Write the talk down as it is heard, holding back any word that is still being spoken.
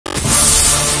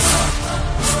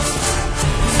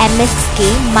MSK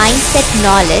Mindset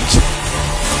Knowledge.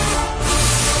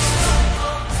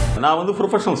 நான் வந்து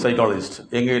professional psychologist.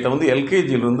 எங்ககிட்ட வந்து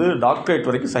எல்கேஜியிலிருந்து டாக்டரேட்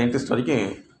வரைக்கும் சயின்டிஸ்ட் வரைக்கும்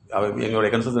எங்களுடைய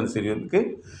கன்சல்டன்சி இருக்குது.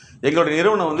 எங்களுடைய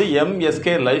நிறுவனம் வந்து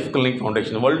MSK life clinic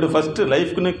foundation. World first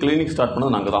லைஃப்க்குன்னு clinic start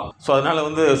பண்ணது நாங்கள் தான். ஸோ அதனால்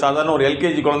வந்து சாதாரண ஒரு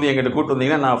எல்கேஜி குழந்தை எங்கிட்ட கூப்பிட்டு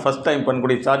வந்தீங்கன்னா நான் ஃபஸ்ட் டைம்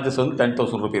பண்ணக்கூடிய சார்ஜஸ் வந்து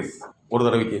 10,000 rupees ஒரு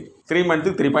தடவைக்கு. 3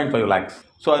 months 3.5 lakhs.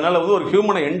 ஸோ அதனால் வந்து ஒரு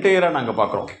ஹியூமனை என்டையராக நாங்கள்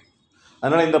பார்க்குறோம்.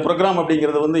 அதனால் இந்த ப்ரோக்ராம்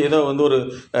அப்படிங்கிறது வந்து ஏதோ வந்து ஒரு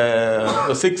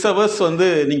 6 hours வந்து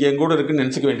நீங்கள் எங்க கூட இருக்குன்னு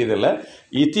நினச்சிக்க வேண்டியதில்லை.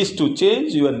 It is to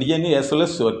change your DNA as well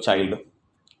as your child.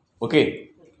 Okay,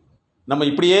 நம்ம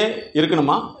இப்படியே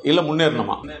இருக்கணுமா இல்லை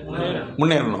முன்னேறணுமா?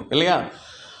 முன்னேறணும் இல்லையா?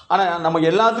 ஆனால் நமக்கு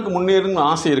எல்லாத்துக்கும் முன்னேறணும்னு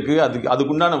ஆசை இருக்குது.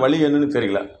 அதுக்குண்டான வழி என்னன்னு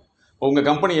தெரியல. உங்கள்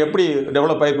கம்பெனி எப்படி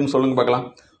டெவலப் ஆகிருக்குன்னு சொல்லுங்க பார்க்கலாம்.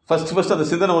 ஃபஸ்ட்டு அந்த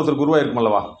சிந்தனை ஒருத்தருக்கு உருவாயிருக்கும்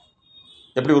அல்லவா?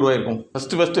 எப்படி உருவாயிருக்கும்?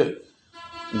 ஃபஸ்ட்டு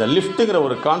இந்த லிஃப்ட்டுங்கிற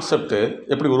ஒரு கான்செப்ட்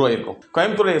எப்படி உருவாயிருக்கும்?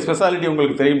 கோயம்புத்தூருடைய ஸ்பெஷாலிட்டி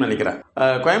உங்களுக்கு தெரியும்னு நினைக்கிறேன்.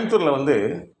 கோயம்புத்தூரில் வந்து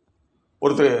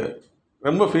ஒருத்தர்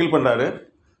ரொம்ப ஃபீல் பண்ணுறாரு.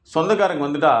 சொந்தக்காரங்க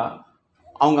வந்துட்டா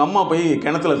அவங்க அம்மா போய்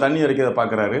கிணத்துல தண்ணி இறைக்கிறத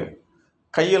பார்க்குறாரு.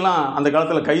 கையெல்லாம் அந்த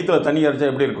காலத்தில் கைத்தில் தண்ணி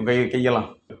இறைச்சா எப்படி இருக்கும்? கையெல்லாம்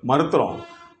மறுத்துறோம்.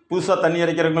 புதுசாக தண்ணி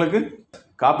இறைக்கிறவங்களுக்கு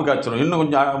காப்பு காய்ச்சிரும். இன்னும்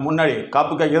கொஞ்சம் முன்னாடி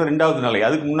காப்பு காய்க்கிறது 2வது நிலை.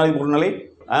 அதுக்கு முன்னாடி ஒரு நிலை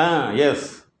எஸ்,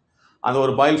 அந்த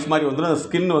ஒரு பாயில்ஸ் மாதிரி வந்துடும். அந்த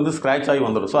ஸ்கின் வந்து ஸ்க்ராட்ச் ஆகி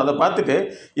வந்துடும். ஸோ அதை பார்த்துட்டு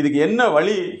இதுக்கு என்ன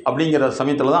வழி அப்படிங்கிற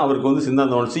சமயத்தில் தான் அவருக்கு வந்து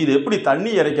சிந்தனை தோணுச்சு. இது எப்படி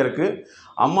தண்ணி இறைக்கிறதுக்கு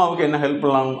அம்மாவுக்கு என்ன ஹெல்ப்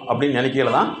பண்ணலாம் அப்படின்னு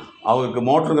நினைக்கல தான் அவருக்கு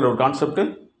மோட்டருங்கிற ஒரு கான்செப்ட்டு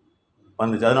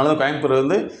வந்துச்சு. அதனால தான் கோயம்புத்தூர்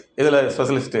வந்து இதில்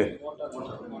specialist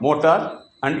motor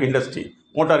and industry.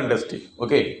 Motor industry.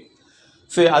 Okay,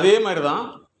 சரி. அதே மாதிரி தான்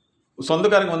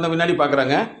சொந்தக்காரங்க வந்த முன்னாடி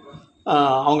பார்க்குறாங்க.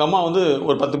 அவங்க அம்மா வந்து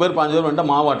ஒரு 10 பேர் 15 பேர்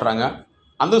வந்துட்டு மாவாட்டுறாங்க.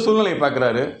 அந்த சூழ்நிலையை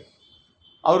பார்க்குறாரு.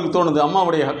 அவருக்கு தோணுது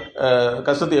அம்மாவுடைய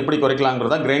கஷ்டத்தை எப்படி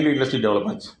குறைக்கலாங்கிறது தான் கிரைண்டர் இண்டஸ்ட்ரி டெவலப்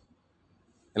ஆச்சு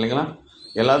இல்லைங்களா?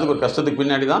 எல்லாத்துக்கும் ஒரு கஷ்டத்துக்கு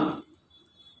பின்னாடி தான்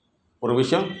ஒரு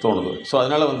விஷயம் தோணுது. ஸோ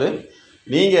அதனால் வந்து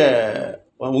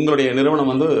நீங்கள் உங்களுடைய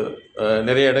நிறுவனம் வந்து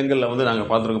நிறைய இடங்களில் வந்து நாங்கள்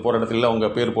பார்த்துருக்கோம். போகிற இடத்துல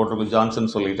உங்கள் பேர் போட்டிருக்கோம்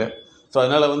ஜான்சன் சொல்லிட்டு. ஸோ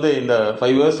அதனால் வந்து இந்த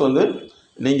 5 years வந்து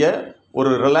நீங்கள் ஒரு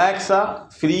ரிலாக்ஸாக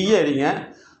ஃப்ரீயாக இருங்க.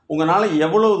 உங்களால்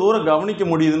எவ்வளோ தூரம் கவனிக்க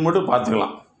முடியுதுன்னு மட்டும்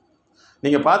பார்த்துக்கலாம்.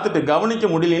 நீங்கள் பார்த்துட்டு கவனிக்க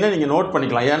முடியலன்னா நீங்கள் நோட்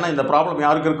பண்ணிக்கலாம். ஏன்னா இந்த ப்ராப்ளம்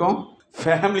யாருக்கு இருக்கும்?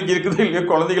 ஃபேமிலிக்கு இருக்குது இல்லையோ,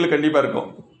 குழந்தைகளுக்கு கண்டிப்பாக இருக்கும்.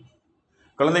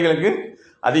 குழந்தைகளுக்கு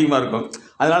அதிகமாக இருக்கும்.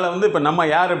 அதனால் வந்து இப்போ நம்ம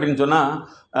யார் அப்படின்னு சொன்னால்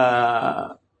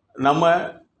நம்ம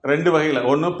 2 வகையில்,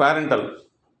 ஒன்று பேரண்டல்,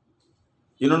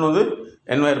 இன்னொன்று வந்து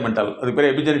என்வாயர்மெண்டல். அது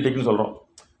பேர் எபிஜெனட்டிக்னு சொல்கிறோம்.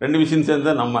 2 விஷயம் சேர்ந்து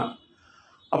தான் நம்ம.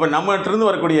 அப்போ நம்மகிட்டருந்து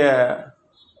வரக்கூடிய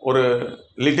ஒரு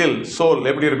லிட்டில் சோல்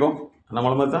எப்படி இருக்கும்?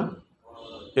 நம்மள மாதிரி தான்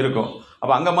இருக்கும்.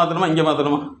 அப்போ அங்கே மாற்றணுமா இங்கே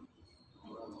மாற்றணுமா?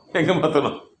 எங்கே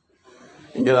மாற்றணும்?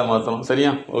 இங்கே தான் மாற்றணும்.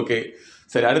 சரியா? ஓகே,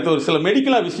 சரி. அடுத்து ஒரு சில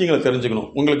மெடிக்கலாக விஷயங்களை தெரிஞ்சுக்கணும்.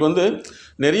 உங்களுக்கு வந்து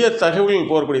நிறைய தகவல்கள்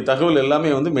போகக்கூடிய தகவல்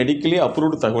எல்லாமே வந்து மெடிக்கலி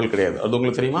அப்ரூவ்டு தகவல் கிடையாது. அது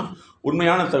உங்களுக்கு தெரியுமா?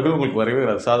 உண்மையான தகவல் உங்களுக்கு வரவே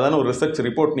வராது. சாதாரண ஒரு ரிசர்ச்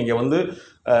ரிப்போர்ட் நீங்கள் வந்து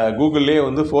கூகுள்லேயே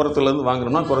வந்து ஃபோரத்துலேருந்து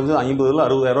வாங்கணும்னா குறைஞ்சது 50,000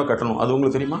 60,000 கட்டணும். அது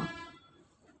உங்களுக்கு தெரியுமா?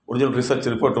 ஒரிஜினல் ரிசர்ச்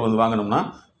ரிப்போர்ட் வந்து வாங்கணும்னா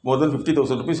more than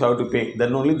 50,000 rupees you have to pay.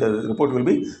 Then only the report will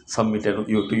be submitted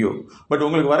to you. But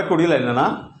உங்களுக்கு வரக்கூடியதில் என்னென்னா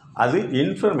அது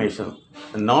information,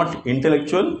 not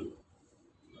intellectual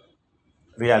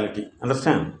reality.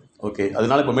 Understand? Okay.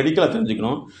 அதனால் இப்போ மெடிக்கலாக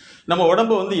தெரிஞ்சுக்கணும். நம்ம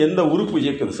உடம்பை வந்து எந்த உறுப்பு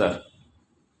இயக்குது சார்?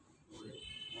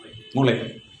 மூளை.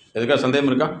 எதுக்காக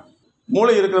சந்தேகம் இருக்கா?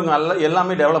 மூளை இருக்கிறவங்க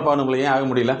எல்லாமே டெவலப் ஆகணும். ஏன் ஆக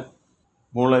முடியல?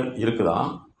 மூளை இருக்குதா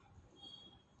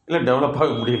இல்லை டெவலப்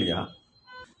ஆக முடியலையா?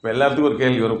 இப்போ எல்லாத்துக்கும் ஒரு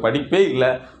கேள்வி வரும். படிப்பே இல்லை,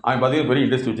 அவன் பார்த்தீங்கன்னா பெரிய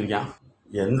இண்டஸ்ட்ரி வச்சுருக்கான்.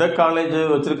 எந்த காலேஜ்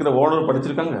வச்சுருக்கிற ஓனர்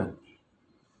படிச்சிருக்காங்க?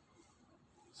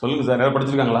 சொல்லுங்கள் சார், யாராவது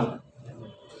படிச்சிருக்காங்களா?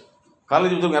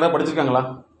 காலேஜ் வச்சுருக்க யாராவது படிச்சிருக்காங்களா?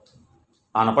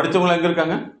 ஆனால் படித்தவங்களாம் எங்கே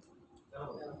இருக்காங்க?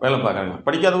 வேலை பார்க்குறாங்க.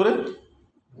 படிக்காதவர்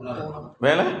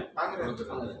வேலை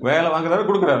வாங்குறாரு,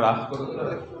 கொடுக்குறாரா?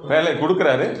 வேலையை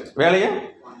கொடுக்குறாரு, வேலையை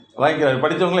வாங்கிக்கிறாரு.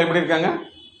 படித்தவங்களாம் எப்படி இருக்காங்க?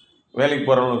 வேலைக்கு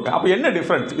போகிறவங்க இருக்காங்க. அப்போ என்ன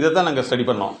டிஃப்ரென்ஸ்? இதை தான் நாங்கள் ஸ்டடி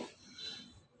பண்ணோம்.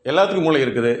 எல்லாத்துக்கும் மூளை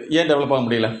இருக்குது, ஏன் டெவலப் ஆக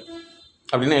முடியல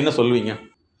அப்படின்னா என்ன சொல்லுவீங்க?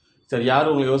 சரி,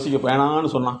 யாரும் உங்களுக்கு யோசிக்க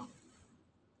வேணான்னு சொன்னான்?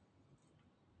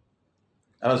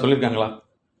 யாராவது சொல்லியிருக்காங்களா?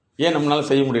 ஏன் நம்மளால்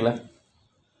செய்ய முடியல?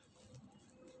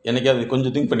 என்னைக்கு அது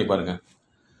கொஞ்சம் திங்க் பண்ணி பாருங்கள்.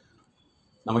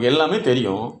 நமக்கு எல்லாமே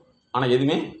தெரியும், ஆனால்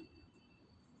எதுவுமே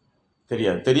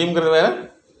தெரியாது. தெரியுங்கிறது வேறு,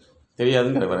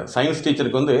 தெரியாதுங்கிறது வேறு. சயின்ஸ்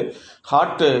டீச்சருக்கு வந்து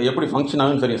ஹார்ட் எப்படி ஃபங்க்ஷன்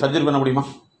ஆகுன்னு தெரியும். சர்ஜரி பண்ண முடியுமா?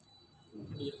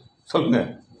 சொல்லுங்கள்.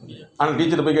 ஆனால்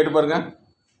டீச்சரை போய் கேட்டு பாருங்கள்,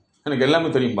 எனக்கு எல்லாமே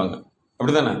தெரியும்பாங்க.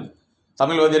 அப்படி தானே?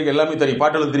 தமிழ் வாத்தியருக்கு எல்லாமே தெரியும்.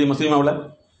 பாட்டு எழுத தெரியும் முஸ்லீமாவில்?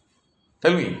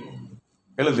 கேள்வி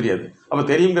எழுத தெரியாது. அப்போ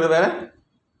தெரியுங்கிறது வேறு,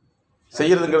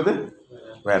 செய்கிறதுங்கிறது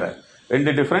வேறு.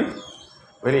 2 different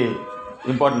very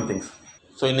important things.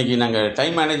 So இன்றைக்கி நாங்கள்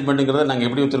டைம் மேனேஜ்மெண்ட்டுங்கிறத நாங்கள்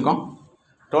எப்படி வச்சுருக்கோம்?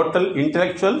 டோட்டல்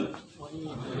இன்டெலெக்சுவல்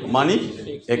மணி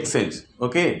எக்ஸ்சேஞ்ச்.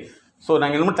 ஓகே, ஸோ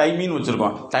நாங்கள் இன்னமும் டைமிங்னு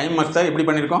வச்சுருக்கோம். டைம் மாஸ்டர் எப்படி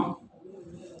பண்ணியிருக்கோம்?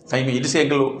 டைமிங் இட்ஸ்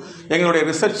எங்களுடைய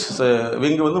ரிசர்ச்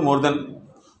விங்கு வந்து மோர் தென்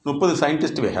 30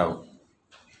 சயின்டிஸ்ட் வி ஹேவ்.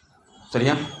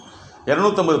 சரியா?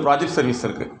 250 ப்ராஜெக்ட் சர்வீஸ்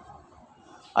இருக்குது.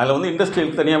 அதில் வந்து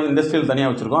இண்டஸ்ட்ரியல் தனியாக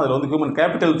வச்சுருக்கோம். அதில் வந்து ஹியூமன்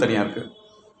கேபிட்டல் தனியாக இருக்குது.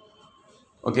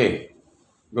 Okay,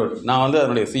 good. நான் வந்து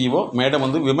அதனுடைய சிஇஓ. மேடம்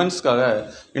வந்து விமென்ஸ்க்காக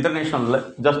இன்டர்நேஷ்னலில்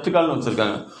ஜஸ்ட் கால்னு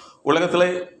வச்சுருக்காங்க. உலகத்தில்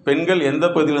பெண்கள் எந்த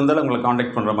பகுதியில் இருந்தாலும் உங்களை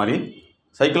காண்டாக்ட் பண்ணுற மாதிரி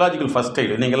சைக்கலாஜிக்கல் ஃபஸ்ட்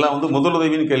எய்டு, நீங்கள்லாம் வந்து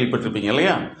முதலுதவின்னு கேள்விப்பட்டிருப்பீங்க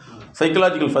இல்லையா?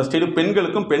 சைக்கலாஜிக்கல் ஃபஸ்ட் எய்டு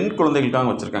பெண்களுக்கும் பெண் குழந்தைகளுக்காக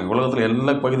வச்சுருக்காங்க. உலகத்தில்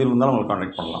எல்லா பகுதியில் இருந்தாலும் அவங்களை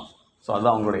காண்டாக்ட் பண்ணலாம். ஸோ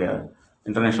அதுதான் அவங்களுடைய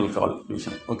இன்டர்நேஷ்னல் கால்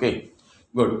விஷன். Okay,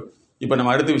 good. இப்போ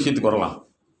நம்ம அடுத்த விஷயத்துக்கு வரலாம்.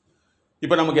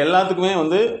 இப்போ நமக்கு எல்லாத்துக்குமே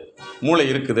வந்து மூளை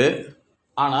இருக்குது,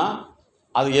 ஆனால்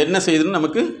அது என்ன செய்யுதுன்னு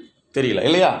நமக்கு தெரியல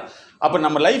இல்லையா? அப்போ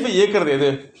நம்ம லைஃப்பை இயக்கிறது எது?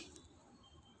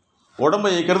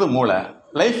 உடம்பை இயக்கிறது மூளை,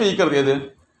 லைஃப்பை இயக்கிறது எது?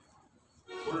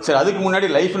 சரி, அதுக்கு முன்னாடி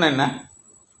லைஃப்னா என்ன?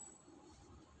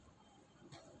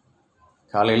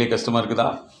 காலையிலே கஷ்டமாக இருக்குதா?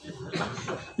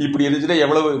 இப்படி இருந்துச்சுன்னா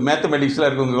எவ்வளவு மேத்தமெட்டிக்ஸில்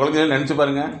இருக்குது உங்கள் குழந்தைகள் நினச்சி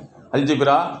பாருங்கள்.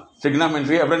 அல்ஜிப்ரா,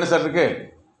 ட்ரிக்னாமெட்ரி, அப்புறம் என்ன சார் இருக்குது?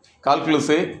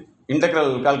 கால்குலஸு,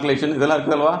 இன்டெக்ரல் கால்குலேஷன், இதெல்லாம்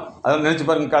இருக்குதல்வா? அதெல்லாம் நினச்சி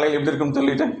பாருங்கள் காலையில் எப்படி இருக்குன்னு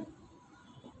சொல்லிவிட்டு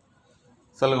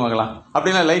சொல்லுங்க பார்க்கலாம்.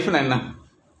 அப்படின்னா லைஃப்னா என்ன?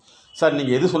 சார்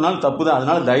நீங்கள் எது சொன்னாலும் தப்பு தான்,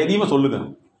 அதனால் தைரியமாக சொல்லுங்கள்.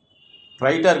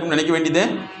 ரைட்டாக இருக்குன்னு நினைக்க வேண்டியதே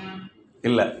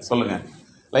இல்லை. சொல்லுங்கள்,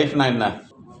 லைஃப்னா என்ன?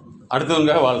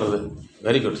 அடுத்தவங்க வாழ்கிறது.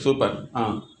 Very good, super.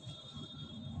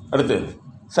 அடுத்து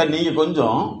சார் நீங்கள்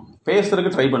கொஞ்சம்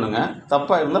பேசுகிறதுக்கு ட்ரை பண்ணுங்கள்,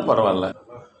 தப்பாக இருந்தால் பரவாயில்ல.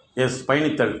 எஸ்,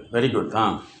 பயணித்தல். Very good.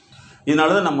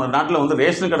 இதனால தான் நம்ம நாட்டில் வந்து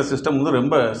ரேஷன் கடை சிஸ்டம் வந்து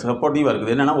ரொம்ப சப்போர்ட்டிவாக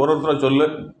இருக்குது. என்னென்னா ஒருத்தரை சொல்லு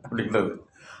அப்படின்றது.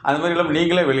 அது மாதிரி இல்லாமல்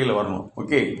நீங்களே வெளியில் வரணும்.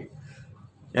 ஓகே,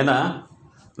 ஏன்னா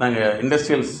நாங்கள்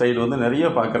இண்டஸ்ட்ரியல் சைடு வந்து நிறைய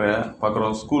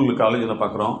பார்க்குறோம், ஸ்கூலு காலேஜில்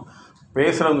பார்க்குறோம்.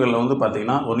 பேசுகிறவங்களில் வந்து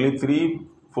பார்த்திங்கன்னா ஒன்லி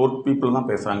 3-4 பீப்புள் தான்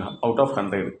பேசுகிறாங்க அவுட் ஆஃப்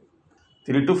 100.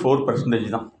 3 to 4%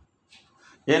 தான்.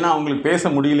 ஏன்னா அவங்களுக்கு பேச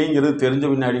முடியலைங்கிறது தெரிஞ்ச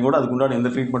பின்னாடி கூட அதுக்கு உண்டான எந்த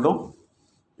ட்ரீட்மெண்ட்டும்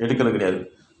எடுக்கிறது கிடையாது.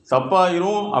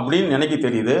 தப்பாயிரும் அப்படின்னு நினைக்க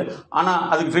தெரியுது, ஆனால்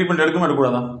அதுக்கு ட்ரீட்மெண்ட் எடுக்கணும்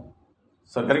எடுக்கக்கூடாதான்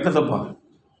சார்? கரெக்டாக தப்பா?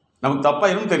 நமக்கு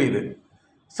தப்பாயிரும் தெரியுது,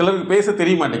 சிலருக்கு பேச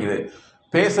தெரிய மாட்டேங்குது,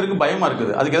 பேசுறதுக்கு பயமாக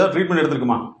இருக்குது. அதுக்கு ஏதாவது ட்ரீட்மெண்ட்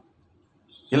எடுத்துருக்குமா?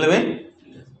 இல்லவே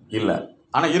இல்லை.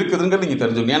 ஆனால் இருக்குதுங்கிறது நீங்கள்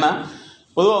தெரிஞ்சுக்கணும். ஏன்னா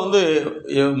பொதுவாக வந்து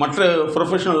மற்ற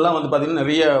ப்ரொஃபஷனல்லாம் வந்து பார்த்திங்கன்னா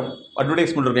நிறைய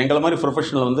அட்வர்டைஸ்மெண்ட் இருக்குது. எங்களை மாதிரி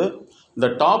ப்ரொஃபஷனல் வந்து இந்த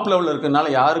டாப் லெவலில் இருக்கிறதுனால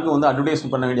யாருக்கும் வந்து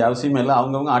அட்வர்டைஸ்மெண்ட் பண்ண வேண்டிய அவசியமே இல்லை.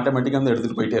 அவங்கவுங்க ஆட்டோமேட்டிக்காக வந்து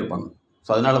எடுத்துகிட்டு போயிட்டே இருப்பாங்க. ஸோ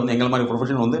அதனால் வந்து எங்களை மாதிரி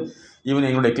ப்ரொஃபஷனல் வந்து ஈவன்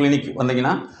எங்களுடைய கிளினிக்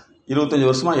வந்தீங்கன்னா 25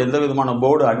 வருஷமாக எந்த விதமான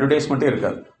போர்டு அட்வர்டைஸ்மெண்ட்டே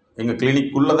இருக்காது. எங்கள்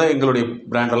கிளினிக்குள்ளே தான் எங்களுடைய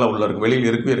பிராண்டெல்லாம் உள்ளே இருக்குது, வெளியில்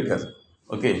இருக்கவே இருக்காது.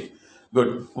 Okay,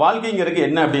 good. வாழ்க்கைங்கிறதுக்கு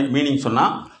என்ன அப்படி மீனிங்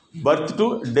சொன்னால், பர்த் டு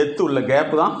டெத்து உள்ள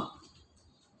கேப்பு தான்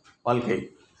வாழ்க்கை.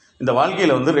 இந்த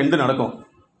வாழ்க்கையில் வந்து 2 நடக்கும்.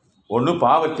 ஒன்று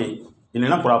பாவர்ட்டி,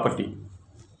 இல்லைன்னா ப்ராப்பர்ட்டி.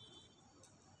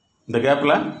 இந்த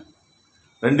கேப்பில்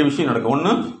 2 விஷயம் நடக்கும்.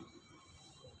 ஒன்று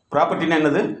ப்ராப்பர்ட்டினா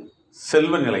என்னது?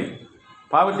 செல்வ நிலை.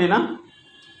 பாவர்ட்டினா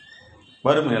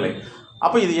வறுமை நிலை.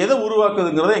 அப்போ இது எதை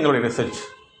உருவாக்குதுங்கிறத எங்களுடைய ரிசர்ச்.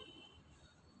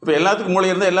 இப்போ எல்லாத்துக்கும் மூளை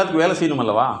இருந்தால் எல்லாத்துக்கும் வேலை செய்யணும்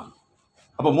அல்லவா?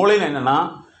 அப்போ மூளையில் என்னென்னா,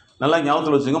 நல்லா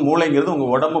ஞாபகத்தில் வச்சுங்க, மூளைங்கிறது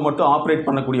உங்கள் உடம்பை மட்டும் ஆப்ரேட்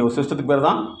பண்ணக்கூடிய ஒரு சிஸ்டத்துக்கு பேர்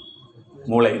தான்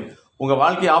மூளை. உங்கள்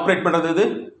வாழ்க்கையை ஆப்ரேட் பண்ணுறது எது?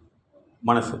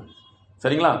 மனசு.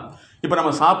 சரிங்களா? இப்போ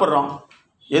நம்ம சாப்பிட்றோம்,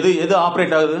 எது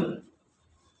ஆப்ரேட் ஆகுது?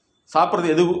 சாப்பிட்றது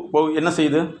எது என்ன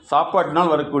செய்யுது?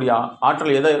 சாப்பாட்டினால் வரக்கூடிய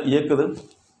ஆற்றல் எதை இயக்குது?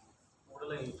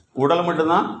 உடலை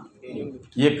மட்டும்தான்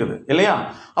இயக்குது இல்லையா?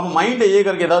 அப்போ மைண்டை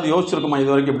இயக்கிறதுக்கு ஏதாவது யோசிச்சிருக்குமா?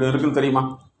 இது வரைக்கும் இப்படி இருக்குன்னு தெரியுமா?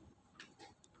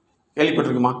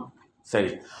 கேள்விப்பட்டிருக்குமா?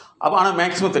 சரி. அப்போ ஆனால்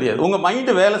மேக்ஸிமம் தெரியாது. உங்கள்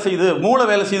மைண்டு வேலை செய்யுது, மூளை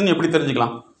வேலை செய்யுதுன்னு எப்படி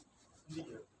தெரிஞ்சுக்கலாம்?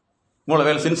 மூளை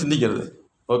வேலை செய்யுன்னு சிந்திக்கிறது.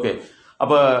 ஓகே,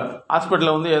 அப்போ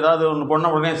ஹாஸ்பிட்டலில் வந்து ஏதாவது ஒன்று பொண்ணை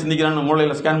உடனே சிந்திக்கிறான்னு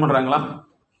மூளையில் ஸ்கேன் பண்ணுறாங்களா?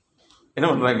 என்ன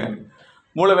பண்ணுறாங்க?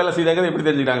 மூளை வேலை செய்தாங்க எப்படி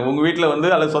தெரிஞ்சுக்கிறாங்க? உங்கள் வீட்டில் வந்து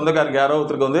அல்லது சொந்தக்காருக்கு யாரோ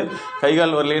ஒருத்தருக்கு வந்து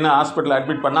கைகால் வரலைன்னு ஹாஸ்பிட்டலில்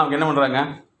அட்மிட் பண்ணால் அவங்க என்ன பண்ணுறாங்க?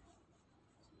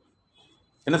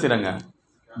 என்ன செய்கிறாங்க?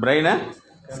 பிரெயினை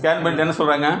ஸ்கேன் பண்ணிட்டு என்ன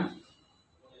சொல்கிறாங்க?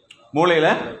 மூளையில்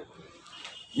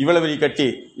இவ்வளவு கட்டி,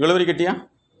 இவ்வளவு கட்டியா?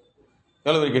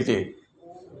 எவ்வளவு கட்டி?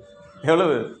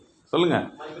 எவ்வளவு சொல்லுங்கள்?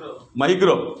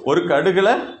 மைக்ரோ. ஒரு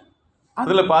கடுகில்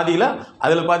அதில்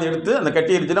பாதி எடுத்து அந்த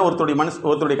கட்டி இருந்துச்சுன்னா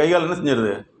ஒருத்தருடைய கைகால் என்ன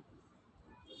செஞ்சிருது?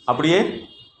 அப்படியே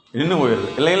நின்று போயிடுது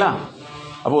இல்லைங்களா?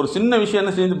 அப்போ ஒரு சின்ன விஷயம்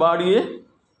என்ன செஞ்சு பாடியே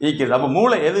ஈக்கிறது. அப்போ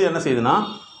மூளை எது என்ன செய்யுதுன்னா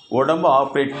உடம்பு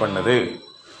ஆப்ரேட் பண்ணுது.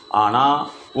 ஆனால்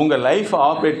உங்கள் லைஃப்பை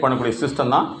ஆப்ரேட் பண்ணக்கூடிய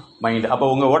சிஸ்டம் தான் மைண்டு. அப்போ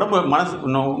உங்கள் உடம்பு மனசு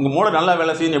உங்கள் மூளை நல்லா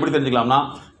வேலை செய்யுன்னு எப்படி தெரிஞ்சுக்கலாம்னா,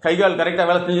 கைகால் கரெக்டாக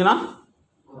வேலை செஞ்சுன்னா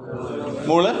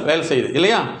மூளை வேலை செய்யுது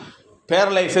இல்லையா?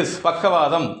 பேரலைசிஸ்,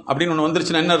 பக்கவாதம் அப்படின்னு ஒன்று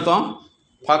வந்துருச்சுன்னா என்ன அர்த்தம்?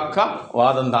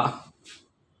 பக்கவாதம் தான்,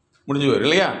 முடிஞ்சு போயிடும்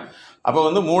இல்லையா? அப்போ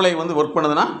வந்து மூளை வந்து ஒர்க்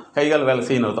பண்ணுதுன்னா கைகால் வேலை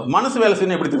செய்யணும் அர்த்தம். மனசு வேலை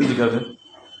செய்யணும் எப்படி தெரிஞ்சுக்கிறது?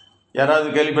 யாராவது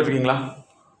கேள்விப்பட்டிருக்கீங்களா?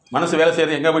 மனசு வேலை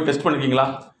செய்யறது எங்கே போய் டெஸ்ட் பண்ணிருக்கீங்களா?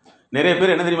 நிறைய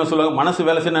பேர் என்ன தெரியுமா சொல்லுவாங்க, மனசு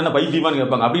வேலை செய்யணும் என்ன பைத்தியமானு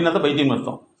கேட்பாங்க. அப்படின்னா தான் பைத்தியம்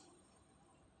அர்த்தம்.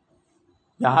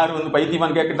 யார் வந்து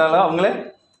பைத்தியமானு கேட்கிட்டாலும் அவங்களே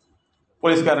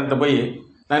போலீஸ்காரன்ட்ட போய்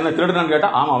நான் என்ன திருடனான்னு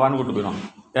கேட்டால் ஆமாம் வான்னு கூப்பிட்டு போயிடுவாங்க.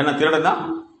 ஏன்னா திருடன் தான்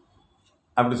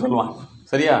அப்படி சொல்லுவான்.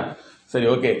 சரியா? சரி,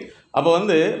 ஓகே. அப்போ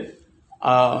வந்து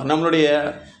நம்மளுடைய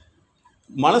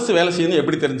மனசு வேலை செய்யணும்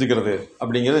எப்படி தெரிஞ்சுக்கிறது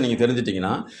அப்படிங்கிறத நீங்கள்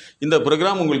தெரிஞ்சிட்டிங்கன்னா இந்த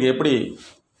ப்ரோக்ராம் உங்களுக்கு எப்படி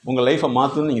உங்கள் லைஃப்பை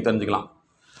மாற்றுன்னு நீங்கள் தெரிஞ்சுக்கலாம்.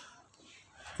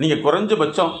 நீங்கள்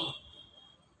குறைஞ்சபட்சம்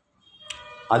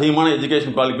அதிகமான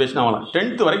எஜுகேஷன் குவாலிஃபிகேஷன் ஆகலாம்.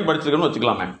 10th வரைக்கும் படிச்சிருக்கணும்னு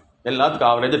வச்சுக்கலாமே. எல்லாத்துக்கும்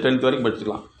ஆவரேஜாக 10th வரைக்கும்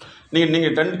படிச்சுக்கலாம்.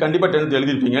 நீங்கள் 10 கண்டிப்பாக 10th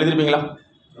எழுதிருப்பீங்களா?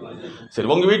 சரி,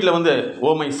 உங்கள் வீட்டில் வந்து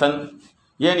ஓ மை சன்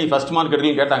ஏன் நீ ஃபஸ்ட் மார்க்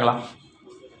எடுக்கலன்னு கேட்டாங்களா?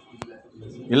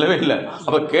 இல்லவே இல்லை.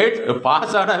 அப்போ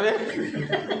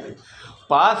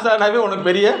பாஸ் ஆனாவே உனக்கு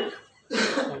பெரிய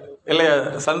இல்லையா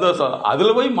சந்தோஷம்.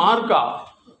 அதில் போய் மார்க்கா?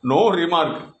 No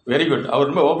remark. Very good. அவர்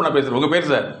ரொம்ப ஓப்பனாக பேசுகிறார். உங்கள்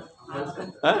பேர் சார்?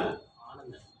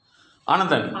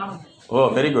 ஆனந்தன். ஓ,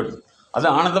 வெரி குட்.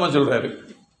 அதான் ஆனந்தமாக சொல்கிறாரு.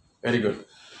 Very good.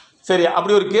 சரி,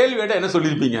 அப்படி ஒரு கேள்வி கேட்டால் என்ன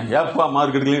சொல்லியிருப்பீங்க? ஏப்பா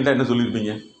மார்க் எடுக்கலன்ட்டா என்ன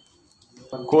சொல்லியிருப்பீங்க?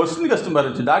 கொஸ்டின் கஷ்டமாக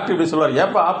இருந்துச்சு. டாக்டர் இப்படி சொல்லுவார்,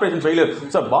 ஏப்பா ஆப்ரேஷன் ஃபெயிலியர்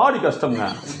சார், பாடி கஷ்டம்ங்க,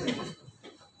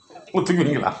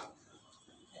 ஒத்துக்குவீங்களா?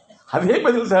 அதே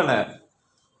பதில் தானே.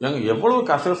 எங்க எவ்வளவு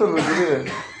கஷ்டம் இருக்குது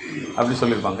அப்படி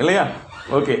சொல்லியிருப்பாங்க இல்லையா?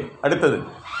 ஓகே, அடுத்தது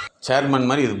சேர்மேன்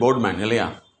மாதிரி இது போர்ட்மேன் இல்லையா?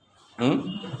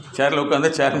 சேரில்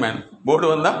உட்காந்தா சேர்மேன், போர்டு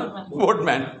வந்தால்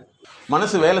போர்ட்மேன்.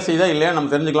 மனசு வேலை செய்தா இல்லையா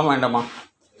நம்ம தெரிஞ்சுக்கலாமா வேண்டாமா?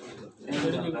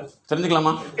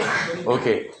 தெரிஞ்சுக்கலாமா?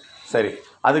 ஓகே, சரி.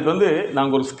 அதுக்கு வந்து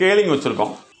நாங்கள் ஒரு ஸ்கேலிங்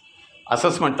வச்சுருக்கோம்.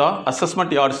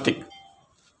 Assessment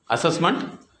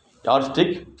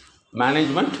யார்ட்ஸ்டிக்,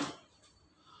 management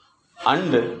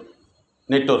and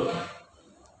network.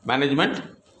 Management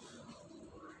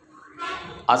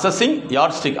assessing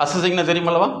யார்ட்ஸ்டிக். அசஸிங்னா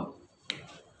தெரியுமல்லவா?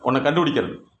 உன்னை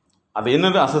கண்டுபிடிக்கிறது, அது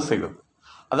என்னது அசஸ் செய்கிறது,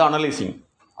 அது அனலைசிங்.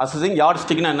 அசஸிங்.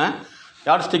 யார்ட்ஸ்டிக்னா என்ன?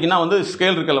 யார்ட்ஸ்டிக்னா வந்து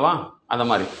ஸ்கேல் இருக்குல்லவா, அந்த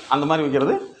மாதிரி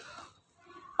வைக்கிறது.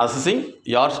 Assessing,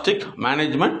 யார்ட்ஸ்டிக்,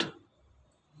 management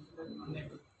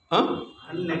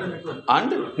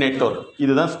and network.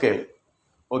 இதுதான் ஸ்கேல்.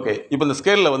 ஓகே, இப்போ இந்த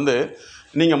ஸ்கேலில் வந்து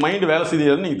நீங்கள் மைண்டு வேலை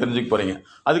செய்யறதுன்னு நீங்கள் தெரிஞ்சுக்க போகிறீங்க.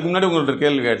 அதுக்கு முன்னாடி உங்கள்கிட்ட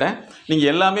கேள்வி கேட்டேன். நீங்கள்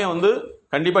எல்லாமே வந்து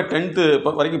கண்டிப்பாக 10th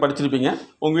வரைக்கும் படிச்சிருப்பீங்க.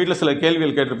 உங்கள் வீட்டில் சில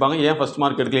கேள்விகள் கேட்டிருப்பாங்க, ஏன் ஃபஸ்ட்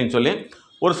மார்க் எடுக்கலன்னு சொல்லி.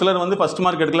 ஒரு சிலர் வந்து ஃபஸ்ட்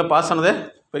மார்க் எடுக்கல, பாஸ் ஆனதே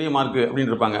பெரிய மார்க்கு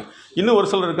அப்படின்னு இருப்பாங்க. இன்னும் ஒரு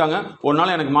சிலர் இருக்காங்க, ஒரு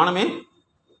நாள் எனக்கு மானமே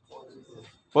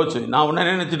போச்சு, நான்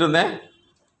உடனே நினச்சிட்டு இருந்தேன்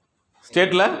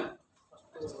ஸ்டேட்டில்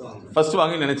ஃபஸ்ட்டு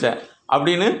வாங்கன்னு நினச்சேன்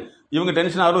அப்படின்னு இவங்க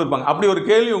டென்ஷனாகவும் இருப்பாங்க. அப்படி ஒரு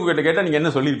கேள்வி உங்கள்கிட்ட கேட்டால் நீங்கள்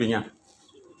என்ன சொல்லியிருப்பீங்க?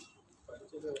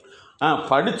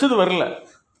 படித்தது வரல,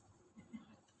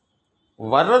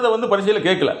 வர்றதை வந்து பரீட்சையில்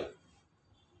கேட்கல.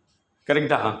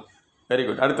 கரெக்டா? Very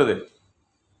good. அடுத்தது,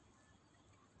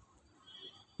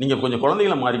 நீங்கள் கொஞ்சம்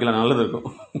குழந்தைகளை மாறிக்கலாம், நல்லது இருக்கும்.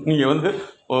 நீங்கள் வந்து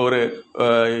ஒரு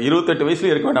 28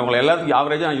 வயசுலேயே இருக்க வேண்டாம். உங்களை எல்லாத்துக்கும்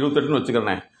ஆவரேஜாக 28ன்னு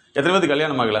வச்சுக்கிறேன். எத்தனை பேருக்கு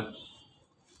கல்யாணம் ஆகலை?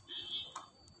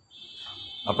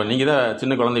 அப்போ நீங்கள் தான்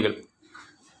சின்ன குழந்தைகள்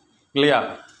இல்லையா?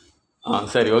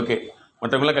 சரி, ஓகே.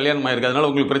 மற்றவங்களாம் கல்யாணம் ஆகிருக்கு, அதனால்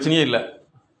உங்களுக்கு பிரச்சனையே இல்லை.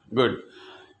 குட்.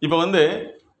 இப்போ வந்து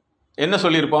என்ன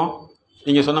சொல்லியிருப்போம்?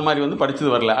 நீங்கள் சொன்ன மாதிரி வந்து படித்தது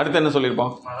வரல. அடுத்து என்ன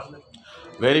சொல்லியிருப்போம்?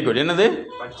 Very good. என்னது?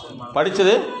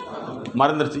 படித்தது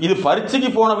மறந்துடுச்சு. இது பரீட்சைக்கு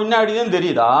போன முன்னாடி தான்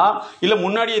தெரியுதா இல்லை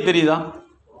முன்னாடியே தெரியுதா?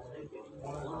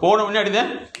 போன முன்னாடி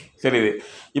தான் தெரியுது.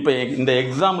 இப்போ இந்த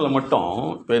எக்ஸாமில் மட்டும்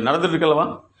இப்போ நடந்துட்டு இருக்கலவா,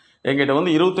 எங்கிட்ட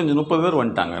வந்து 25-30 பேர்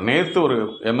வந்துட்டாங்க. நேற்று ஒரு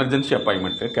எமர்ஜென்சி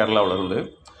அப்பாயின்மெண்ட்டு கேரளாவிலேருந்து.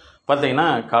 பார்த்தீங்கன்னா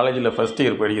காலேஜில் ஃபஸ்ட்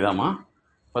இயர் படிக்குதாமா,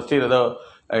 ஃபஸ்ட் இயர் ஏதோ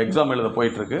எக்ஸாம் எழுத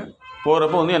போயிட்டுருக்கு.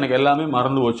 போகிறப்போ வந்து எனக்கு எல்லாமே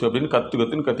மறந்து போச்சு அப்படின்னு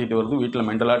கற்றுன்னு கத்திட்டு வருது. வீட்டில்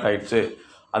மென்டலாட் ஆகிடுச்சு.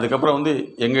 அதுக்கப்புறம் வந்து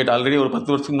எங்கிட்ட ஆல்ரெடி ஒரு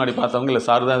 10 வருஷத்துக்கு முன்னாடி பார்த்தவங்க இல்லை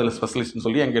சார் தான் இதில் ஸ்பெஷலிஸ்ட்னு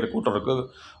சொல்லி எங்கிட்ட கூட்டுறதுக்கு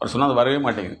அவர் சொன்னால் அது வரவே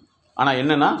மாட்டேங்குது. ஆனால்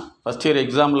என்னென்னா ஃபஸ்ட் இயர்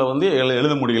எக்ஸாமில் வந்து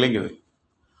எழுத முடியலைங்குது.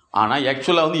 ஆனால்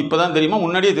ஆக்சுவலாக வந்து இப்போ தான் தெரியுமா,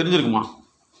 முன்னாடியே தெரிஞ்சிருக்குமா?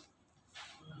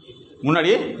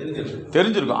 முன்னாடியே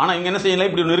தெரிஞ்சிருக்கும். ஆனால் இங்கே என்ன செய்யலை,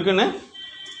 இப்படி ஒன்று இருக்குன்னு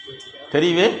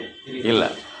தெரியவே இல்லை.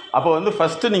 அப்போ வந்து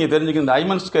ஃபஸ்ட்டு நீங்கள் தெரிஞ்சுக்க, இந்த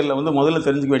ஐமன் ஸ்கேலில் வந்து முதல்ல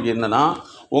தெரிஞ்சுக்க வேண்டியது என்னென்னா,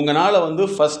 உங்களால் வந்து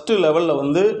ஃபஸ்ட்டு லெவலில்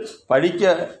வந்து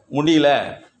படிக்க முடியல,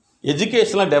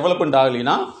 எஜுகேஷனில் டெவலப்மெண்ட்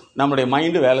ஆகலைன்னா நம்முடைய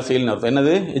மைண்டு வேலை செய்யலன்னு அர்த்தம்.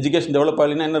 என்னது? எஜுகேஷன் டெவலப்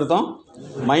ஆகலைன்னா என்ன அர்த்தம்?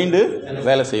 மைண்டு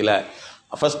வேலை செய்யலை.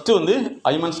 ஃபஸ்ட்டு வந்து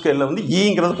ஐமன் ஸ்கேலில் வந்து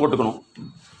ஈங்கிறத போட்டுக்கணும்.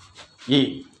 இ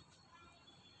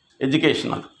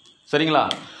எஜுகேஷனல். சரிங்களா?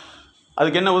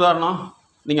 அதுக்கு என்ன உதாரணம்?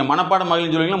 நீங்கள் மனப்பாடம்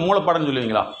ஆகலைன்னு சொல்லுவீங்களா, மூளைப்பாடம்னு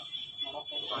சொல்லுவீங்களா?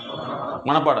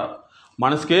 மனப்பாடம்.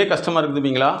 மனசுக்கே கஷ்டமாக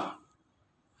இருக்குதுப்பீங்களா?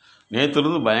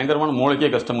 நேற்றுலேருந்து பயங்கரமான மூளைக்கே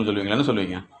கஷ்டம்னு சொல்லுவீங்களா? என்ன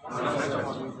சொல்லுவீங்க?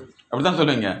 அப்படி தான்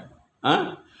சொல்லுவீங்க.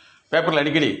 பேப்பரில்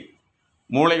அடிக்கடி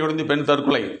மூளை உடைந்து பெண்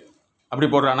தற்கொலை அப்படி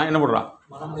போடுறான்னா என்ன போடுறான்?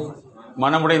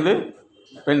 மனமுடைந்து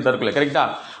பெண் தற்கொலை. கரெக்டா?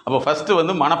 அப்போ ஃபஸ்ட்டு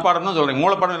வந்து மனப்பாடம் தான் சொல்கிறீங்க.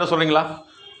 மூளைப்பாடம் என்ன சொல்கிறீங்களா?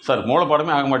 சார்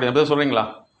மூளைப்பாடமே ஆக மாட்டேங்குது அப்படி தான் சொல்கிறீங்களா?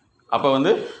 அப்போ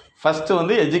வந்து ஃபஸ்ட்டு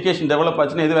வந்து எஜுகேஷன் டெவலப்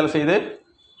ஆச்சுன்னா எது வேலை செய்யுது?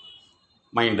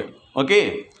 மைண்டு. ஓகே.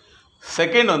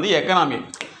 செகண்ட் வந்து எக்கனாமி.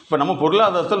 இப்போ நம்ம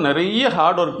பொருளாதாரத்தில் நிறைய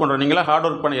ஹார்ட் ஒர்க் பண்ணுறோம். நீங்களாம் ஹார்ட்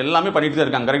ஒர்க் பண்ண எல்லாமே பண்ணிட்டு தான்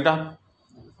இருக்காங்க, கரெக்டாக?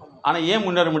 ஆனால் ஏன்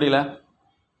முன்னேற முடியல?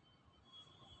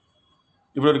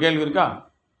 இப்படி ஒரு கேள்வி இருக்கா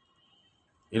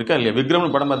இல்லையா?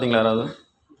 விக்ரம்னு படம் பார்த்தீங்களா யாராவது?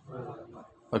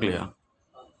 பார்க்கலையா?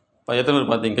 எத்தனை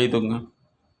பேர் பார்த்தீங்க? கை தூக்குங்க.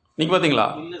 நீங்கள் பார்த்தீங்களா?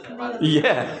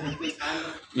 ஏன்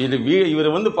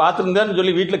இவர் வந்து பார்த்துருந்தான்னு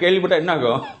சொல்லி வீட்டில் கேள்விப்பட்டால் என்ன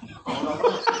ஆகும்?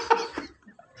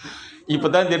 இப்போ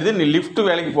தான் தெரியுது நீ லிஃப்ட்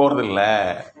வேலைக்கு போகிறதில்ல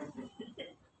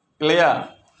இல்லையா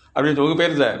அப்படின்னு. உங்கள்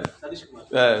பேர் சார்?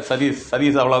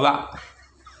 சதீஷ். அவ்வளோதான்.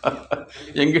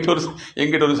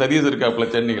 எங்கிட்ட ஒரு சதீஷ் இருக்காப்புல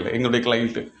சென்னையில், எங்களுடைய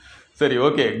கிளைண்ட்டு. சரி,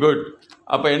 ஓகே, குட்.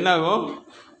 அப்போ என்ன ஆகும்?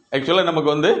 ஆக்சுவலாக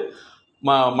நமக்கு வந்து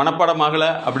மனப்பாடமாகலை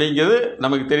அப்படிங்கிறது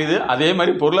நமக்கு தெரியுது. அதே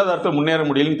மாதிரி பொருளாதாரத்தை முன்னேற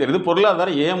முடியலன்னு தெரியுது.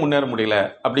 பொருளாதாரம் ஏன் முன்னேற முடியல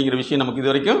அப்படிங்கிற விஷயம் நமக்கு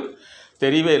இது வரைக்கும்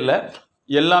தெரியவே இல்லை.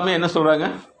 எல்லாமே என்ன சொல்கிறாங்க?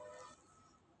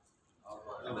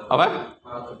 அவன்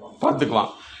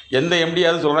பார்த்துக்குவான். எந்த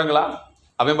எம்டியாவது சொல்கிறாங்களா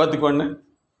அவன் பார்த்துக்குவான்னு?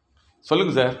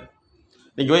 சொல்லுங்கள் சார்.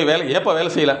 நீங்கள் போய் ஏப்பா வேலை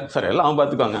செய்யலை சார், எல்லாம் அவன்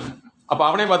பார்த்துக்குவாங்க. அப்போ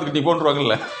அவனே பார்த்துக்கிட்டு நீ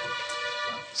போன்றுவாங்கல்ல,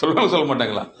 சொல்ல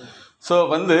மாட்டாங்களா? ஸோ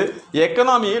வந்து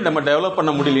எக்கனாமியை நம்ம டெவலப்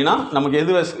பண்ண முடியலன்னா நமக்கு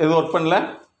எது ஒர்க் பண்ணல?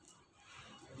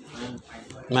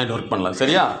 மைண்ட் ஒர்க் பண்ணல.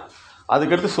 சரியா?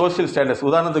 அதுக்கடுத்து சோஷியல் ஸ்டேட்டஸ்.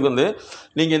 உதாரணத்துக்கு வந்து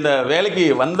நீங்கள் இந்த வேலைக்கு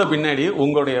வந்த பின்னாடி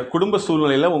உங்களுடைய குடும்ப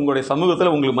சூழ்நிலையில், உங்களுடைய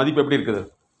சமூகத்தில் உங்களுக்கு மதிப்பு எப்படி இருக்குது?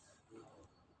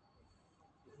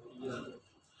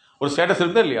 ஒரு ஸ்டேட்டஸ்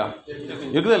இருக்குதா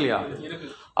இல்லையா?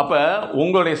 அப்போ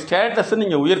உங்களுடைய ஸ்டேட்டஸை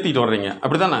நீங்கள் உயர்த்திட்டு வர்றீங்க,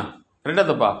 அப்படி தானே?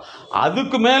 ரெண்டாவதுப்பா,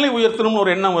 அதுக்கு மேலே உயர்த்தணும்னு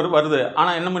ஒரு எண்ணம் வருது.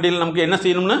 ஆனால் என்ன முடியல, நமக்கு என்ன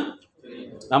செய்யணும்னு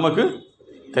நமக்கு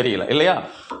தெரியல இல்லையா?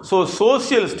 ஸோ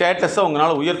சோசியல் ஸ்டேட்டஸை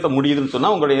உங்களால் உயர்த்த முடியுதுன்னு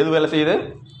சொன்னால் உங்களுடைய எது வேலை செய்யுது?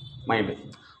 மைண்டு.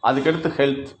 அதுக்கடுத்து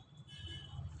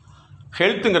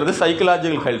ஹெல்த்துங்கிறது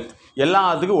சைக்கலாஜிக்கல் ஹெல்த்.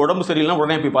 எல்லாத்துக்கும் உடம்பு சரியில்லைனா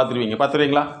உடனே போய்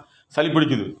பார்த்துருவீங்களா? சளி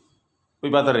பிடிக்குது,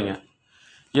 போய் பார்த்துடுறீங்க.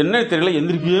 என்ன தெரியல,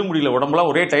 எந்திரிக்கவே முடியல, உடம்புலாம்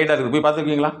ஒரே டைட்டாக இருக்குது, போய்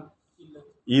பார்த்துருக்கீங்களா?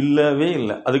 இல்லவே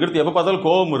இல்லை. அதுக்கடுத்து எப்போ பார்த்தாலும்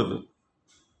கோபம் வருது,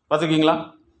 பார்த்துருக்கீங்களா?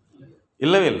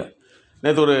 இல்லவே இல்லை.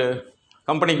 நேற்று ஒரு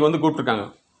கம்பெனிக்கு வந்து கூப்பிட்ருக்காங்க.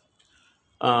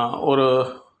 ஒரு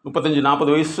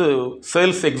 35-40 வயசு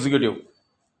சேல்ஸ் எக்ஸிக்யூட்டிவ்.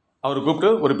 அவர் கூப்பிட்டு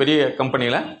ஒரு பெரிய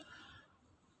கம்பெனியில்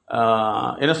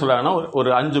என்ன சொல்கிறாங்கன்னா, ஒரு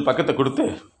 5 பக்கத்தை கொடுத்து,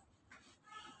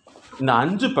 இந்த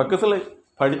 5 பக்கத்தில்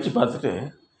படித்து பார்த்துட்டு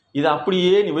இதை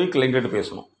அப்படியே நீ போய் கிளைண்ட்டு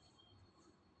பேசணும்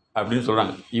அப்படின்னு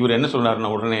சொல்கிறாங்க. இவர் என்ன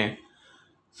சொல்கிறாருன்னா, உடனே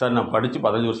சார் நான் படித்து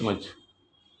 15 வருஷமாச்சு,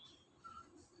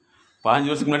 15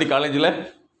 வருஷத்துக்கு முன்னாடி காலேஜில்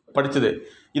படித்தது,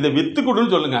 இதை விற்று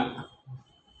கொடுன்னு சொல்லுங்கள்,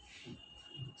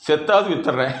 செத்தாவது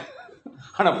வித்துடுறேன்,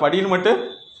 ஆனால் படின்னு மட்டும்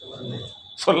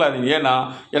சொல்லாதீங்க, ஏன்னா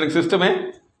எனக்கு சிஸ்டமே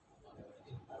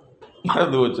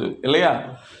மறந்து போச்சு இல்லையா?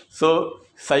 ஸோ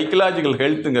சைக்கலாஜிக்கல்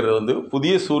ஹெல்த்துங்கிறது வந்து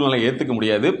புதிய சூழ்நிலையை ஏற்றுக்க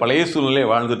முடியாது, பழைய சூழ்நிலையை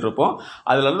வாழ்ந்துட்டுருப்போம்.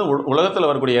 அதிலிருந்து உலகத்தில்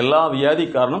வரக்கூடிய எல்லா வியாதி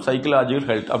காரணம் சைக்கலாஜிக்கல்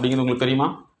ஹெல்த் அப்படிங்கிறது உங்களுக்கு தெரியுமா?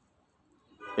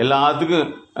 எல்லாத்துக்கும்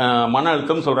மன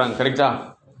அழுத்தம்னு சொல்கிறாங்க, கரெக்டாக?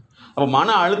 அப்போ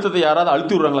மன அழுத்தத்தை யாராவது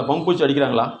அழுத்தி விட்றாங்களா? பம்பு பூச்சி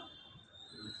அடிக்கிறாங்களா?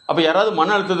 அப்போ யாராவது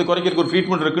மன அழுத்தத்தை குறைக்கிறதுக்கு ஒரு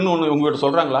ட்ரீட்மெண்ட் இருக்குன்னு உங்கள்கிட்ட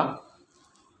சொல்கிறாங்களா?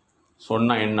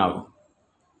 சொன்னால் என்ன ஆகும்?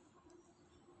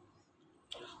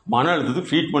 மன அழுத்தத்துக்கு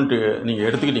ட்ரீட்மெண்ட்டு நீங்கள்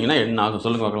எடுத்துக்கிட்டிங்கன்னா என்ன ஆகும்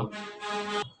சொல்லுங்கள் பார்க்கலாம்.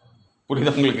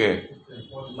 புரியுதா உங்களுக்கு?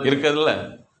 இருக்கிறதுல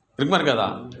இருக்குமா இருக்காதா?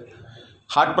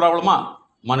 ஹார்ட் ப்ராப்ளமா?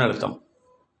 மன அழுத்தம்.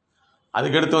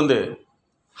 அதுக்கடுத்து வந்து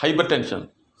ஹைப்பர் டென்ஷன்,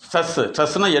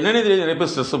 ஸ்ட்ரெஸ்னால் என்னென்ன நிறைய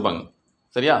பேர் ஸ்ட்ரெஸ் இருப்பாங்க,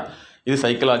 சரியா? இது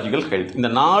சைக்கலாஜிக்கல் ஹெல்த். இந்த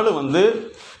 4 வந்து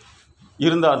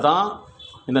இருந்தால் தான்,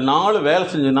 இந்த 4 வேலை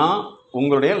செஞ்சுன்னா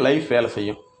உங்களுடைய லைஃப் வேலை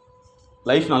செய்யும்,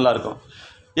 லைஃப் நல்லாயிருக்கும்.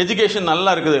 எஜுகேஷன்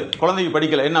நல்லா இருக்குது, குழந்தைக்கு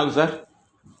படிக்கலை, என்ன ஆகும் சார்?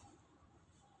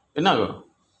 என்ன ஆகும்?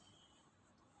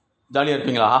 ஜாலியாக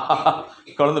இருப்பீங்களா?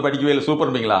 குழந்தை படிக்கவே இல்லை, சூப்பர்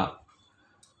இருப்பீங்களா?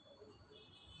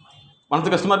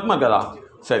 மனசு கஷ்டமாக இருக்குமா இருக்காதா?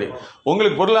 சரி,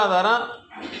 உங்களுக்கு பொருளாதாரம்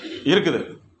இருக்குது,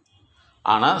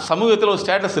 ஆனால் சமூகத்தில் ஒரு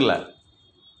ஸ்டேட்டஸ் இல்லை,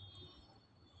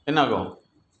 என்ன ஆகும்?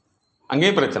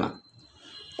 அங்கேயும் பிரச்சனை.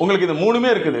 உங்களுக்கு இந்த 3மே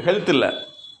இருக்குது, ஹெல்த் இல்லை,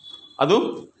 அதுவும்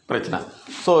பிரச்சனை.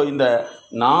 ஸோ இந்த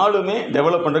 4மே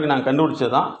டெவலப் பண்ணுறதுக்கு நாங்கள்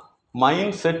கண்டுபிடிச்சது தான்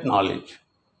மைண்ட் செட் நாலேஜ்.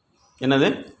 என்னது?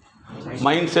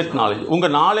 Mind set knowledge.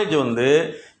 உங்கள் நாலேஜ் வந்து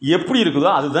எப்படி இருக்குதோ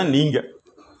அதுதான் நீங்கள்.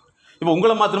 இப்போ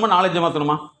உங்களை மாற்றணுமா, நாலேஜை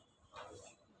மாற்றணுமா?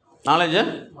 நாலேஜை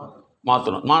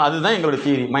மாற்றணும். அதுதான் எங்களுடைய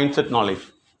தியரி, மைண்ட் செட் நாலேஜ்.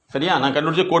 சரியா? நான்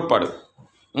கண்டுபிடிச்ச கோட்பாடு.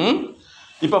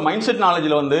 இப்போ மைண்ட் செட்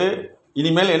நாலேஜில் வந்து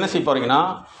இனிமேல் என்ன செய்ய போகிறீங்கன்னா,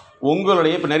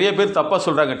 உங்களுடைய இப்போ நிறைய பேர் தப்பாக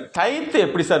சொல்கிறாங்க, டயத்தை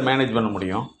எப்படி சார் மேனேஜ் பண்ண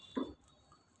முடியும்?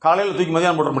 காலையில் தூக்கி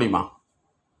மதியானம் போட முடியுமா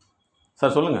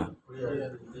சார்? சொல்லுங்கள்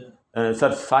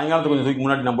சார். சாயங்காலத்துக்கு கொஞ்சம் தூக்கி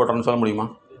முன்னாடி நான் போட்டோன்னு சொல்ல முடியுமா?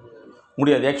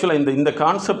 முடியாது. ஆக்சுவலாக இந்த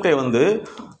கான்செப்டே வந்து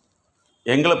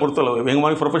எங்களை பொறுத்தளவு, எங்கள்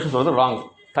மாதிரி ப்ரொஃபஷன்ஸ் வந்து ராங்.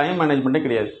 டைம் மேனேஜ்மெண்ட்டே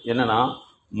கிடையாது. என்னென்னா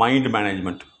மைண்ட்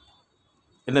மேனேஜ்மெண்ட்.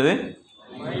 என்னது?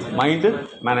 Mind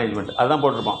management. அதுதான்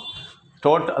போட்டிருப்போம்.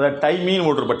 அதாவது டைமின்னு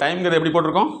போட்டிருப்போம். டைம்ங்கிறது எப்படி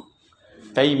போட்டிருக்கோம்?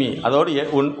 டைமி. அதோடு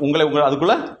உங்களை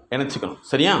அதுக்குள்ளே இணைச்சிக்கணும்.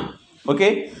 சரியா? ஓகே.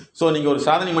 ஸோ நீங்கள் ஒரு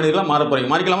சாதனை மனிதர்களாக மாற போகிறீங்க.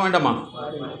 மாறிக்கலாமா வேண்டாமா?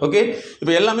 ஓகே.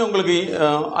 இப்போ எல்லாமே உங்களுக்கு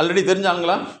ஆல்ரெடி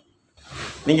தெரிஞ்சாங்களா?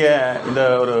 நீங்கள் இந்த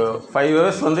ஒரு 5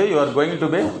 years வந்து you are going to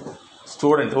be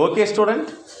student. Okay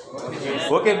student?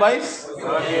 Okay boys?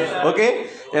 Okay.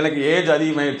 எனக்கு ஏஜ்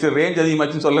அதிகமாகிடுச்சு, ரேஞ்ச்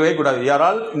அதிகமாகிடுச்சுன்னு சொல்லவே கூடாது.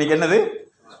 யாரால் இன்னைக்கு என்னது?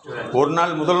 ஒரு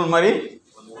நாள் முதல்வர் மாதிரி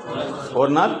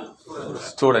ஒரு நாள்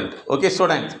ஸ்டூடெண்ட். Okay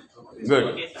student,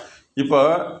 good. இப்போ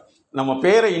நம்ம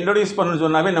பேரை இன்ட்ரடியூஸ் பண்ணணும்னு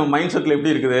சொன்னாவே நம்ம மைண்ட் செட்டில்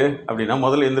எப்படி இருக்குது அப்படின்னா,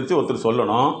 முதல்ல எழுந்திரிச்சு ஒருத்தர்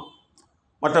சொல்லணும்,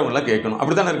 மற்றவங்களாம் கேட்கணும்.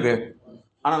 அப்படி தானே இருக்குது.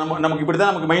 ஆனால் நமக்கு இப்படி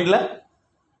தான் நமக்கு மைண்டில்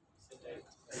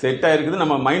செட் ஆகிருக்குது.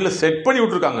 நம்ம மைண்டில் செட் பண்ணி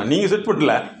விட்ருக்காங்க. நீங்கள் செட்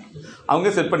பண்ணல,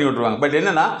 அவங்க செட் பண்ணி விட்ருவாங்க. பட்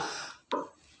என்னென்னா,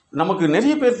 நமக்கு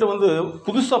நிறைய பேர்கிட்ட வந்து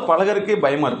புதுசாக பழகிறதுக்கே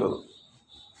பயமாக இருக்குது.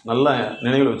 நல்லா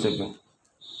நினைவில் வச்சுருக்கோம்.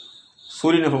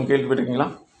 சூரியன் எஃப்எம் கேள்விப்பட்டிருக்கீங்களா?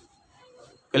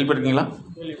 கேள்விப்பட்டிருக்கீங்களா?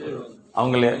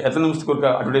 அவங்கள எத்தனை நிமிஷத்துக்கு ஒரு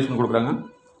அட்வர்டைஸ்மெண்ட் கொடுக்குறாங்க?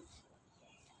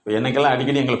 இப்போ என்னைக்கெல்லாம்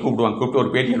அடிக்கடி எங்களை கூப்பிட்டு ஒரு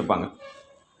பேட்டி எடுப்பாங்க.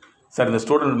 சார், இந்த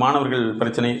ஸ்டூடெண்ட் மாணவர்கள்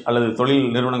பிரச்சனை அல்லது தொழில்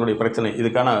நிறுவனங்களுடைய பிரச்சனை,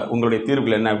 இதுக்கான உங்களுடைய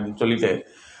தீர்வுகள் என்ன அப்படின்னு சொல்லிட்டு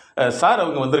சார்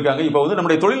அவங்க வந்திருக்காங்க. இப்போ வந்து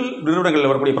நம்முடைய தொழில் நிறுவனங்களில்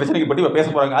வரக்கூடிய பிரச்சனைக்கு பற்றி பேச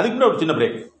போகிறாங்க. அதுக்கு முன்னாடி ஒரு சின்ன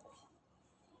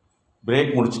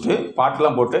பிரேக் முடிச்சுட்டு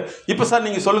பாட்டெலாம் போட்டு, இப்போ சார்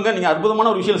நீங்கள் சொல்லுங்கள், நீங்கள் அற்புதமான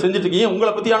ஒரு விஷயம் செஞ்சுட்டு இருக்கீங்க,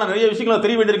 உங்களை பற்றியான நிறைய விஷயங்கள்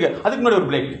தெரிய வேண்டியிருக்கு, அதுக்கு முன்னாடி ஒரு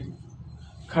பிரேக்.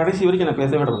 கடைசி வரைக்கும் நான்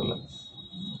பேச விடவில்லை.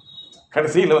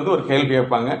 கடைசியில் வந்து ஒரு கேள்வி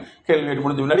கேட்பாங்க. கேள்வி கேட்டு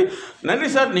முடிஞ்ச முன்னாடி, நன்றி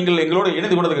சார், நீங்கள் எங்களோட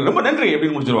இணைந்து கொண்டதுக்கு ரொம்ப நன்றி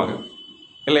அப்படின்னு முடிச்சிருவாங்க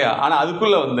இல்லையா? ஆனால்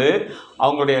அதுக்குள்ளே வந்து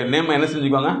அவங்களுடைய நேம் என்ன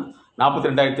செஞ்சுக்குவாங்க?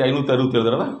 42,567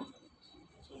 தடவை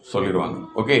சொல்லிடுவாங்க.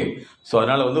 ஓகே. ஸோ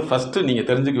அதனால் வந்து ஃபஸ்ட்டு நீங்கள்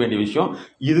தெரிஞ்சுக்க வேண்டிய விஷயம்,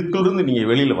 இதுக்குள்ளேருந்து நீங்கள்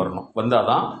வெளியில் வரணும். வந்தால்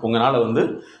தான் உங்களால் வந்து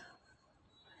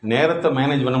நேரத்தை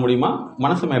மேனேஜ் பண்ண முடியுமா,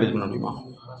 மனசை மேனேஜ் பண்ண முடியுமா?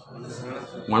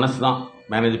 மனசு தான்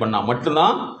மேனேஜ் பண்ணால்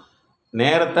மட்டும்தான்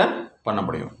நேரத்தை பண்ண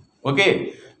முடியும். ஓகே.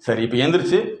 சரி, இப்போ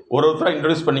எந்திரிச்சு ஒருத்தராக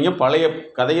இன்ட்ரடியூஸ் பண்ணிங்க. பழைய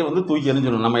கதையை வந்து தூக்கி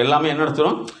எறிஞ்சிடணும். நம்ம எல்லாமே என்ன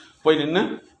நடத்துகிறோம்? போய் நின்று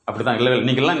அப்படி தான். இல்லை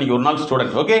நீங்கள்லாம் இன்றைக்கி ஒரு நாள்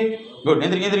ஸ்டூடெண்ட். Okay, good.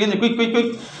 எந்திரிங்க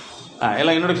குயிக்.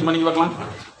 எல்லாம் இன்ட்ரடியூஸ் பண்ணிக்க பார்க்கலாம்.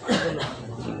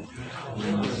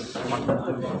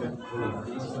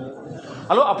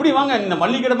 ஹலோ, அப்படி வாங்க. இந்த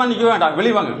மல்லிகிடமாக நிற்க வேண்டாம்,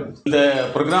 வெளியே வாங்க. இந்த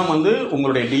ப்ரோக்ராம் வந்து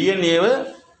உங்களுடைய டிஎன்ஏவை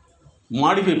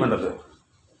மாடிஃபை பண்ணுறது,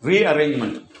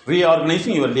 ரீஅரேஞ்ச்மெண்ட்,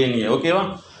 ரீஆர்கனைசிங் யுவர் டிஎன்ஏ. ஓகேவா?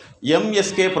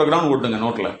 எம்எஸ்கே ப்ரோக்ராம் ஓட்டுங்க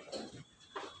நோட்டில்.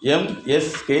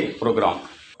 எம்எஸ்கே ப்ரோக்ராம்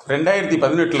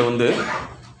 2018 வந்து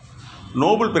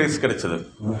நோபல் பிரைஸ் கிடைச்சது.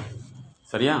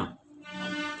 சரியா?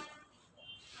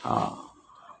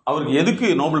 அவருக்கு எதுக்கு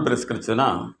நோபல் பிரைஸ் கிடைச்சதுன்னா,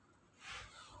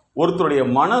 ஒருத்தருடைய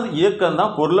மன இயக்கம்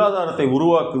தான் பொருளாதாரத்தை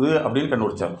உருவாக்குது அப்படின்னு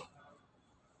கண்டுபிடிச்சார்.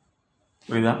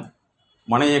 புரியுதா?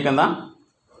 மன இயக்கம் தான்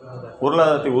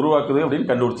பொருளாதாரத்தை உருவாக்குது அப்படின்னு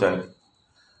கண்டுபிடிச்சார்.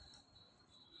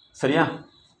 சரியா?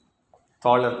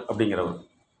 தாலர் அப்படிங்கிறவர்.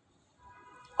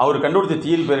 அவர் கண்டுபிடிச்ச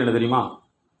தியரி பேர் என்ன தெரியுமா?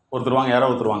 யாரோ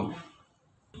ஒருத்தர் வாங்க.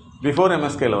 பிஃபோர்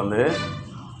எம்எஸ்கேல வந்து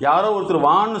யாரோ ஒருத்தர்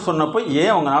வான்னு சொன்னப்போ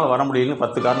ஏன் அவங்களால வர முடியலன்னு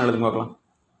 10 காரணம் எழுதுங்க பார்க்கலாம்.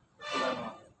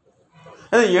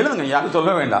 எழுதுங்க, யாரும்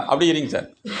சொல்ல வேண்டாம். அப்படி இருங்க சார்.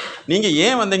 நீங்கள்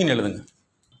ஏன் வந்தீங்கன்னு எழுதுங்க.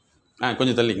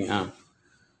 கொஞ்சம் தள்ளிங்க.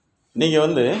 நீங்கள்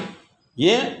வந்து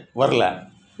ஏன் வரல,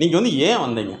 நீங்கள் வந்து ஏன்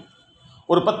வந்தீங்க,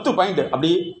 ஒரு 10 பாயிண்ட்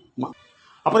அப்படி.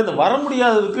 அப்புறம் இந்த வர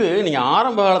முடியாததுக்கு நீங்கள்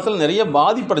ஆரம்ப காலத்தில் நிறைய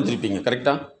பாதிப்படைஞ்சிருப்பீங்க.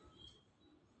 கரெக்டாக?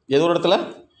 ஏதோ ஒரு இடத்துல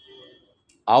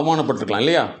அவமானப்பட்டிருக்கலாம்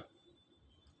இல்லையா?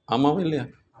 ஆமாவும்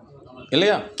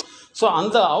இல்லையா? ஸோ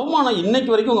அந்த அவமானம்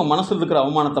இன்னைக்கு வரைக்கும் உங்கள் மனசில் இருக்கிற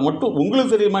அவமானத்தை மட்டும்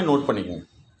உங்களுக்கு தெரியுற மாதிரி நோட் பண்ணிக்கோங்க.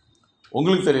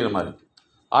 உங்களுக்கு தெரிகிற மாதிரி.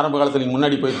 ஆரம்ப காலத்தில் நீங்கள்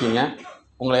முன்னாடி போயிருப்பீங்க,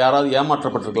 உங்களை யாராவது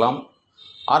ஏமாற்றப்பட்டிருக்கலாம்.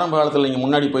 ஆரம்ப காலத்தில் நீங்கள்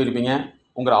முன்னாடி போயிருப்பீங்க,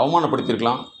 உங்களை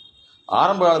அவமானப்படுத்தியிருக்கலாம்.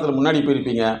 ஆரம்ப காலத்தில் முன்னாடி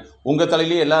போயிருப்பீங்க, உங்கள்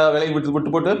தலையிலேயே எல்லா வேலையும்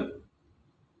விட்டு போட்டு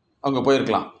அவங்க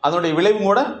போயிருக்கலாம். அதனுடைய விளைவும்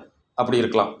கூட அப்படி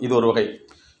இருக்கலாம். இது ஒரு வகை.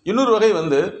 இன்னொரு வகை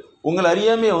வந்து உங்களை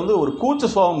அறியாமையே வந்து ஒரு கூச்ச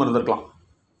சுபாவம் இருந்திருக்கலாம்.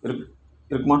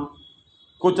 இருக்குமா?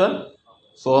 கூச்ச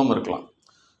சுபாவம் இருக்கலாம்.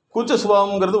 கூச்ச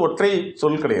சுபாவங்கிறது ஒற்றை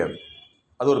சொல் கிடையாது,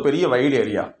 அது ஒரு பெரிய வைடு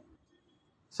ஏரியா.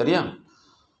 சரியா?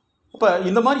 அப்போ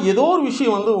இந்த மாதிரி ஏதோ ஒரு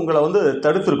விஷயம் வந்து உங்களை வந்து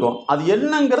தடுத்திருக்கோம். அது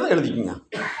என்னங்கிறத எழுதிக்கிங்க.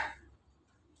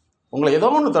 உங்களை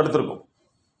ஏதோ ஒன்று தடுத்திருக்கும்.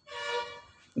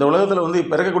 இந்த உலகத்தில் வந்து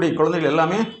பிறக்கக்கூடிய குழந்தைகள்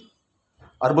எல்லாமே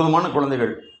அற்புதமான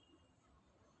குழந்தைகள்.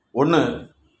 ஒன்று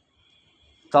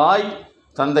தாய்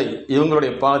தந்தை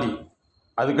இவங்களுடைய பாதி,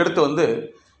 அதுக்கடுத்து வந்து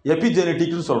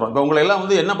எபிஜெனட்டிக்னு சொல்கிறோம். இப்போ உங்களை எல்லாம்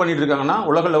வந்து என்ன பண்ணிகிட்டு இருக்காங்கன்னா,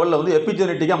 உலக லெவலில் வந்து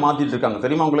எபிஜெனட்டிக்காக மாற்றிட்டு இருக்காங்க.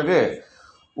 தெரியுமா உங்களுக்கு?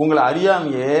 உங்களை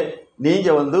அறியாமையே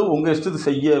நீங்கள் வந்து உங்கள் இஷ்டத்தை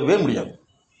செய்யவே முடியாது.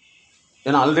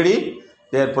 ஏன்னா ஆல்ரெடி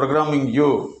தேர் ப்ரோக்ராமிங் யூ.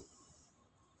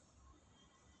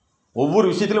 ஒவ்வொரு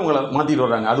விஷயத்திலும் உங்களை மாற்றிட்டு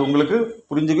வர்றாங்க. அது உங்களுக்கு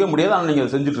புரிஞ்சிக்கவே முடியாது, ஆனால் நீங்கள்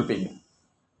அதை செஞ்சுட்ருப்பீங்க.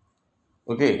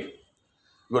 Okay,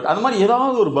 good. அது மாதிரி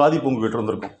ஏதாவது ஒரு பாதிப்பு உங்கள்கிட்ட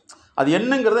இருந்திருக்கும். அது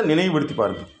என்னங்கிறத நினைவுபடுத்தி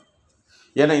பாருங்கள்.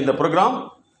 ஏன்னா இந்த ப்ரோக்ராம்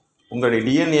உங்களுடைய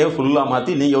டிஎன்ஏ ஃபுல்லாக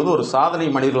மாற்றி நீங்கள் வந்து ஒரு சாதனை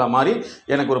மனிதர்களாக மாறி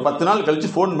எனக்கு ஒரு 10 நாள் கழித்து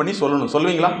ஃபோன் பண்ணி சொல்லணும்.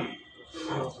 சொல்லுவீங்களா?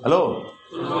 Hello,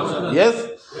 S.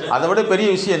 அதை விட பெரிய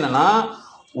விஷயம் என்னென்னா,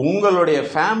 உங்களுடைய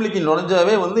ஃபேமிலிக்கு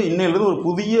நுழைஞ்சாவே வந்து இன்னையிலிருந்து ஒரு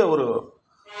புதிய ஒரு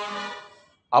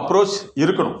அப்ரோச்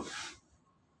இருக்கணும்.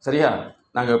 சரியா?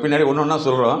 நாங்கள் பின்னாடி ஒன்று ஒன்றா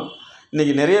சொல்கிறோம்.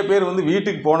 இன்றைக்கி நிறைய பேர் வந்து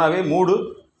வீட்டுக்கு போனாவே மூடு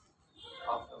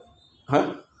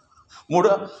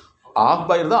ஆஃப்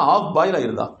பாயில் தான், ஆஃப் பாயில்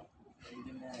ஆயிருந்தா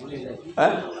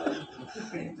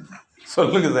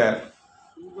சொல்லுங்க சார்.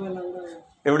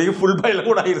 எப்படியும் ஃபுல் பாயில்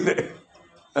கூட ஆயிருது.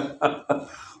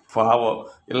 பாவம்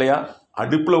இல்லையா?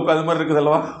 அடுப்பில் உட்காந்த மாதிரி இருக்குது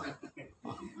அல்லவா?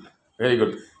 Very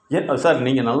good. ஏன் சார்,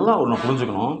 நீங்கள் நல்லா ஒன்று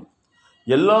புரிஞ்சுக்கணும்.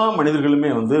 எல்லா மனிதர்களுமே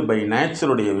வந்து பை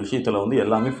நேச்சருடைய விஷயத்தில் வந்து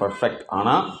எல்லாமே பர்ஃபெக்ட்.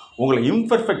 ஆனால் உங்களை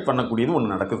இம்பர்ஃபெக்ட் பண்ணக்கூடியது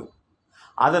ஒன்று நடக்குது.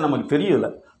 அதை நமக்கு தெரியல.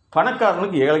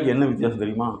 பணக்காரனுக்கு ஏழைக்கு என்ன வித்தியாசம்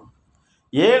தெரியுமா?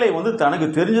 ஏழை வந்து தனக்கு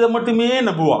தெரிஞ்சதை மட்டுமே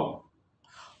நம்புவான்.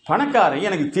 பணக்காரன்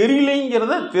எனக்கு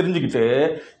தெரியலைங்கிறத தெரிஞ்சுக்கிட்டு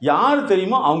யார்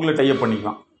தெரியுமோ அவங்கள டைப்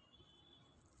பண்ணிக்குவான்.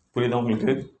 புரியுதா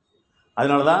உங்களுக்கு?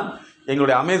 அதனால தான்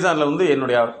எங்களுடைய அமேசானில் வந்து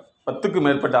என்னுடைய 10க்கும்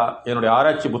மேற்பட்ட என்னுடைய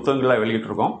ஆராய்ச்சி புத்தகங்களாக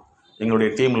வெளியிட்டிருக்கோம். எங்களுடைய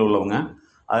டீமில் உள்ளவங்க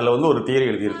அதில் வந்து ஒரு தியரி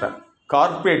எழுதியிருப்பேன்,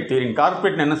 கார்ப்பரேட் தியரி.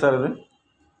 கார்ப்பரேட்னு என்ன சார் அது?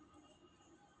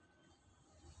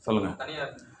 சொல்லுங்கள்.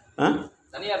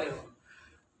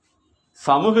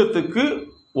 சமூகத்துக்கு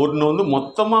ஒன்று வந்து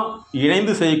மொத்தமாக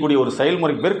இணைந்து செய்யக்கூடிய ஒரு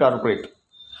செயல்முறைக்கு பேர் கார்ப்பரேட்.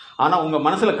 ஆனால் உங்கள்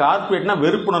மனசில் கார்ப்பரேட்னா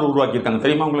வெறுப்புணர்வு உருவாக்கியிருக்காங்க.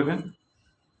 தெரியுமா உங்களுக்கு?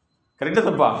 கரெக்டாக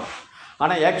தப்பா?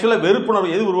 ஆனால் ஆக்சுவலாக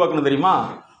வெறுப்புணர்வு எது உருவாக்கணும் தெரியுமா?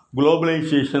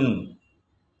 குளோபலைசேஷன்.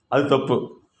 அது தப்பு.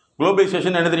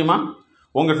 குளோபலைசேஷன் என்ன தெரியுமா?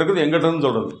 உங்கள்கிட்ட இருக்குது எங்கிட்ட இருந்து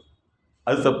சொல்கிறது,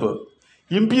 அது தப்பு.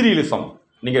 இம்பீரியலிசம்.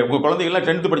 நீங்கள் உங்கள் குழந்தைகள்லாம்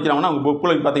 10th படிக்கிறாங்கன்னா உங்கள்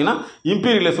புக்கில் பார்த்தீங்கன்னா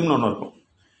இம்பீரியலிசம்னு ஒன்று இருக்கும்.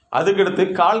 அதுக்கடுத்து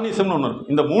காலனிசம்னு ஒன்று இருக்கும்.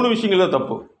 இந்த 3 விஷயங்கள் தான்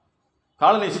தப்பு.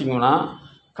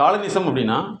 காலனிசம்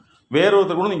அப்படின்னா வேற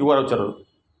ஒருத்தர் கூட நீங்கள் உட்கார வச்சுறது.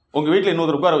 உங்கள் வீட்டில்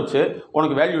இன்னொருத்தர் உட்கார வச்சு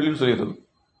உனக்கு வேல்யூ இல்லைன்னு சொல்லிடுறது.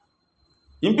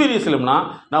 இம்பீரியலிசம்னா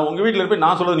நான் உங்கள் வீட்டில் இருப்பேன்,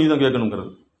 நான் சொல்கிறது நீ தான்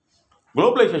கேட்கணுங்கிறது.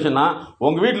 குளோபலைசேஷன்னா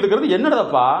உங்கள் வீட்டில் இருக்கிறது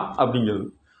என்னடப்பா அப்படிங்கிறது.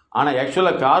 ஆனால்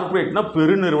ஆக்சுவலாக கார்ப்பரேட்னா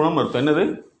பெருநிறுவனம் அர்த்தம். என்னது?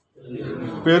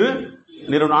 பெரு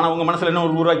நிறுவனம். ஆனால் உங்கள் மனசில் என்ன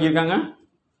உருவாக்கியிருக்காங்க?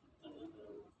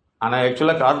 ஆனால்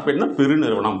ஆக்சுவலாக கார்ப்பரேட்னா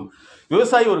பெருநிறுவனம்.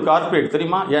 விவசாயி ஒரு கார்ப்பரேட்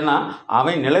தெரியுமா? ஏன்னா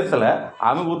அவன் நிலத்தில்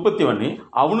அவன் உற்பத்தி பண்ணி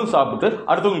அவனும் சாப்பிட்டு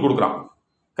அடுத்தவங்களுக்கு கொடுக்குறான்.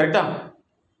 கரெக்டா?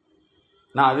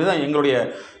 நான் அதுதான் எங்களுடைய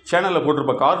சேனலில்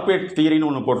போட்டிருப்பேன். கார்ப்பரேட் தியரின்னு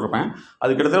ஒன்று போட்டிருப்பேன்.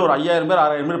 அது கிட்டத்தட்ட ஒரு 5000 பேர்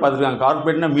 6000 பேர் பார்த்துருக்காங்க.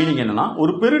 கார்ப்பரேட்னா மீனிங் என்னென்னா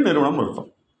ஒரு பெருநிறுவனம் அர்த்தம்.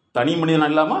 தனி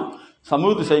மனிதன் இல்லாமல்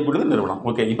சமூகத்தை செய்யக்கூடியது நிறுவனம்.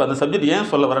 ஓகே, இப்போ அந்த சப்ஜெக்ட் ஏன்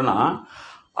சொல்ல வரேன்னா,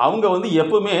 அவங்க வந்து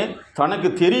எப்பவுமே தனக்கு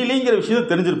தெரியலைங்கிற விஷயத்தை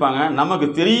தெரிஞ்சிருப்பாங்க. நமக்கு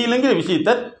தெரியலைங்கிற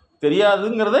விஷயத்த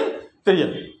தெரியாதுங்கிறதே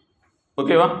தெரியாது.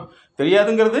 ஓகேவா?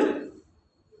 தெரியாதுங்கிறது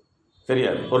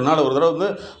தெரியாது. ஒரு நாள் ஒரு தடவை வந்து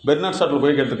பெர்னார்ட் ஷாட்டில்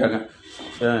போய் கேட்டிருக்காங்க,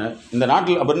 இந்த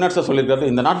நாட்டில் பெர்னார்ட் ஷா சொல்லியிருக்காரு,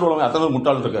 இந்த நாட்டில் உள்ளவங்க அத்தனை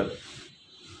முட்டாள் இருக்காரு.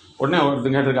 உடனே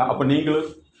ஒருத்தர் கேட்டிருக்கா, அப்போ நீங்களும்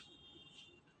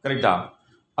கரெக்டா?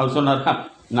 அவர் சொன்னார்,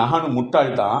 நானும்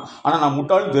முட்டாள் தான், ஆனால் நான்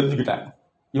முட்டாள்னு தெரிஞ்சுக்கிட்டேன்,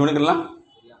 இவனுக்கெல்லாம்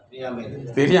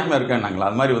தெரியாமல் இருக்கேன்னாங்களா?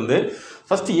 அது மாதிரி வந்து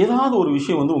ஃபஸ்ட்டு ஏதாவது ஒரு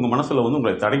விஷயம் வந்து உங்கள் மனசில் வந்து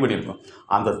உங்களை தடை பண்ணியிருக்கும்.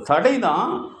 அந்த தடை தான்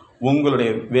உங்களுடைய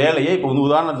வேலையை. இப்போ வந்து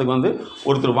உதாரணத்துக்கு வந்து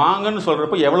ஒருத்தர் வாங்கன்னு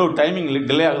சொல்கிறப்ப எவ்வளோ டைமிங்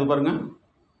டிலே ஆகுது பாருங்கள்.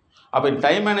 அப்போ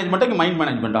டைம் மேனேஜ்மெண்ட்டாக மைண்ட்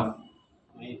மேனேஜ்மெண்ட்டா?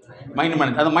 Mind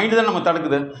manage. அந்த மைண்டு தான் நம்ம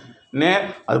தடுக்குது.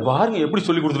 அது பாருங்கள் எப்படி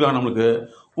சொல்லி கொடுத்துருக்காங்க நம்மளுக்கு.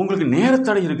 உங்களுக்கு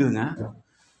நேரத்தடை இருக்குதுங்க.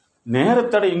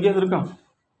 நேரத்தடை எங்கேயாவது இருக்கா?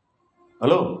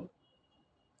 ஹலோ,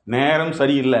 நேரம்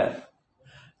சரியில்லை,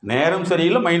 நேரம்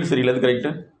சரியில்லை, மைண்டு சரியில்லை. அது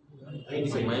கரெக்டு.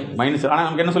 மைண்டு சரி. ஆனால்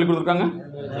நமக்கு என்ன சொல்லி கொடுத்துருக்காங்க?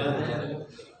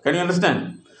 Can you understand?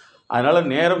 அதனால்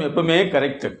நேரம் எப்பவுமே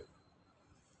கரெக்டு.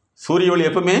 சூரிய ஒளி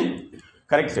எப்பவுமே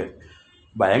கரெக்டு.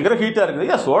 பயங்கர ஹீட்டாக இருக்குது,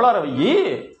 ஐயா சோலாரை வையி,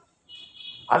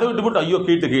 அதை விட்டு போட்டு ஐயோ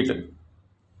ஹீட்டு.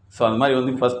 ஸோ அந்த மாதிரி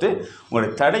வந்து ஃபஸ்ட்டு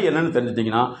உங்களுடைய தடை என்னென்னு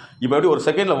தெரிஞ்சிட்டிங்கன்னா, இப்போ எப்படி ஒரு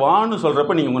செகண்டில் வான்னு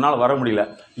சொல்கிறப்ப நீங்கள் உங்களால் வர முடியல,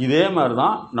 இதே மாதிரி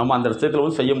தான் நம்ம அந்த விஷயத்தில்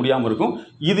வந்து செய்ய முடியாமல் இருக்கும்.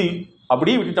 இது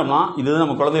அப்படியே விட்டுட்டோம்னா இதுதான்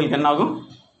நம்ம குழந்தைகளுக்கு என்ன ஆகும்?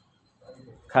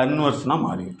 கன்வர்ஷனாக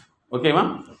மாறிடும். ஓகேவா?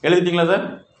 எழுதிட்டிங்களா சார்?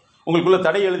 உங்களுக்குள்ள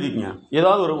தடை எழுதிக்கிங்க.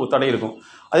 ஏதாவது ஒரு தடை இருக்கும்.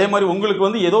 அதே மாதிரி உங்களுக்கு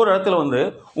வந்து ஏதோ ஒரு இடத்துல வந்து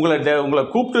உங்களை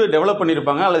கூப்பிட்டு டெவலப்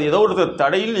பண்ணியிருப்பாங்க, அல்லது ஏதோ ஒரு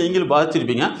தடையில் நீங்களும்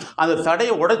பாதிச்சிருப்பீங்க. அந்த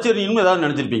தடையை உடைச்சிருந்தீங்கன்னு ஏதாவது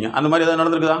நினச்சிருப்பீங்க. அந்த மாதிரி ஏதாவது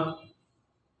நடந்திருக்குதா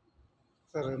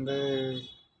சார்? இந்த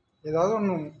ஏதாவது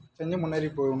ஒன்று செஞ்சு முன்னேறி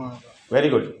போகணும். Very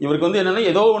good. இவருக்கு வந்து என்னென்னா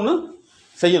ஏதோ ஒன்று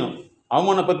செய்யணும்.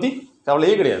 அவமானம் பற்றி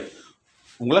கவலையே கிடையாது.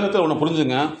 உலகத்தில் ஒன்று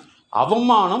புரிஞ்சுங்க,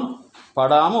 அவமானம்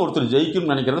படாமல் ஒருத்தர்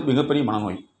ஜெயிக்கணும்னு நினைக்கிறது மிகப்பெரிய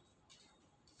மனநோய்.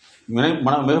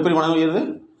 மிகப்பெரிய மனநோய் எது?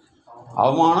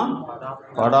 அவமானம்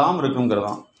படாமல் இருக்கணுங்கிறது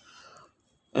தான்.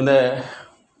 இந்த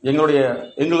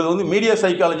எங்களது வந்து மீடியா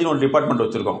சைக்காலஜின்னு ஒரு டிபார்ட்மெண்ட்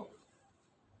வச்சுருக்கோம்.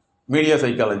 மீடியா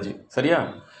சைக்காலஜி, சரியா?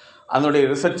 அதனுடைய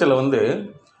ரிசர்ச்சில் வந்து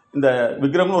இந்த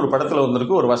விக்ரம்னு ஒரு படத்தில்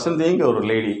வந்திருக்கு, ஒரு வசந்திங்க ஒரு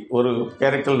லேடி ஒரு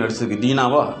கேரக்டர் நடிச்சிருக்கு.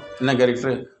 தீனாவா என்ன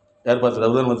கேரக்டர்? யார் பார்த்தது?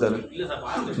 அதுதான் பார்த்தாரு.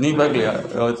 நீ பார்க்கலையா?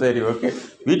 சரி, ஓகே.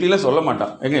 வீட்டிலலாம் சொல்ல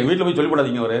மாட்டான். எங்கள் வீட்டில் போய்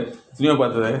சொல்லிப்படாதீங்க ஒரு சினிமா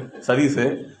பார்த்தது சதீஷு.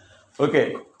 ஓகே,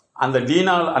 அந்த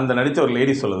டீனா அந்த நடித்த ஒரு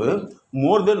லேடி சொல்லுது,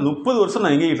 மோர் தென் 30 வருஷம்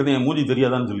நான் எங்கே கிட்டேன் என் மூஞ்சி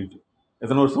தெரியாதான்னு சொல்லிட்டு.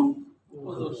 எத்தனை வருஷம்?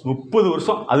 30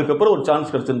 வருஷம். அதுக்கப்புறம் ஒரு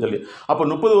சான்ஸ் கிடச்சுன்னு சொல்லி. அப்போ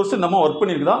 30 வருஷம் நம்ம ஒர்க்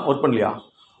பண்ணியிருக்குதா? ஒர்க் பண்ணலையா?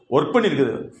 ஒர்க்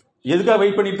பண்ணியிருக்குது. எதுக்காக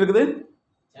வெயிட் பண்ணிகிட்டு இருக்குது?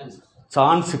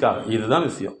 சான்ஸுக்காக. இதுதான்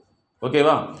விஷயம்.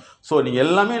 ஓகேவா? ஸோ நீங்கள்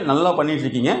எல்லாமே நல்லா பண்ணிகிட்டு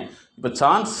இருக்கீங்க. இப்போ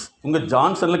சான்ஸ் உங்கள்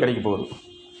ஜான்சனில் கிடைக்க போகுது.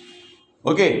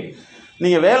 ஓகே,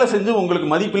 நீங்கள் வேலை செஞ்சு உங்களுக்கு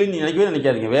மதிப்பில்லைன்னு நினைக்கவே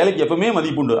நினைக்காதீங்க. வேலைக்கு எப்பவுமே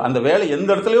மதிப்பு உண்டு. அந்த வேலை எந்த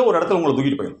இடத்துலையோ ஒரு இடத்துல உங்களை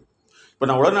தூக்கிட்டு போயிடும். இப்போ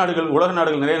நான் உலக நாடுகள்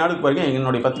நிறைய நாடுக்கு பாருங்க,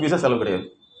 என்னுடைய 10 பைசா செலவு கிடையாது.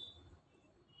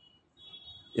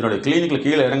 என்னுடைய கிளினிக்கில்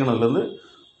கீழே இறங்கினதுலேருந்து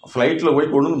ஃப்ளைட்டில்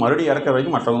போய் கொண்டு வந்து மறுபடியும் இறக்குற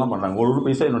வரைக்கும் மற்றவங்க தான் பண்ணுறாங்க. ஒரு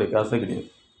பைசா என்னுடைய காசே கிடையாது.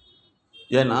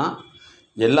 ஏன்னா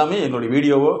எல்லாமே என்னுடைய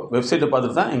வீடியோவோ வெப்சைட்டை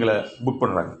பார்த்துட்டு தான் எங்களை புக்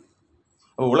பண்ணுறாங்க.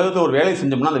 அப்போ உலகத்தில் ஒரு வேலையை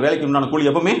செஞ்சோம்னா அந்த வேலைக்கு உண்டான கூலி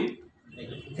எப்பவுமே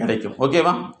கிடைக்கும்.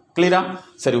 ஓகேவா? கிளியரா?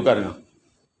 சரி,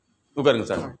 உட்காருங்க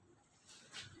சார்.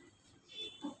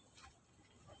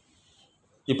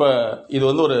 இப்போ இது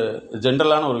வந்து ஒரு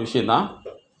ஜென்ரலான ஒரு விஷயந்தான்.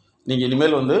 நீங்கள்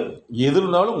இனிமேல் வந்து எது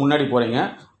இருந்தாலும் முன்னாடி போகிறீங்க.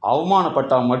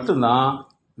 அவமானப்பட்டால் மட்டும்தான்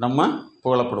நம்ம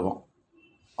புகழப்படுவோம்.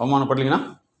 அவமானப்படலைங்கன்னா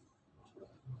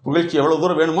புகழ்ச்சி எவ்வளோ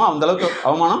தூரம் வேணுமோ அந்தளவுக்கு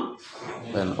அவமானம்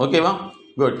வேணும். ஓகேவா?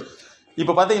 குட்.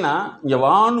 இப்போ பார்த்தீங்கன்னா இங்கே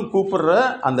வான்னு கூப்பிடுற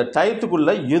அந்த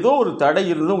டயத்துக்குள்ளே ஏதோ ஒரு தடை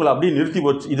இருந்து உங்களை அப்படியே நிறுத்தி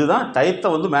போச்சு. இதுதான் டயத்தை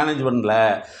வந்து மேனேஜ் பண்ணல.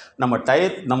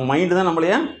 நம்ம மைண்டு தான்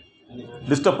நம்மளையே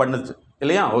டிஸ்டர்ப் பண்ணுச்சு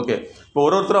இல்லையா? ஓகே, இப்போ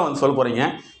ஒருத்தராக வந்து சொல்ல போகிறீங்க,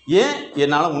 ஏன்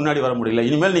என்னால் முன்னாடி வர முடியல.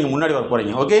 இனிமேல் நீங்கள் முன்னாடி வர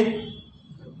போகிறீங்க. Okay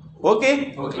okay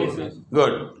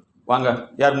good. வாங்க,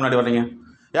 யார் முன்னாடி வர்றீங்க?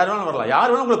 யார் வேணாலும் வரலாம். யார்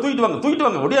வேணாலும் உங்களை தூக்கிட்டு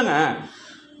வாங்க ஒடியாங்க.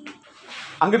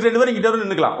 அங்கிட்ட 2 பேரும் இங்கிட்ட வரும்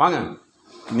நின்றுக்கலாம். வாங்க.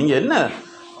 நீங்கள் என்ன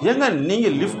ஏங்க,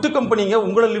 நீங்கள் லிஃப்ட் கம்பெனிங்க,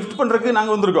 உங்களை லிஃப்ட் பண்ணுறதுக்கு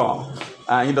நாங்கள் வந்திருக்கோம்.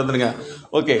 இங்கிட்ட வந்துடுங்க.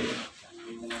 ஓகே,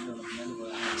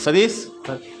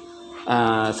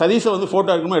 சதீஷை வந்து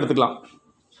ஃபோட்டோ எடுக்கணுமோ எடுத்துக்கலாம்.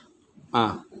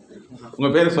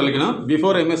 உங்கள் பேரை சொல்லிக்கணும்.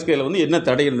 பிஃபோர் எம்எஸ்கேல வந்து என்ன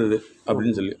தடை இருந்தது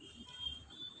அப்படின்னு சொல்லி.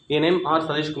 என் நேம் ஆர்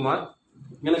சதீஷ்குமார்.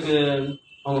 எனக்கு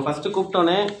அவங்க ஃபஸ்ட்டு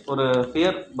கூப்பிட்டோன்னே ஒரு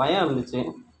பயம் இருந்துச்சு.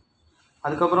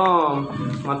 அதுக்கப்புறம்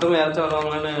மற்றவங்க யாராச்சும்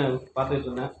வருவாங்களான்னு பார்த்துட்டு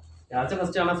இருந்தேன். யாராச்சும்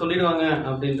ஃபஸ்ட்டு ஆனால் சொல்லிடுவாங்க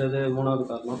அப்படின்றது 3வது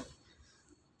காரணம்.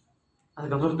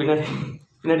 அதுக்கப்புறம்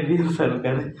பின்னாடி வீரன் சார்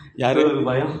இருக்காரு. யார்? ஒரு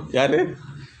பயம். யார்?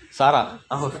 சாரா?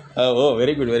 ஓ,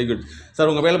 வெரி குட் சார்.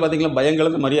 உங்கள் பேரில் பார்த்தீங்களா பயம்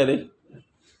கலந்து மரியாதை.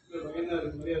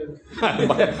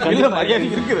 இல்லை, மரியாதை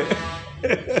இருக்குது,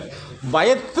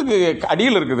 பயத்துக்கு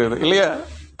அடியில் இருக்குது அது இல்லையா?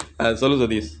 சொல்லு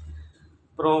சதீஷ்.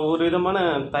 அப்புறம் ஒரு விதமான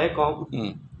தயக்கம்,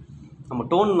 நம்ம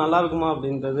டோன் நல்லா இருக்குமா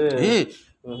அப்படின்றது.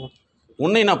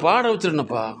 உன்னை நான் பாட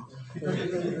வச்சிருந்தேன்ப்பா,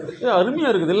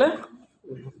 அருமையாக இருக்குது இல்லை?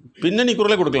 பின்னணி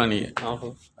குரலே கொடுக்கலாம் நீங்கள்.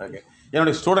 ஓகே,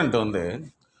 என்னுடைய ஸ்டூடெண்ட் வந்து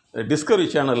டிஸ்கவரி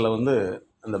சேனலில் வந்து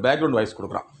அந்த பேக்ரவுண்ட் வாய்ஸ்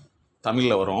கொடுக்குறான்.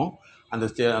 தமிழில் வரும். அந்த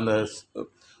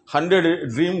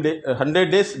 100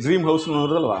 டேஸ் ட்ரீம் ஹவுஸ்னு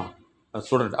வருதில்ல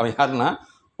ஸ்டூடெண்ட். அவன் யாருன்னா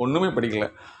ஒன்றுமே படிக்கல,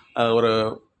 ஒரு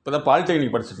இப்போ தான்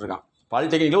பாலிடெக்னிக் படிச்சுட்டு இருக்கான்.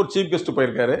 பாலிடெக்னிக்கில் ஒரு சீஃப் கெஸ்ட்டு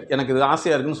போயிருக்காரு. எனக்கு இது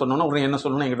ஆசையாக இருக்குன்னு சொன்னோன்னா உடனே என்ன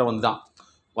சொல்லணும்னு என்கிட்ட வந்துட்டான்.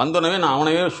 வந்தோடனே நான்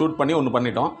அவனையே ஷூட் பண்ணி ஒன்று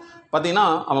பண்ணிட்டோம். பார்த்தீங்கன்னா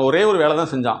அவன் ஒரே ஒரு வேலை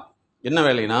தான் செஞ்சான். என்ன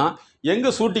வேலைன்னா, எங்கே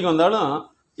ஷூட்டிங் வந்தாலும்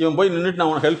இவன் போய் நின்றுட்டு நான்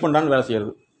அவனை ஹெல்ப் பண்ணான்னு வேலை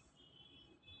செய்கிறது.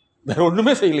 வேறு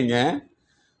ஒன்றுமே செய்யலைங்க.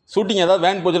 ஷூட்டிங் ஏதாவது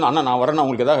வேன் போச்சுன்னா, அண்ணா நான் வரேன்,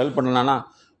 உங்களுக்கு ஏதாவது ஹெல்ப் பண்ணலான்னா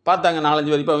பார்த்தாங்க 4-5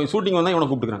 பேர். இப்போ அவங்க ஷூட்டிங் வந்தால் இவனை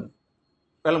கூப்பிட்டுக்கிறாங்க.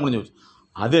 வேலை முடிஞ்சு போச்சு.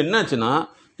 அது என்னாச்சுன்னா,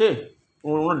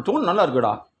 உன்னோட டோன் நல்லா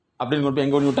இருக்குடா அப்படின்னு கொண்டு போய்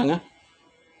எங்கே ஓடி விட்டாங்க.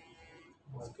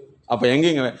 அப்போ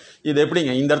எங்கேங்க இது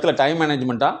எப்படிங்க? இந்த இடத்துல டைம்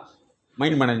மேனேஜ்மெண்ட்டா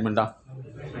மைண்ட் மேனேஜ்மெண்ட்டா?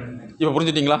 இப்போ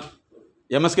புரிஞ்சுட்டிங்களா?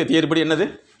 எம்எஸ்கே தியரி படி என்னது?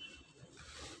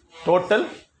 டோட்டல்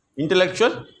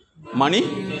இன்டெலெக்சுவல் மணி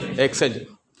எக்ஸ்சேஞ்ச்.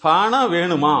 பணம்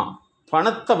வேணுமா,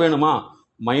 பணத்தை வேணுமா,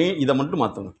 இதை மட்டும்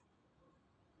மாற்றுங்க.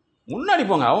 முன்னாடி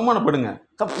போங்க, அவமானப்படுங்க,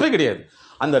 தப்பே கிடையாது.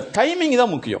 அந்த டைமிங்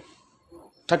தான் முக்கியம்.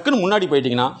 டக்குன்னு முன்னாடி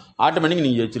போயிட்டீங்கன்னா ஆட்டோமேட்டிக்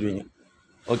நீங்கள் ஜெயிச்சிருவீங்க.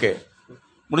 ஓகே,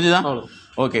 முடிஞ்சுதா?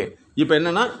 ஓகே, இப்போ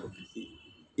என்னென்னா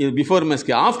இது பிஃபோர்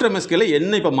எம்எஸ்கே. ஆஃப்டர் எம்எஸ்கேல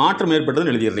என்ன இப்போ மாற்றம்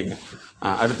ஏற்பட்டதுன்னு எழுதிடுறீங்க.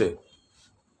 அடுத்து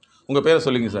உங்கள் பேரை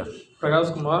சொல்லுங்கள் சார்.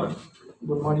 பிரகாஷ்குமார்.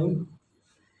 Good morning.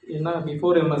 என்ன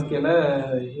பிஃபோர் எம்எஸ்கேல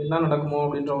என்ன நடக்குமோ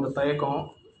அப்படின்ற ஒரு தயக்கம்,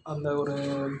 அந்த ஒரு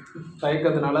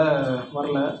தயக்கத்தினால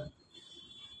வரல.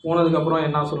 போனதுக்கப்புறம்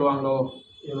என்ன சொல்லுவாங்களோ,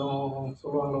 எதுவும்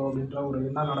சொல்லுவாங்களோ அப்படின்ற ஒரு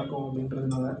என்ன நடக்கும்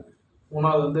அப்படின்றதுனால.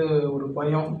 3வது வந்து ஒரு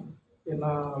பயம், என்ன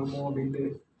ஆகுமோ அப்படின்ட்டு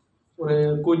ஒரு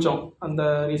கூச்சம், அந்த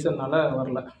ரீசன்னால்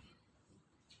வரல.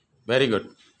 Very good,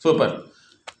 super.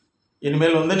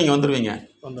 இனிமேல் வந்து நீங்கள் வந்துடுவீங்க.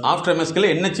 ஆஃப்டர் எம்எஸ்கேல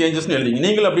என்ன சேஞ்சஸ்ன்னு எழுதிங்க.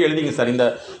 நீங்களும் அப்படி எழுதிங்க சார்.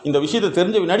 இந்த விஷயத்தை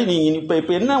தெரிஞ்ச பின்னாடி நீங்கள்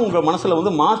இப்போ என்ன உங்கள் மனசில்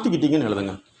வந்து மாற்றிக்கிட்டீங்கன்னு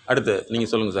எழுதுங்க. அடுத்து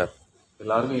நீங்கள் சொல்லுங்கள் சார்.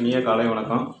 எல்லாருக்கும் இனிய காலை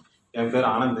வணக்கம். என் பேர்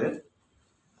ஆனந்த்.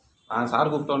 நான் சார்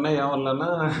கூப்பிட்டோன்னே ஏன் வரலன்னா,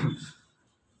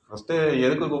 ஃபஸ்ட்டு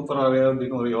எதுக்கு கூப்பிட்றாரு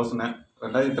அப்படின்னு ஒரு யோசனை.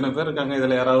 ரெண்டாவது இத்தனை பேர் இருக்காங்க,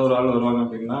 இதில் யாராவது ஒரு ஆள் வருவாங்க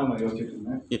அப்படின்னா நான் யோசிச்சுட்டு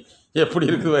இருந்தேன்.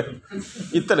 எப்படி இருக்குது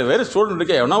இத்தனை பேர் ஸ்டூடெண்ட்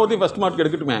இருக்கே, எவனா ஒருத்தி ஃபஸ்ட் மார்க்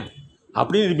எடுக்கட்டுமே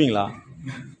அப்படின்னு இருப்பீங்களா?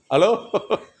 ஹலோ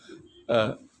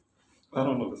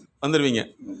வந்துடுவீங்க.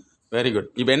 Very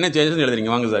good. இப்போ என்ன சேஞ்சஸ்ன்னு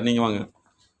எழுதுறீங்க? வாங்க சார், நீங்கள் வாங்க.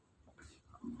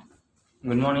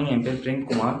 Good morning. என் பேர்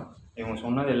பிரேம்குமார். இவங்க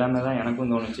சொன்னது எல்லாமே தான்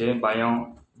எனக்கும் தோணுச்சு. பயம்.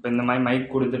 இப்போ இந்த மாதிரி மைக்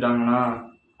கொடுத்துட்டாங்கன்னா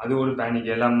அது ஒரு பேனிக்.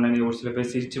 எல்லாம் முன்னாடி ஒரு சில பேர்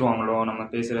சிரிச்சிருவாங்களோ நம்ம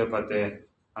பேசுகிறத பார்த்து,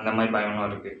 அந்த மாதிரி பயம்லாம்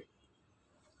இருக்குது.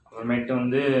 அப்புறமேட்டு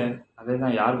வந்து அதே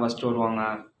தான், யார் ஃபஸ்ட்டு வருவாங்க,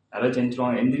 யாராச்சும்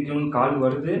எந்திரிச்சிருவாங்க. எந்திரிக்கணும்னு கால்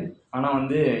வருது, ஆனால்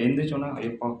வந்து எந்திரிச்சோன்னா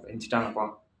ஐயோப்பா எந்திரிச்சிட்டாங்கப்பா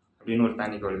அப்படின்னு ஒரு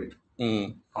பேனிக் வருது.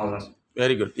 அவ்வளோதான் சார்.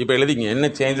 Very good. இப்போ எழுதிங்க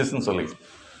என்ன சேஞ்சஸ்ன்னு சொல்லுங்க.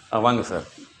 வாங்க சார்.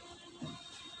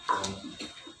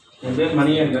 என் பேர்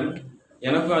மணிகண்டன்.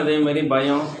 எனக்கும் அதே மாதிரி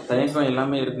பயம், தயக்கம்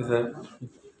எல்லாமே இருக்குது சார்.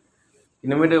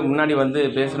 இனிமேட்டு முன்னாடி வந்து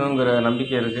பேசணுங்கிற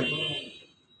நம்பிக்கை இருக்குது.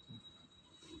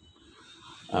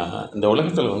 இந்த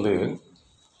உலகத்தில் வந்து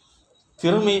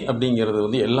திறமை அப்படிங்கிறது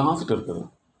வந்து எல்லாத்துட்டும் இருக்குது.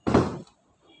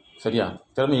 சரியா?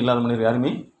 திறமை இல்லாத மனிதர்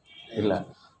யாருமே இல்லை.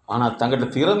 ஆனால் தங்கிட்ட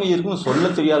திறமை இருக்குன்னு சொல்ல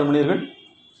தெரியாத மனிதர்கள்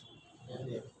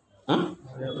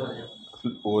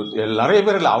நிறைய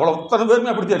பேர் இல்லை. அவ்வளோ அத்தனை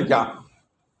பேருமே அப்படித்தான் இருக்கான்.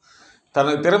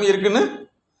 தனக்கு திறமை இருக்குன்னு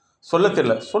சொல்ல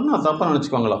தெரியல. சொன்னால் தப்பாக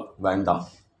நினச்சிக்குவாங்களா? வேண்டாம்.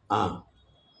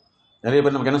 நிறைய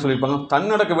பேர் நமக்கு என்ன சொல்லியிருப்பாங்க,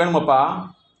 தன்னடக்க வேணுமாப்பா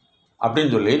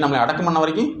அப்படின்னு சொல்லி நம்மளை அடக்கம் பண்ண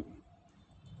வரைக்கும்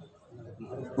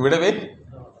விடவே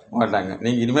மாட்டாங்க.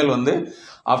 நீங்கள் இனிமேல் வந்து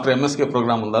ஆஃப்டர் எம்எஸ்கே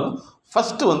ப்ரோக்ராம் இருந்தாலும்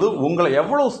ஃபஸ்ட்டு வந்து உங்களை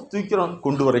எவ்வளோ சீக்கிரம்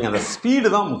கொண்டு வரீங்க, அந்த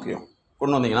ஸ்பீடு தான் முக்கியம்.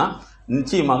 கொண்டு வந்தீங்கன்னா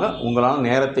நிச்சயமாக உங்களால்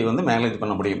நேரத்தை வந்து மேனேஜ்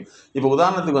பண்ண முடியும். இப்போ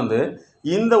உதாரணத்துக்கு வந்து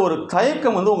இந்த ஒரு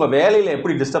தயக்கம் வந்து உங்கள் வேலையில்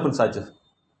எப்படி டிஸ்டர்பன்ஸ் ஆச்சு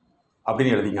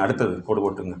அப்படின்னு எழுதிங்க. அடுத்தது கோடு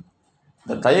போட்டுங்க.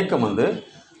 இந்த தயக்கம் வந்து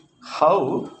how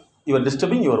your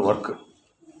disturbing your work.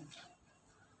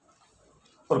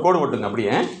 ஒரு கோடு போட்டுங்க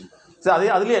அப்படியே. சரி, அதே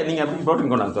அதுலேயே நீங்கள் அப்படி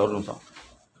போட்டுங்க. கொண்டாங்க சார், ஒரு நிமிஷம்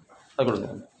அது கொடுங்க.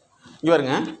 இங்கே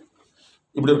வருங்க,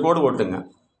 இப்படி ஒரு கோடு போட்டுங்க.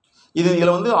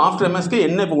 இதில் வந்து ஆஃப்டர் எம்எஸ்கே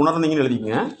என்ன இப்போ உணர்ந்தீங்கன்னு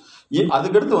எழுதிங்க.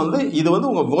 அதுக்கடுத்து வந்து இது வந்து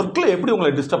உங்கள் ஒர்க்கில் எப்படி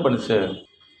உங்களை டிஸ்டர்ப் பண்ணுச்சு,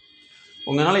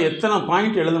 உங்களால் எத்தனை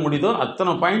பாயிண்ட் எழுத முடியுதோ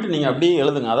அத்தனை பாயிண்ட் நீங்கள் அப்படியே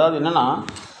எழுதுங்க. அதாவது என்னென்னா,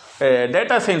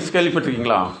 டேட்டா சயின்ஸ்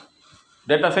கேள்விப்பட்டிருக்கீங்களா?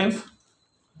 டேட்டா சயின்ஸ்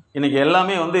இன்றைக்கி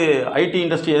எல்லாமே வந்து ஐடி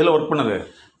இண்டஸ்ட்ரி எதில் ஒர்க் பண்ணுது?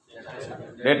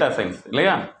 டேட்டா சயின்ஸ்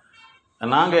இல்லையா?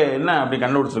 நாங்கள் என்ன அப்படி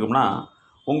கண்டுபிடிச்சிருக்கோம்னா,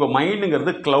 உங்கள்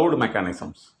மைண்டுங்கிறது க்ளவுட்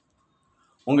மெக்கானிசம்ஸ்.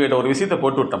 உங்கள்கிட்ட ஒரு விஷயத்தை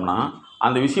போட்டு விட்டோம்னா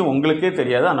அந்த விஷயம் உங்களுக்கே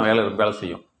தெரியாது, அந்த வேலை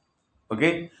செய்யும். ஓகே,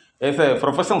 ஏஸ் எ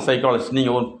ப்ரொஃபஷனல் சைக்காலஜிஸ்ட்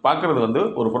நீங்கள் பார்க்குறது வந்து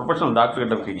ஒரு ப்ரொஃபஷனல்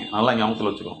டாக்டர்கிட்ட இருக்கீங்க. நல்லா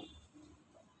ஞாபகத்தில் வச்சுக்கோங்க.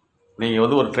 நீங்கள்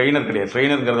வந்து ஒரு ட்ரெயினர் கிடையாது.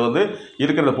 ட்ரெயினருங்கிறது வந்து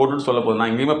இருக்கிறத போட்டுட்டு சொல்ல போதும்.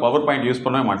 நான் எங்கேயுமே பவர் பாயிண்ட் யூஸ்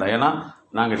பண்ணவே மாட்டேன். ஏன்னா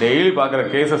நாங்கள் டெய்லி பார்க்குற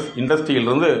கேசஸ்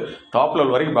இண்டஸ்ட்ரியிலிருந்து டாப்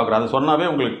லெவல் வரைக்கும் பார்க்குறோம். அது சொன்னாவே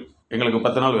எங்களுக்கு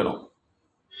 10 நாள் வேணும்.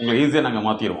 உங்களுக்கு ஈஸியாக நாங்கள்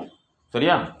மாற்றிடுவோம்.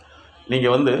 சரியா?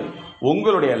 நீங்கள் வந்து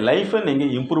உங்களுடைய லைஃப்பை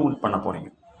நீங்கள் இம்ப்ரூவ்மெண்ட் பண்ண போகிறீங்க.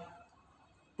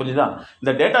 புரிஞ்சுதா?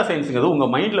 இந்த டேட்டா சயின்ஸுங்கிறது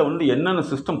உங்கள் மைண்டில் வந்து என்னென்ன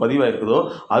சிஸ்டம் பதிவாயிருக்குதோ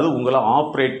அது உங்களை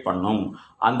ஆப்ரேட் பண்ணும்.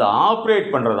 அந்த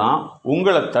ஆப்ரேட் பண்ணுறதான்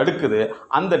உங்களை தடுக்குது.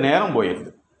 அந்த நேரம்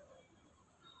போயிடுது.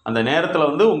 அந்த நேரத்தில்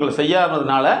வந்து உங்களை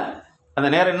செய்யாததுனால அந்த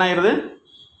நேரம் என்ன ஆயிடுது?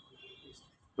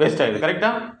 வேஸ்ட் ஆகிடுது.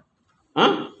 கரெக்டாக?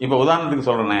 இப்போ உதாரணத்துக்கு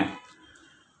சொல்கிறேனே,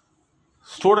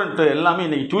 ஸ்டூடெண்ட்டு எல்லாமே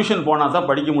இன்றைக்கி டியூஷன் போனால் தான்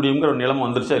படிக்க முடியுங்கிற ஒரு நிலைமை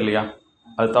வந்துருச்சா இல்லையா?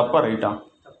 அது தப்பா ரைட்டா?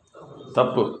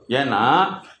 தப்பு. ஏன்னா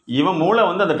இவன் மூளை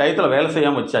வந்து அந்த டயத்தில் வேலை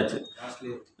செய்யாமல் வச்சாச்சு.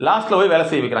 லாஸ்ட்டில் போய் வேலை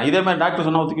செய்ய வைக்கிறான். இதே மாதிரி டாக்டர்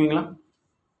சொன்னால் ஒத்துக்குவீங்களா?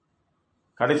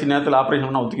 கடைசி நேரத்தில் ஆப்ரேஷன்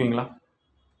பண்ணால் ஒத்துக்குவீங்களா?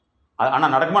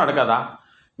 ஆனால் நடக்குமா நடக்காதா?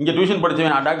 இங்கே டியூஷன்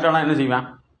படித்தவன் டாக்டர் ஆனால் என்ன செய்வேன்?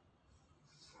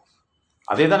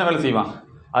 அதே தானே வேலை செய்வான்.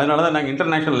 அதனால தான் நாங்கள்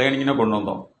இன்டர்நேஷ்னல் லேர்னிங்னு கொண்டு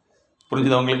வந்தோம்.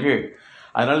 புரிஞ்சுது உங்களுக்கு?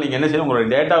 அதனால் நீங்கள் என்ன செய்யணும், உங்களோட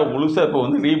டேட்டாவை முழுசாக இப்போ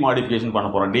வந்து ரீமாடிஃபிகேஷன் பண்ண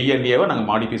போகிறோம். டிஎன்ஏவை நாங்கள்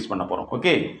மாடிஃபைஸ் பண்ண போகிறோம்.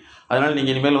 ஓகே, அதனால்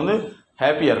நீங்கள் இனிமேல் வந்து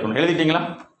ஹாப்பியாக இருக்கணும். எழுதிட்டீங்களா?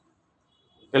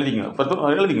 எழுதிங்க.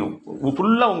 எழுதிங்க.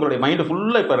 ஃபுல்லாக உங்களுடைய மைண்டை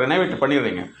ஃபுல்லாக இப்போ ரெனோவேட்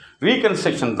பண்ணிடுறீங்க.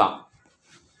 ரீகன்ஸ்ட்ரக்ஷன் தான்.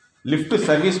 லிஃப்ட்டு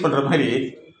சர்வீஸ் பண்ணுற மாதிரி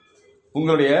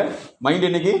உங்களுடைய மைண்ட்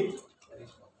இன்னைக்கு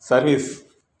சர்வீஸ்.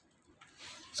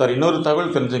 சார், இன்னொரு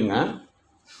தகவல் தெரிஞ்சுங்க.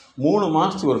 3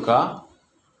 மாதத்துக்கு ஒருக்கா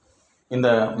இந்த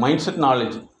மைண்ட் செட்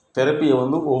நாலேஜ் தெரப்பியை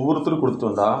வந்து ஒவ்வொருத்தரும் கொடுத்து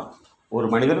வந்தால் ஒரு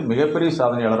மனிதர் மிகப்பெரிய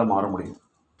சாதனையாளராக மாற முடியும்.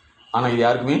 ஆனால் இது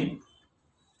யாருக்குமே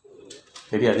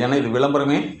தெரியாது. ஏன்னா இது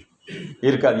விளம்பரமே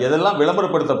இருக்காது. எதெல்லாம்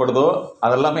விளம்பரப்படுத்தப்படுதோ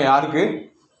அதெல்லாமே யாருக்கு?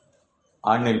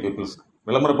 Ordinary peoples.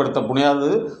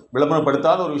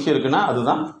 விளம்பரப்படுத்தாத ஒரு விஷயம் இருக்குன்னா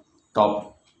அதுதான் டாப்.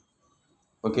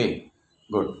 Okay,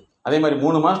 good. அதே மாதிரி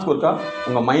 3 மாதத்துக்கு ஒருக்கா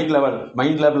உங்கள் மைண்ட்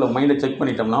லெவலில் மைண்டை செக்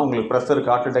பண்ணிட்டோம்னா உங்களுக்கு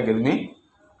ப்ரெஷருக்கு, ஹார்ட் அட்டாக் எதுவுமே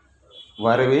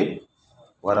வரவே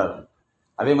வராது.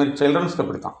 அதே மாதிரி சில்ட்ரன்ஸ்க்கு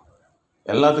அப்படி தான்,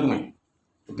 எல்லாத்துக்குமே.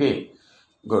 Okay,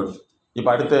 good. இப்போ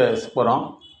அடுத்து போகிறோம்.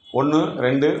 1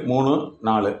 2 3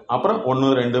 4 அப்புறம் 1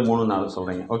 2 3 4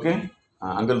 சொல்கிறீங்க. ஓகே,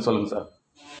 அங்கேருந்து சொல்லுங்கள் சார்.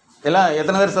 எல்லாம்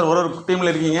எத்தனை பேர் சார் ஒரு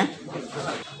டீமில் இருக்கீங்க?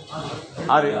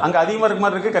 6. அங்கே அதிகமாக இருக்க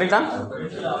மாதிரி இருக்குது. கரெக்டாக?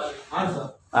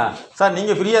 சார்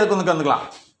நீங்கள் ஃப்ரீயாக வந்து உட்காந்துக்கலாம்.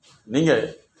 நீங்கள்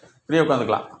ஃப்ரீயாக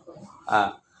உட்காந்துக்கலாம்.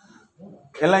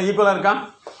 எல்லாம் ஈக்குவலாக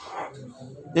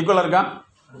இருக்கா?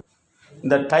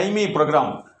 இந்த டைமி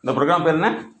ப்ரோக்ராம், இந்த ப்ரோக்ராம் பேர் என்ன?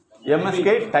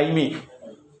 எம்எஸ்கே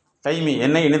டைமி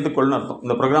என்னை இணைத்துக்கொள்ளுன்னு அர்த்தம்.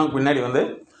 இந்த ப்ரோக்ராமுக்கு பின்னாடி வந்து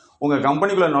உங்கள்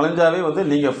கம்பெனிக்குள்ளே நுழைஞ்சாவே வந்து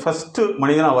நீங்கள் ஃபஸ்ட்டு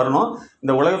மனிதனாக வரணும்.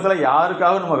 இந்த உலகத்தில்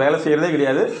யாருக்காக நம்ம வேலை செய்கிறதே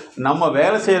கிடையாது. நம்ம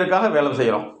வேலை செய்கிறதுக்காக வேலை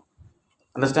செய்கிறோம்.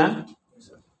 அண்டர்ஸ்டாண்ட்?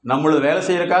 நம்மளது வேலை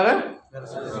செய்கிறதுக்காக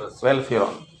வேலை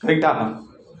செய்கிறோம். கரெக்டாக?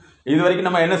 இது வரைக்கும்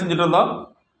நம்ம என்ன செஞ்சுட்டு இருந்தோம்?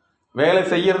 வேலை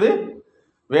செய்கிறது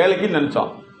வேலைக்கு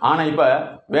நினச்சோம். ஆனால் இப்போ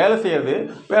வேலை செய்கிறது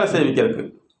வேலை செய்ய வைக்கிறதுக்கு.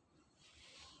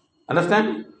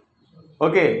 அண்டர்ஸ்டாண்ட்?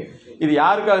 ஓகே, இது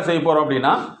யாருக்காக செய்ய போகிறோம்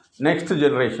அப்படின்னா நெக்ஸ்ட்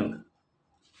ஜெனரேஷன்.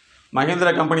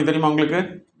 மஹேந்திரா கம்பெனி தெரியுமா உங்களுக்கு?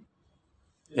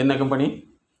 என்ன கம்பெனி?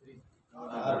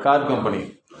 Car company.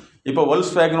 இப்போ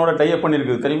வோல்க்ஸ்வேகனோட டைப்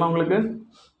பண்ணியிருக்குது தெரியுமா உங்களுக்கு?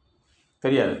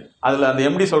 தெரியாது. அதில் அந்த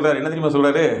எம்டி சொல்கிறார், என்ன தெரியுமா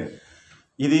சொல்கிறாரு?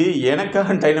 இது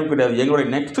எனக்காக டைப் கிடையாது, எங்களுடைய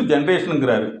நெக்ஸ்ட்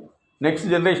ஜென்ரேஷனுங்கிறாரு.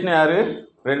 நெக்ஸ்ட் ஜென்ரேஷன் யார்?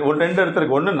 ரெண்டு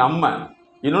இடத்துக்கு, ஒன்று நம்ம,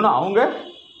 இன்னொன்று அவங்க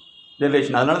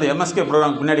ஜென்ரேஷன். அதனால இந்த எம்எஸ்கே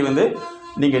ப்ரோக்ராம் பின்னாடி வந்து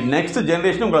நீங்கள் நெக்ஸ்ட்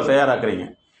ஜென்ரேஷன் உங்களை தயாராக்குறீங்க.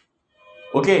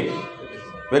 ஓகே,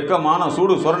 வெக்கமான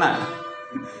சூடு சொரணை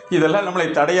இதெல்லாம் நம்மளை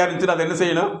தடையாக இருந்துச்சுன்னா அதை என்ன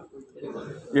செய்யணும்?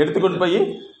 எடுத்துக்கொண்டு போய்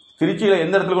திருச்சியில்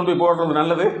எந்த இடத்துல கொண்டு போய் போடுறது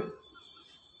நல்லது?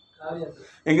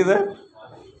 எங்கே சார்?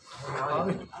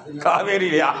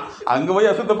 காவேரியா? அங்கே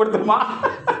போய் அசுத்தப்படுத்துமா?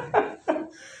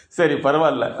 சரி,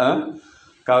 பரவாயில்ல.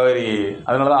 காவேரி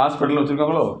அதனால தான் ஹாஸ்பிட்டலில்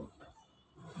வச்சுருக்காங்களோ?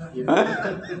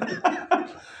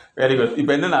 Very good.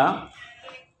 இப்போ என்னென்னா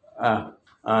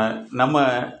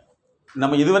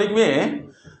நம்ம இது வரைக்குமே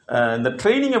இந்த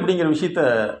ட்ரைனிங் அப்படிங்கிற விஷயத்த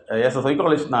ஏஸ் அ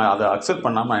சைக்காலஜிஸ்ட் நான் அதை அக்செப்ட்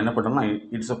பண்ணாமல் என்ன பண்ணுறேன்னா,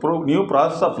 it's a new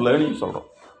process of learning சொல்கிறோம்.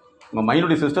 உங்கள்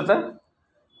மைண்டுடைய சிஸ்டத்தை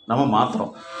நம்ம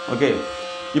மாற்றுறோம். ஓகே,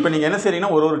 இப்போ நீங்கள் என்ன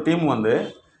செய்றீங்கன்னா ஒரு டீம் வந்து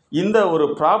இந்த ஒரு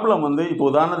ப்ராப்ளம் வந்து இப்போ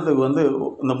உதாரணத்துக்கு வந்து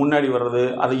இந்த முன்னாடி வர்றது,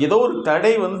 அது ஏதோ ஒரு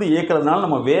தடை வந்து இயக்கிறதுனால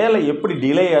நம்ம வேலை எப்படி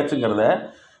டிலே ஆச்சுங்கிறத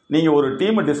நீங்கள் ஒரு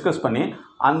டீமை டிஸ்கஸ் பண்ணி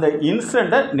அந்த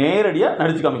இன்சிடெண்ட்டை நேரடியாக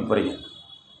நடிச்சு காமிக்க போகிறீங்க.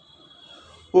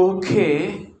 Okay,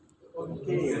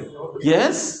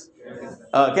 S,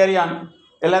 carry on.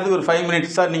 எல்லாத்துக்கும் ஒரு 5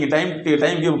 மினிட்ஸ் சார். நீங்கள்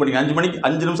டைம் கிவ் பண்ணிங்க. 5 மணிக்கு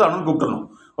 5 நிமிஷம் ஆனால் கூப்பிட்டுறணும்.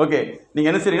 ஓகே, நீங்கள்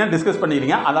என்ன செய்றீங்கன்னா டிஸ்கஸ்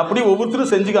பண்ணிக்கிறீங்க. அதை அப்படியே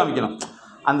ஒவ்வொருத்தரும் செஞ்சு காமிக்கணும்.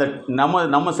 அந்த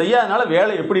நம்ம செய்யாதனால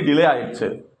வேலை எப்படி டிலே ஆகிடுச்சு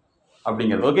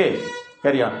அப்படிங்கிறது. Okay,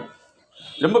 carry on.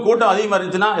 ரொம்ப கூட்டம் அதிகமாக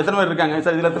இருந்துச்சுன்னா எத்தனை பேர் இருக்காங்க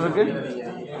சார்? இதில் எத்தனை இருக்குது?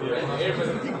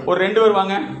 ஒரு 2 பேர்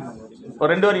வாங்க. ஒரு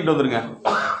 2 பேர் இங்கிட்ட வந்துருங்க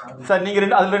சார்.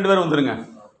 நீங்கள் அதில் 2 பேர் வந்துருங்க.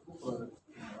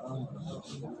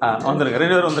 வந்துருங்க.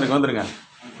 2 பேர் வந்துருங்க.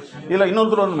 இதில்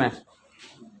இன்னொருத்தர் வரணுமே.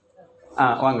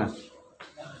 வாங்க.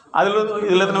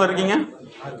 இதில் எத்தனை பேர் இருக்கீங்க?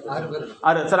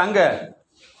 6 சார். அங்கே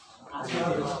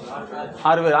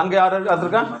 6 பேர். அங்கே 6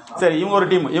 இருக்கா? சரி, இவங்க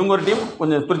ஒரு டீம்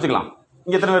கொஞ்சம் பிரிச்சுக்கலாம்.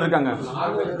 இங்கே எத்தனை பேர் இருக்காங்க?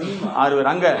 6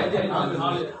 பேர். அங்கே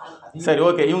சரி,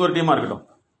 ஓகே, இவங்க ஒரு டீமாக இருக்கட்டும்.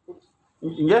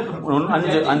 இங்கே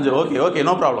 5. Okay,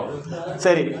 no problem.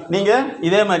 சரி, நீங்கள்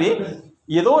இதே மாதிரி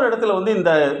ஏதோ ஒரு இடத்துல வந்து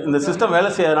இந்த சிஸ்டம் வேலை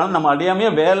செய்யறதுனால நம்ம அறியாமையே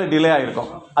வேலை டிலே ஆகிருக்கும்.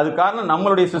 அது காரணம்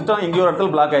நம்மளுடைய சிஸ்டம் எங்கேயோ ஒரு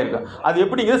இடத்துல பிளாக் ஆகிருக்கும். அது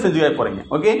எப்படிங்கிறத செஞ்சு வைக்க போகிறீங்க.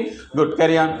 Okay, good,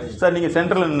 carry on sir. நீங்கள்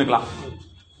சென்டரில் நின்றுக்கலாம்.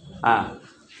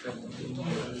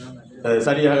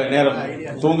 சரியாக நேரம்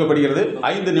தூங்கப்படுகிறது.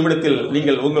 5 நிமிடத்தில்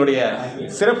நீங்கள் உங்களுடைய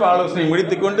சிறப்பு ஆலோசனை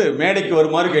முடித்துக்கொண்டு மேடைக்கு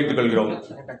வருமாறு கேட்டுக்கொள்கிறோம்.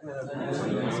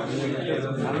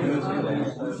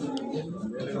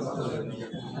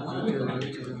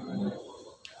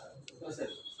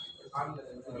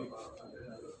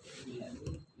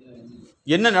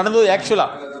 என்ன நடந்தது ஆக்சுவலா?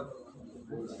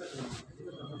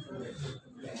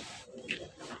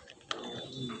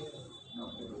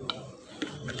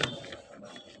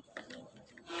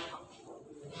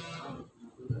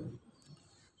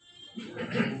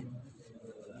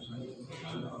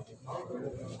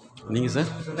 நீங்கள் சார்?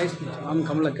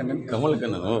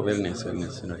 கமலக்கண்ணன். ஓ, வெரி நைஸ்.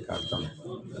 என்னுடைய கார்டு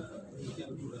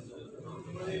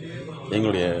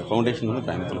எங்களுடைய ஃபவுண்டேஷன் வந்து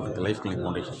Coimbatore life clinic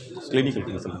foundation, clinical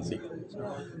consultancy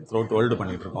throughout world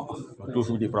பண்ணிகிட்ருக்கோம்.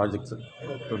 250 ப்ராஜெக்ட்ஸ்.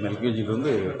 இப்போ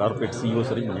எல்கேஜிலேருந்து கார்பரேட்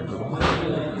சிஇஓஸ் வரைக்கும் பண்ணிகிட்ருக்கோம்.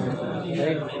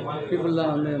 பீப்புள்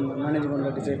தான் வந்து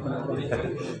மேனேஜ்மெண்ட்டில் டிசைட் பண்ணுறாங்க.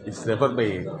 It's refer by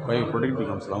productive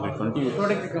council. அவங்க 20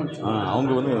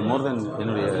 அவங்க வந்து மோர் தென்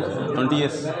என்னுடைய 20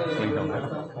 இயர்ஸ் பண்ணிட்டாங்க.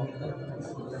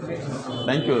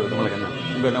 தேங்க்யூ கமலக்கண்ணன்.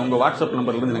 உங்கள் வாட்ஸ்அப்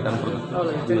நம்பர்லேருந்து எனக்கு அனுப்புங்க.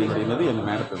 என்னது எங்கள்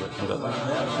மேடத்துக்கு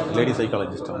லேடி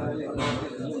சைக்காலஜிஸ்ட்.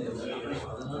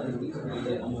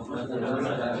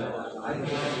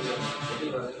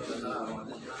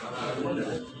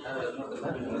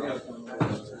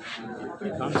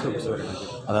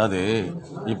 அதாவது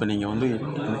இப்போ நீங்கள் வந்து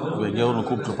எங்கேயோ ஒன்று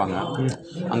கூப்பிட்ருப்பாங்க,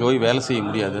 அங்கே போய் வேலை செய்ய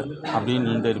முடியாது அப்படின்னு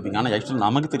நின்றுட்டே இருப்பீங்க. ஆனால் ஆக்சுவலாக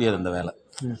நமக்கு தெரியாது அந்த வேலை,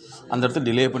 அந்த இடத்துல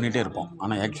டிலே பண்ணிகிட்டே இருப்போம்.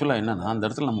 ஆனால் ஆக்சுவலாக என்னென்னா அந்த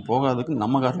இடத்துல நம்ம போகாததுக்கு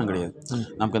நம்ம காரணம் கிடையாது,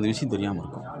 நமக்கு அந்த விஷயம் தெரியாமல்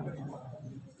இருக்கும்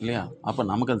இல்லையா? அப்போ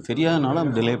நமக்கு அது தெரியாதனால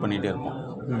நம்ம டிலே பண்ணிகிட்டே இருப்போம்,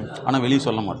 ஆனால் வெளியே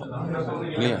சொல்ல மாட்டோம்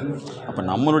இல்லையா? அப்போ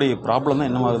நம்மளுடைய ப்ராப்ளம் தான்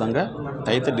என்னவாகுதாங்க,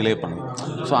 டயத்தை டிலே பண்ணுது.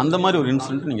 ஸோ அந்த மாதிரி ஒரு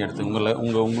இன்சிடென்ட் நீங்கள் எடுத்து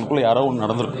உங்களுக்குள்ளே யாரோ ஒன்று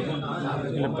நடந்திருக்கும்.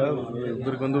 இல்லை, இப்போ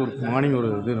இவருக்கு வந்து ஒரு மார்னிங் ஒரு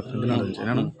இது நடந்துச்சு.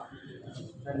 என்னென்னா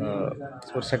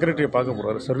ஒரு செக்ரட்டரியை பார்க்க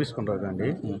போகிறாரு சர்வீஸ் பண்ணுறதுக்காண்டி.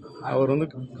 அவர் வந்து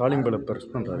காலிங் பெல்லை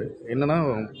ப்ரெஸ் பண்ணுறாரு. என்னென்னா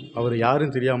அவர்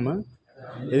யாரும் தெரியாமல்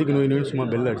எதுக்கு நோய் சும்மா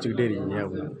பெல் அடிச்சுக்கிட்டே இருக்கீங்க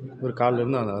அப்படின்னு ஒரு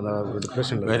காலிலேருந்து அந்த ஒரு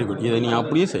டிப்ரெஷன். Very good. இதை நீங்கள்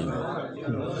அப்படியே செய்யுங்க.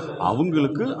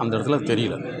 அவங்களுக்கு அந்த இடத்துல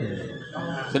தெரியல,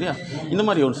 சரியா? இந்த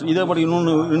மாதிரி இதை படி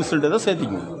இன்னொன்று இன்சிடென்ட் எதாவது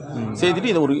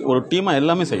சேர்த்துட்டு இதை ஒரு டீமாக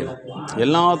எல்லாமே செய்யணும்,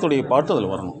 எல்லாத்துடைய பாட்டும்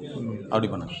அதில் வரணும். அப்படி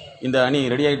பண்ணுங்க. இந்த அணி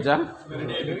ரெடி ஆகிடுச்சா?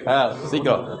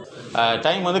 சீக்கிரம்.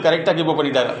 டைம் வந்து கரெக்டாக கீப்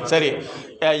பண்ணிட்டாரு. சரி,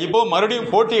 இப்போது மறுபடியும்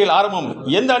போட்டிகள் ஆரம்பம்.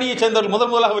 எந்த அணியை சேர்ந்தவர்கள்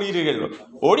முதலாக வருகிறீர்கள்?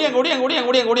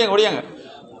 ஓடியாங்க.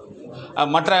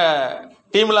 மற்ற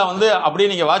டீமில் வந்து அப்படியே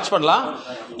நீங்கள் வாட்ச் பண்ணலாம்.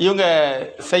 இவங்க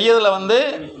செய்யறதில் வந்து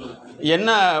என்ன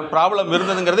ப்ராப்ளம்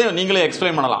இருந்ததுங்கிறதை நீங்களே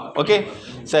எக்ஸ்பிளைன் பண்ணலாம். ஓகே,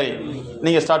 சரி,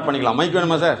 நீங்கள் ஸ்டார்ட் பண்ணிக்கலாம். மைக்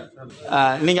வேணுமா சார்?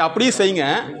 நீங்கள் அப்படியே செய்யுங்க,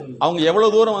 அவங்க எவ்வளோ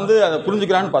தூரம் வந்து அதை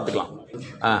புரிஞ்சுக்கிறான்னு பார்த்துக்கலாம்.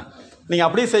 நீங்கள்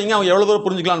அப்படியே செய்யுங்க, அவங்க எவ்வளோ தூரம்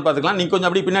புரிஞ்சுக்கலான்னு பார்த்துக்கலாம். நீங்கள் கொஞ்சம்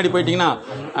அப்படியே பின்னாடி போயிட்டீங்கன்னா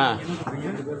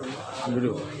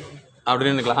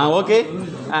அப்படின்னு நினைக்கலாம். Okay,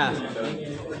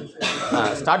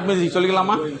 start music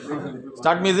சொல்லிக்கலாமா?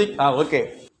 Start music. Okay.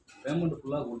 Payment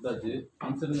ஃபுல்லாக கொடுத்தாச்சு,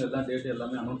 ஃபங்க்ஷனுங்க எல்லாம் டேட்டு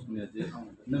எல்லாமே அனௌன்ஸ் பண்ணியாச்சு.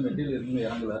 இன்னும் மெட்டீரியல் எதுவுமே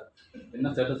இறங்கல. என்ன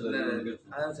ஸ்டேட்டஸில்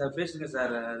அதான் சார் பேசுங்க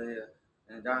சார். அது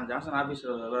ஜான்சன் ஆஃபீஸ்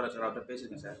வர சார், அவர்கிட்ட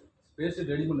பேசுங்க சார். பேசி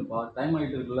ரெடி பண்ணுப்பா, டைம்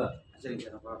ஆகிட்டு இருக்குல்ல. சரிங்க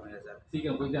சார், நான் பார்க்குறேன் சார்.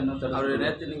 சீக்கிரம் போயிட்டு என்ன சார்? அவர்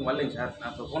நேற்று நீங்கள் வரலைங்க சார்,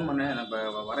 நான் இப்போ ஃபோன் பண்ணேன், நான்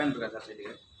இப்போ வரேன்னு இருக்கேன் சார். சரி,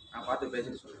 நான் பார்த்து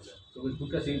பேசிட்டு சொல்லுங்கள் சார்.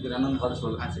 குயிக்காக சீக்கிரம் என்னன்னு பார்த்து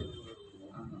சொல்லுங்கள். சரி.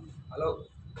 ஹலோ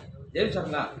ஜெயம்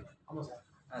சாருங்களா? ஆமாம் சார்.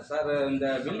 சார், இந்த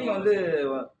பில்டிங் வந்து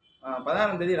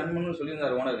 16ஆம் தேதி ரன் பண்ணணும்னு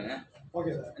சொல்லியிருந்தார் ஓனருங்க.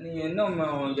 Okay sir. நீங்கள் இன்னும்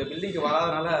இங்கே பில்டிங்க்கு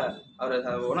வராதனால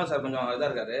அவர் ஓனர் சார் கொஞ்சம் இதாக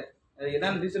இருக்காரு.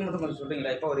 என்னென்னு ரீசன் மட்டும் கொஞ்சம்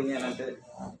சொல்கிறீங்களா? எப்போ வரீங்க என்னன்ட்டு?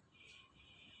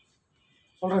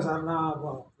 சொல்கிறேன் சார். நான்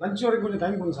லஞ்ச் வரைக்கும் கொஞ்சம்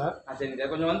டைம் கொடுங்க சார். சரிங்க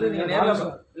சார். கொஞ்சம் வந்து நீங்கள் நேரில்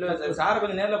இல்லை சார், சாரை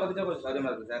கொஞ்சம் நேரில் பார்த்துட்டா கொஞ்சம்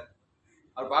சௌரியமாக இருக்குது சார்.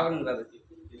 அவர் பார்க்கணுங்கிறாரு.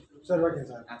 சரி, ஓகே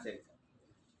சார். சரி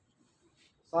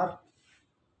sir.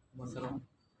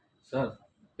 Sir,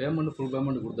 payment full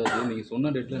payment கொடுத்தாச்சு. நீங்கள்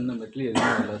சொன்ன டேட்டில் என்ன மெட்டீரியல்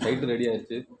எதுவும் இல்லை. சைட்டு ரெடி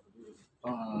ஆகிடுச்சு,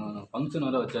 ஃபங்க்ஷன்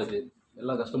வேறு வச்சாச்சு.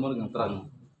 எல்லா கஸ்டமருக்கும் அனுப்புறாங்க.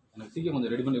 எனக்கு சீக்கிரம்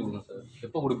கொஞ்சம் ரெடி பண்ணி கொடுங்க சார்.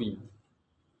 எப்போ கொடுப்பீங்க?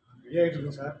 ரெடி ஆகிட்டு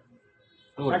இருக்கேன் சார்.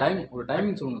 ஒரு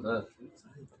டைமிங் சொல்லுங்கள் சார்.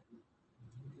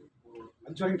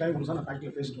 லஞ்ச் வரைக்கும் டைம் கொடுங்க சார், நான்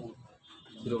ஃபேக்ட்ரியில் பேசிக்குவோம்.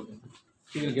 சரி, ஓகே,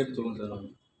 சீக்கிரம் கேட்டு சொல்லுங்கள் சார்.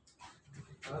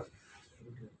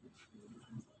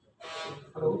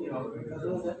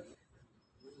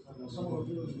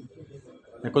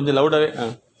 கொஞ்சம் லவுடாகவே.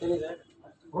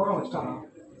 ப்ரோக்ராம் வச்சுட்டாங்க.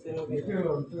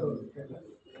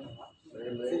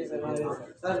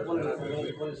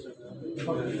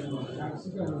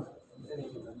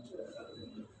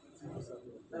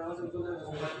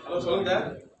 ஹலோ, சொல்லுங்க.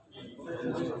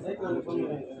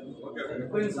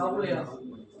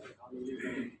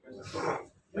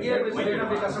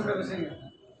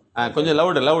 கொஞ்சம்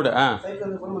லவுடு.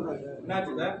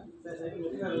 என்னாச்சு சார்?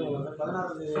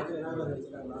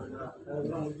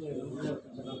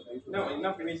 என்ன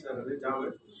ஃபினிஷ் சார் அது ஜாபு?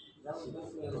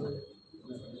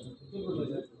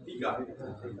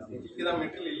 டீக்கு தான்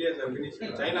மெட்டீரியல் இல்லையா சார்? ஃபினிஷ்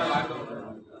சைனா லாக்டவுன்,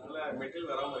 அதனால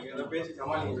மெட்டீரியல் வராமல் இருக்குது. அதை பேசி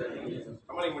சமாளிங்க சார்.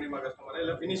 சமாளிக்க முடியுமா கஸ்டமரை?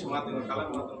 இல்லை ஃபினிஷ் மாற்றணும்,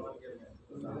 கலர் மாற்றணும்னு கேளுங்க.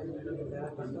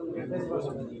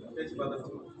 பேசி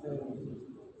பார்த்துட்டு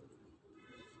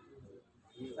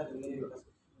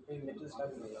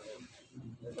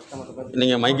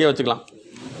நீங்கள் மைக்கே வச்சுக்கலாம்.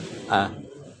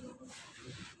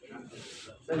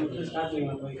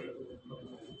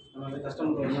 நம்ம வந்து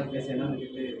கஸ்டமர் ஒரு மாதிரி பேசி என்னன்னு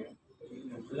கேட்டு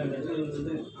இல்லை மெட்டீரியல்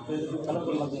வந்து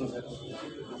கலர் மாற்றணும் சார்.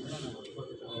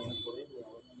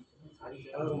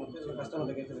 கலர் மட்டும்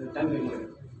கஸ்டமர்கிட்ட கேட்குறது டைம்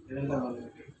வேணும். ரெண்டாம் வந்து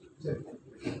சரி,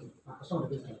 நான் கஸ்டமர்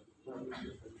பேசுகிறேன்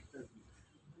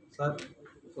சார்.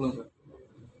 சொல்லுங்கள் சார்.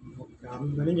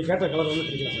 அந்த நீங்கள் கேட்ட கலர் வந்து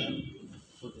கிடைக்கல சார்.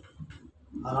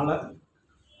 அதனால்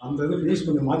அந்த இது ப்ளீஸ்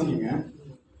கொஞ்சம் மாற்றிக்கிங்க.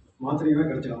 மாற்றினீங்கன்னா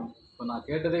கிடைச்சிடும். இப்போ நான்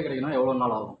கேட்டதே கிடைக்கணும், எவ்வளோ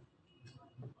நாள் ஆகும்?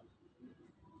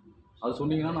 அது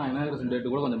சொன்னீங்கன்னா நான் இனாகிரேஷன்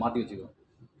டேட்டு கூட கொஞ்சம் மாற்றி வச்சுக்குவேன்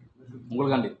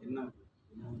உங்களுக்காண்டி. என்ன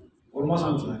 1 மாதம்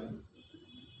ஆகும் சார்.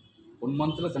 1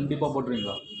 மந்த்தில் கண்டிப்பாக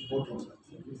போட்டுருவீங்களா? போட்டுருவோம் சார்.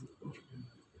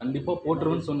 கண்டிப்பாக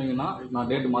போட்டுருவேன்னு சொன்னீங்கன்னா நான்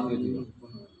டேட்டு மாற்றி வச்சுக்குவேன்.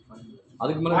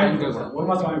 அதுக்கு மேலே டைம் கேட்கக்கூடாது. 1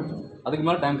 மாதம் ஆகிடும். அதுக்கு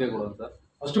மேலே டைம் கேட்கக்கூடாது சார்.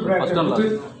 ஃபஸ்ட்டு ப்ரையாரிட்டி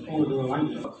உங்களுக்கு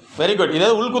வாங்கிக்கலாம். Very good.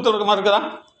 இதாவது உள்குத்து இருக்க மாதிரி இருக்குதா?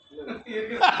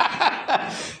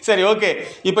 சரி, ஓகே.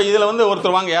 இப்போ இதில் வந்து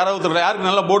ஒருத்தர் வாங்க, யாருக்கு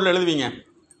நல்லா போர்டில் எழுதுவீங்க?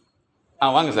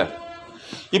 வாங்க சார்.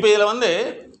 இப்போ இதில் வந்து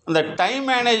அந்த டைம்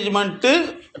மேனேஜ்மெண்ட்டு,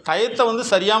 டயத்தை வந்து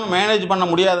சரியாக மேனேஜ் பண்ண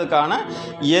முடியாததுக்கான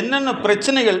என்னென்ன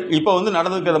பிரச்சனைகள் இப்போ வந்து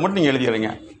நடந்துக்கிறத மட்டும் நீங்கள்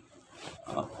எழுதிடுறீங்க.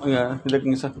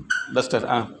 இதுக்குங்க சார், டஸ்டர்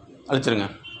அழிச்சிருங்க.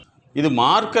 இது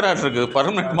மார்க்கராக இருக்குது,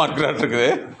 பர்மனெண்ட் மார்க்கராக இருக்குது.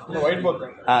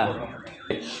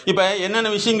 இப்போ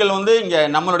என்னென்ன விஷயங்கள் வந்து இங்கே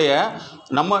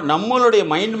நம்மளுடைய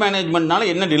மைண்ட் மேனேஜ்மெண்ட்னால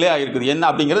என்ன டிலே ஆகிருக்குது என்ன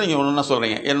அப்படிங்கிறது நீங்கள் ஒன்று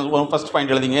சொல்கிறீங்க. என்ன ஃபஸ்ட்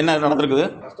பாயிண்ட் எழுதிங்க. என்ன நடந்திருக்குது?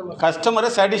 கஸ்டமரை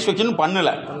சாட்டிஸ்ஃபேக்ஷன்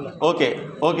பண்ணலை. Okay,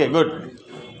 good.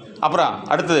 அப்புறம்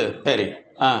அடுத்தது சரி.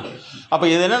 அப்போ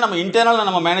இது என்ன, நம்ம இன்டர்னல்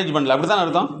நம்ம மேனேஜ் பண்ணல, அப்படி தான்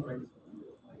அர்த்தம்.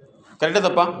 கரெக்டாக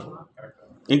தப்பா?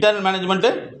 இன்டர்னல்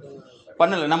மேனேஜ்மெண்ட்டு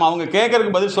பண்ணலை, நம்ம அவங்க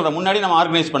கேட்கறதுக்கு பதில் சொல்கிறோம், முன்னாடி நம்ம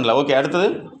ஆர்கனைஸ் பண்ணல. ஓகே, அடுத்தது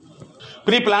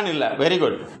ப்ரீ பிளான் இல்லை. Very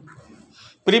good.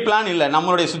 ப்ரீ பிளான் இல்லை,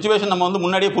 நம்மளுடைய சுச்சுவேஷன் நம்ம வந்து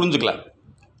முன்னாடியே புரிஞ்சுக்கல.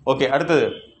 ஓகே, அடுத்தது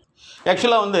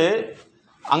ஆக்சுவலாக வந்து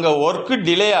அங்கே ஒர்க்கு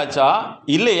டிலே ஆச்சா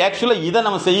இல்லை ஆக்சுவலாக இதை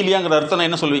நம்ம செய்யலையாங்கிற அர்த்தம்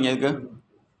என்ன சொல்லுவீங்க? இதுக்கு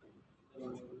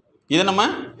இதை நம்ம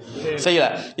செய்யலை,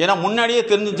 ஏன்னா முன்னாடியே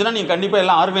தெரிஞ்சிச்சுன்னா நீங்கள் கண்டிப்பாக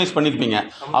எல்லாம் ஆர்கனைஸ் பண்ணியிருப்பீங்க.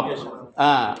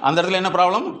 அந்த இடத்துல என்ன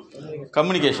ப்ராப்ளம்?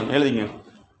 கம்யூனிகேஷன் எழுதிங்க.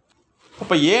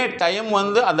 அப்போ டைம்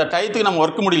வந்து அந்த டயத்துக்கு நம்ம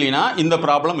ஒர்க் முடியலைன்னா இந்த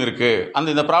ப்ராப்ளம் இருக்குது.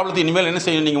 இந்த ப்ராப்ளத்தை இனிமேல் என்ன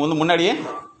செய்யணும், நீங்கள் வந்து முன்னாடியே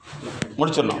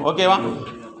முடிச்சிடணும். ஓகேவா?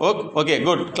 Okay,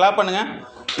 good. கிளாப் பண்ணுங்கள்.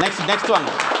 நெக்ஸ்ட்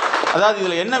வாங்க. அதாவது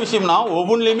இதில் என்ன விஷயம்னா,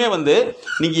 ஒவ்வொன்றிலையுமே வந்து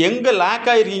நீங்கள் எங்கே லேக்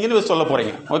ஆகிருக்கீங்கன்னு சொல்ல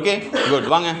போகிறீங்க. Okay, good.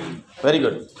 வாங்க. Very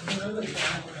good.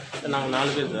 நாங்கள்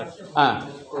 4 பேர் சார்.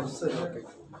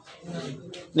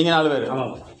 நீங்கள் 4 பேர்.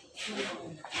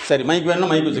 சரி, மைக் வேணும்னா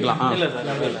மைக் வச்சுக்கலாம். இல்லை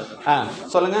சார்.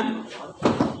 சொல்லுங்கள்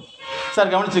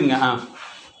சார், கவனிச்சுங்க.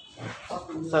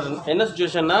 சார், என்ன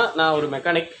சுச்சுவேஷன்னா, நான் ஒரு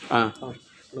மெக்கானிக்.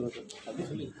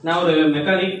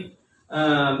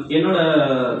 என்னோட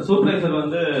சூப்பர்வைசர்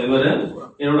வந்து இவர்,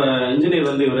 என்னோட இன்ஜினியர்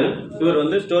வந்து இவர்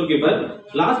வந்து ஸ்டோர் கீப்பர்.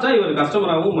 லாஸ்ட்டாக இவர்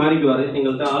கஸ்டமராகவும் மாறிக்குவார்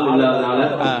எங்கள்கிட்ட ஆள் இல்லாதனால.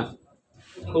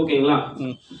 ஓகேங்களா?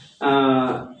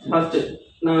 ஃபஸ்ட்டு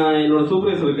நான் என்னோட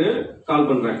சூப்பர்வைசருக்கு கால்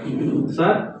பண்ணுறேன்.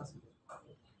 சார்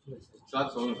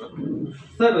சொல்லுங்கள்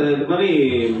சார், இது மாதிரி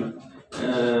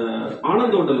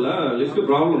ஆனந்த் ஹோட்டலில் லிஃப்ட்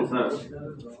ப்ராப்ளம் சார்.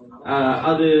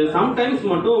 அது சம்டைம்ஸ்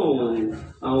மட்டும்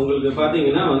உங்களுக்கு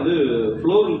பார்த்தீங்கன்னா வந்து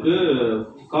ஃப்ளோருக்கு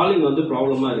காலிங் வந்து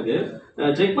ப்ராப்ளமாக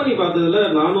இருக்குது. செக் பண்ணி பார்த்ததுல,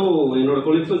 நானும் என்னோட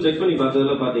கொலீக்ஸும் செக் பண்ணி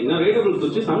பார்த்ததுல பார்த்தீங்கன்னா ரீடபிள்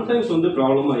சுவிட்ச் சம்டைம்ஸ் வந்து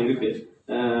ப்ராப்ளமாக இருக்குது.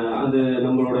 அது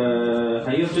நம்மளோட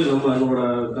ஹையஸ்ட் நம்மளோட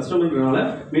கஸ்டமர்னால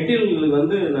மெட்டீரியல்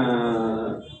வந்து நான்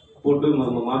போட்டு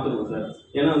நம்ம மாற்றணும் சார்.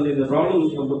 ஏன்னா வந்து இந்த ப்ராப்ளம்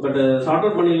பட் சார்ட்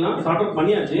அவுட்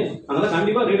பண்ணியாச்சு. அதனால்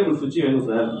கண்டிப்பாக ரீடபிள் சுவிட்ச் வேணும்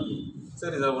சார்.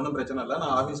 சரி சார், ஒன்றும் பிரச்சனை இல்லை.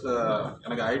 நான் ஆஃபீஸில்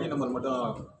எனக்கு ஐடி நம்பர் மட்டும்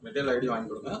மெட்டீரியல் ஐடி வாங்கி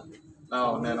கொடுங்க. நான்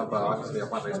உடனே நம்ம ஆஃபீஸில்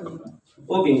எப்போ ரைஸ் பண்ணுறேன்.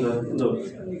 ஓகேங்க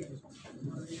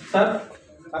சார்.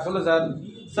 சார் சொல்லுங்கள் சார்.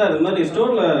 சார், இது மாதிரி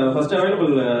ஸ்டோரில் ஃபஸ்ட்டு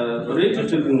அவைலபிள் ரேட்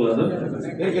ஷீட் இருக்குங்களா சார்?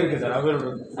 இருக்கு சார்,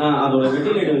 அவைலபிள். அதோட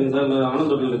மெட்டீரியல் ஐடி வந்து சார்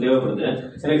ஆனந்த் ஹோட்டலுக்கு தேவைப்படுது.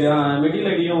 எனக்கு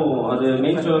மெட்டீரியல் ஐடியும் அது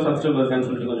மெயின் ஸ்டோர் சப் ஸ்டோர் இருக்கான்னு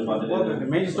சொல்லிட்டு கொஞ்சம்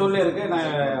பார்த்துட்டு. மெயின் ஸ்டோர்லேயே இருக்குது. நான்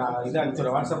இதை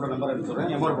அனுப்பிச்சுடுறேன், வாட்ஸ்அப்பில் நம்பர்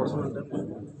அனுப்பிச்சுடுறேன். எம்ஆர் போட சொல்லிட்டு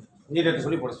இன்ஜினியர்கிட்ட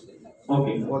சொல்லி போட சொல்லி.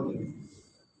 ஓகே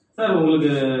சார்,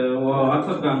 உங்களுக்கு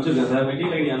வாட்ஸ்அப்புக்கு அனுப்பிச்சிருக்கேன் சார்,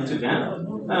 மெட்டீரியல் ஐடி அனுப்பிச்சிருக்கேன்.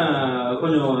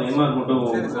 கொஞ்சம் எம்ஆர் மட்டும்.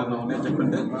 சரி சார், நான் உடனே செக்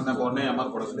பண்ணிட்டு நான் உடனே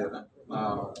எம்ஆர் போட சொல்லிடுறேன்.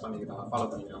 நான் பண்ணிக்கிறேன், ஃபாலோ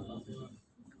பண்ணிக்கிறேன்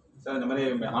சார். இந்த மாதிரி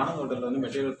ஆனந்த் ஹோட்டலில் வந்து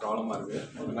மெட்டீரியல் ப்ராப்ளமாக இருக்குது.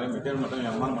 இந்த மாதிரி மெட்டீரியல் மட்டும்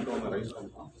எம்ஆர் மட்டும் ஒன்று ரைஸ்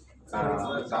பண்ணலாம்.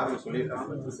 சாருக்கு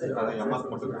சொல்லியிருக்கேன், அதை எம்ஆர்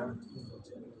போட்டுக்கிறேன்.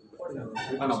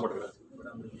 நான் போட்டுக்கிறேன்.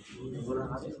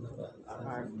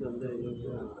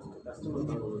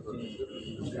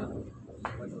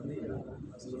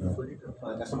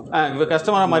 இப்போ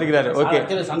கஸ்டமராக மாறிக்கிறாரு. ஓகே,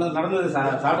 நடந்தது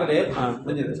சாட்டர்டே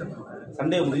முடிஞ்சது,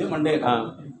 சண்டே முடியும், Monday.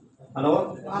 Hello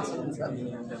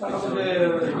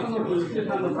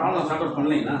problem sort out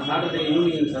பண்ணலைங்களா? Saturday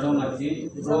evening shutdown ஆச்சு.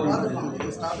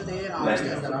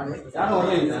 யாரும்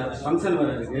வரலைங்க சார், ஃபங்க்ஷன்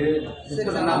வேறு இருக்குது.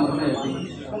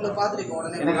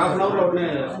 எனக்கு ஹாஃப் அன் ஹவரில் உடனே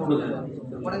கூப்பிடுங்க.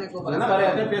 என்ன வேறு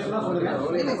யார்கிட்ட பேசணும் சொல்லுங்கள்.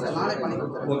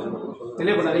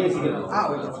 தெளிவு பண்ணாதீங்க சீக்கிரம்.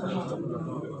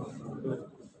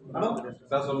 ஹலோ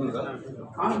சார், சொல்லுங்கள் சார்.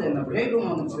 ஆனந்த், இந்த பிரேக் ரூம்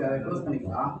வந்துச்சு, அதை க்ளோஸ்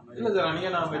பண்ணிக்கலாம். இல்லை சார்,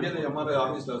 நீங்கள் நான் மெட்டீரியல் எம்ஆர்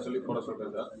ஆஃபீஸில் சொல்லி போட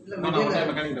சொல்கிறேன் சார். நான் உடனே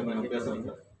மெக்கானிக் நம்பர் பேசுகிறேன்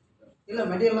சார். இல்லை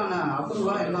மெட்டீரியல்லாம் நான்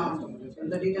அப்ரூவலாக எல்லாம்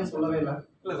எந்த டீட்டெயில்ஸ் சொல்லவே இல்லை.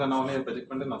 இல்லை சார், நான் உடனே இப்போ செக்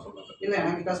பண்ணிட்டு நான் சொல்கிறேன் சார். இல்லை,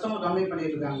 எனக்கு கஸ்டமர் கம்ப்ளைண்ட்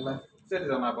பண்ணிட்டு இருக்காங்களே. சரி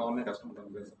சார், நான் இப்போ உடனே கஸ்டமர்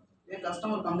பேசுகிறேன். ஏன்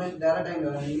கஸ்டமர் கம்ப்ளைண்ட் டேரெக்டாக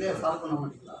இங்கே நீங்களே சால்வ் பண்ண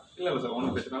மாட்டீங்களா? இல்லை சார்,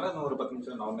 ஒன்றும் பிரச்சனை இல்லை. இன்னும் ஒரு 10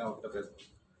 நிமிஷம் நான் உடனே அவர்கிட்ட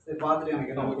பேசுகிறேன். சரி, பார்த்துட்டு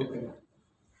எனக்கு என்ன ஓகே.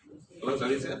 ஹலோ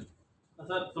சரி சார்.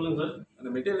 சார் சொல்லுங்கள் சார். அந்த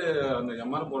மெட்டீரியல் அந்த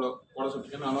எம்ஆர் போட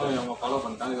சொல்லிட்டு நானும் ஃபாலோ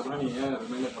பண்ணிட்டேன். அதுக்கப்புறம் நீங்கள் ஏன்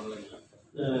ரிமைண்டர் பண்ணலைங்க?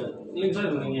 இல்லைங்க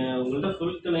சார், நீங்கள் உங்கள்கிட்ட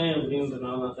சொல்லிட்டனே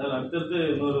அப்படின்றதுனால தான் சார் அடுத்தடுத்து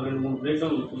இன்னொரு 2-3 பிரேக்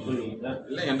டவுன் சொல்லுவீங்க சார்.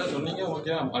 இல்லை என்கிட்ட சொன்னீங்க,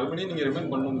 ஓகே. மறுபடியும் நீங்கள்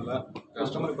ரிமைண்ட் பண்ணணும்ல,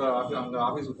 கஸ்டமர் இப்போ அங்கே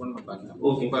ஆஃபீஸுக்கு ஃபோன் பண்ணுறாங்க.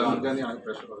 ஓகே, இப்போ அங்கேருந்து எனக்கு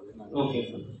ப்ரெஷர் வருது. Okay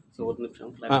sir. ஸோ ஒரு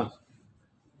நிமிஷம்.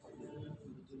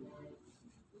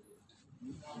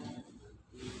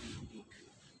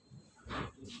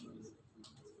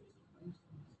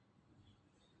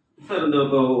 சார் இந்த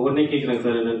இப்போ உடனே கேட்குறேங்க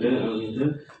சார் என்னன்ட்டு அப்படின்ட்டு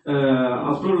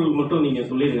அப்ரூவல் மட்டும் நீங்கள்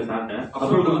சொல்லிடுங்க சார்ட்ட.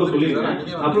 அப்ரூவல் மட்டும் சொல்லிடுங்க.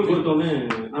 அப்ரூவல் கொடுத்தோன்னே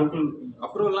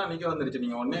அப்ரூவல்லாம் நீங்கள் வந்துருச்சு.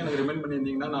 நீங்கள் உடனே எனக்கு ரிமைண்ட்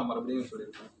பண்ணியிருந்தீங்கன்னா நான் மறுபடியும்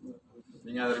சொல்லியிருக்கேன்.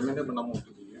 நீங்கள் அதை ரிமைண்டே பண்ணாமல்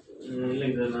விட்டுருக்கீங்க.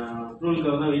 இல்லைங்க சார், நான்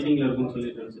அப்ரூவலுக்காக தான் வெயிட்டிங்கில் இருக்குன்னு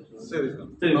சொல்லிட்டேன் சார். சரி சார்,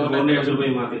 சரி சார், உடனே எடுத்துகிட்டு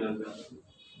போய் மாற்றிடுறேன் சார்.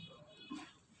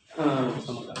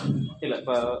 இல்லை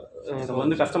இப்போ இதை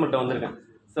வந்து கஸ்டமர்கிட்ட வந்திருக்கேன்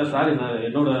சார். சாரி சார்,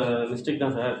 என்னோட மிஸ்டேக்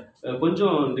தான் சார்.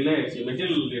 கொஞ்சம் டிலே ஆகிடுச்சு,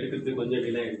 மெட்டீரியல் எடுக்கிறதுக்கு கொஞ்சம்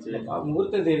டிலே ஆகிடுச்சு.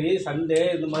 முகூர்த்த தேதி சண்டே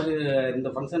இந்த மாதிரி இந்த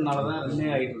ஃபங்க்ஷன்னால தான் ரிலே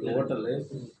ஆகிட்டு இருக்கு ஹோட்டலு.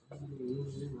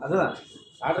 அதுதான்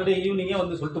சாட்டர்டே ஈவினிங்கே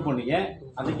வந்து சொல்லிட்டு போனீங்க,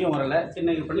 அன்றைக்கும் வரலை.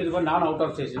 சின்ன பண்ணியிருக்கோம், நானும் அவுட்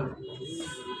ஆஃப் ஸ்டேஷன்.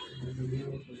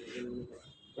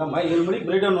 ஆமாம், 7 மணிக்கு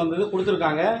பிரேக் டவுன் வந்தது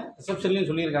கொடுத்துருக்காங்க, ரிசப்ஷன்லேயும்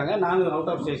சொல்லியிருக்காங்க. நானும் அவுட்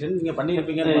ஆஃப் ஸ்டேஷன், நீங்கள்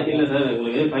பண்ணியிருப்பீங்க. இல்லை சார்,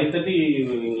 எங்களுக்கு 5:30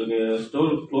 எங்களுக்கு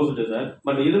ஸ்டோர் க்ளோஸ்டு சார்.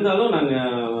 பட் இருந்தாலும்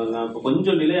நான் இப்போ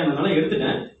கொஞ்சம் டிலே ஆனதுனால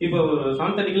எடுத்துட்டேன். இப்போ ஒரு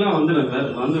 7:30க்குலாம் வந்துடுறேன் சார்,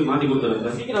 வந்து மாற்றி கொடுத்துறேன்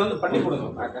சார். சீக்கிரம் வந்து பண்ணி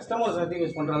கொடுங்க. கஸ்டமர்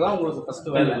சர்டிஃபிகேட் பண்ணுறது தான் உங்களுக்கு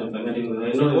ஃபஸ்ட்டு வேலை.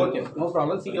 Okay, no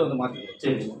problem. சீக்கிரம் வந்து மாற்றி.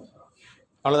 சரி,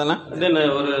 அவ்வளோதானே. தென்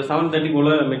ஒரு 7:30 போல்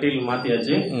மெட்டீரியல்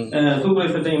மாற்றியாச்சு.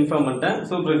 சூப்பர்வைசர்கிட்ட இன்ஃபார்ம் பண்ணிட்டேன்.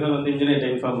 சூப்பர்வைசர் வந்து இன்ஜினியர்கிட்ட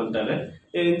இன்ஃபார்ம் பண்ணிட்டாரு.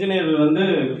 இன்ஜினியர் வந்து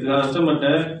கஸ்டமர்கிட்ட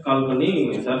கால் பண்ணி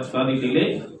சார் சாரி டிலே,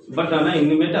 பட் ஆனால்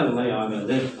இனிமேட்டு அந்த மாதிரி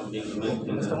ஆகாது அப்படின்ற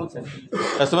மாதிரி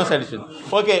கஸ்டமர் சாட்டிஸ்ஃபேக்ஷன்.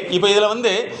 ஓகே, இப்போ இதில்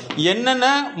வந்து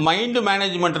என்னென்ன மைண்டு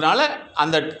மேனேஜ்மெண்ட்னால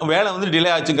அந்த வேலை வந்து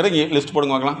டிலே ஆச்சுங்கிற லிஸ்ட்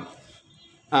போடுங்க பார்க்கலாம்.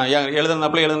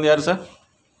 எழுதுனப்பல எழுதுனது யார் சார்?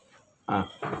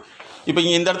 இப்போ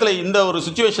இங்கே இந்த இடத்துல இந்த ஒரு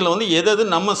சுச்சுவேஷனில் வந்து எது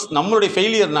நம்மளுடைய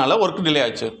ஃபெயிலியர்னால ஒர்க் டிலே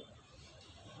ஆச்சு?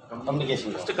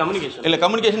 கம்யூனிகேஷன் இல்லை,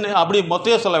 கம்யூனிகேஷன் அப்படி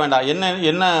மொத்தையாக சொல்ல வேண்டாம்.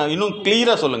 என்ன இன்னும்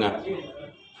கிளியராக சொல்லுங்கள்.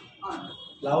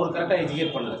 அவர் கரெக்டாக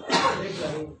எஜுகேட் பண்ணல.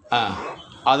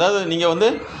 அதாவது நீங்கள் வந்து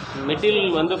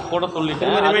மெட்டீரியல் வந்து போட சொல்லிட்டு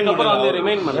அதுக்கப்புறம் வந்து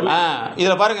ரிமைண்ட் பண்ண.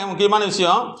 இதில் பாருங்கள், முக்கியமான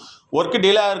விஷயம் ஒர்க்கு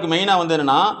டிலே ஆகிறதுக்கு மெயினாக வந்து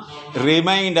என்னென்னா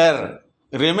ரிமைண்டர்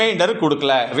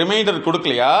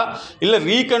கொடுக்கலையா, இல்லை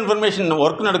ரீகன்ஃபர்மேஷன்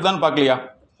ஒர்க் நடக்குதான்னு பார்க்கலையா,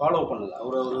 ஃபாலோ பண்ணல.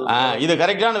 இது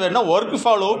கரெக்டான வேணும்னா work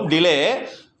follow up delay,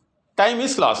 time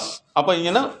is loss. அப்போ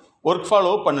இங்கன்னா ஒர்க்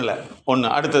ஃபாலோ அப் பண்ணலை ஒன்று.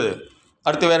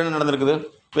 அடுத்து வேறு என்ன நடந்திருக்குது?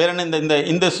 வேறு என்ன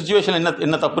இந்த சுச்சுவேஷனில்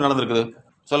என்ன தப்பு நடந்திருக்குது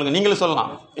சொல்லுங்கள். நீங்களும்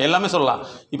சொல்லலாம், எல்லாமே சொல்லலாம்.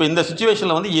 இப்போ இந்த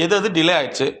சுச்சுவேஷனில் வந்து எது டிலே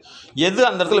ஆயிடுச்சு, எது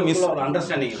அந்த இடத்துல மிஸ்.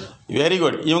 அண்டர்ஸ்டாண்டிங். Very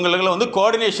good. இவங்களுக்குள்ள வந்து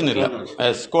கோஆர்டினேஷன் இல்லை.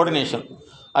 எஸ், கோஆர்டினேஷன்,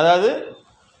 அதாவது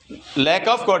லேக்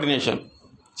ஆஃப் கோஆர்டினேஷன்.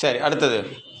 சரி,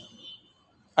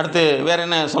 அடுத்து வேறு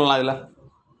என்ன சொல்லலாம் இதில்?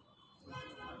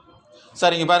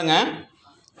 சார் இங்கே பாருங்கள்,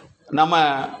 நம்ம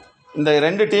இந்த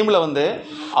 2 டீமில் வந்து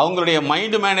அவங்களுடைய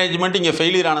மைண்டு மேனேஜ்மெண்ட் இங்கே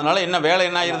ஃபெயிலியர் ஆனதுனால வேலை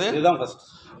என்ன ஆயிடுது? இதுதான் ஃபஸ்ட்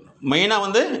மெயினாக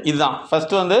வந்து இதுதான்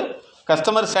ஃபஸ்ட்டு வந்து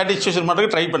கஸ்டமர் சாட்டிஸ்ஃபேக்ஷன்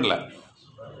பண்ணுறதுக்கு ட்ரை பண்ணல.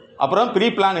 அப்புறம் ப்ரீ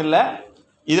பிளான் இல்லை.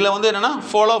 இதில் வந்து என்னென்னா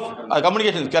ஃபாலோ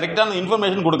கம்யூனிகேஷன், கரெக்டான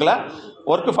இன்ஃபர்மேஷன் கொடுக்கல,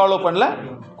 ஒர்க்கு ஃபாலோ பண்ணல,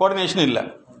 கோஆர்டினேஷன் இல்லை.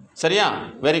 சரியா?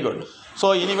 Very good. ஸோ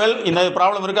இனிமேல் இந்த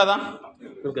ப்ராப்ளம்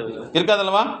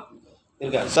இருக்காதல்லவா?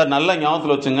 இருக்காது சார். நல்லா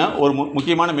ஞாபகத்தில் வச்சுங்க. ஒரு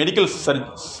முக்கியமான மெடிக்கல்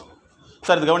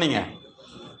சார் இது கவனிங்க.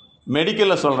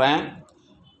 மெடிக்கலில் சொல்கிறேன்,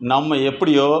 நம்ம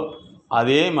எப்படியோ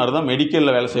அதே மாதிரி தான்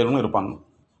மெடிக்கலில் வேலை செய்கிறவங்களும் இருப்பாங்க.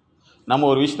 நம்ம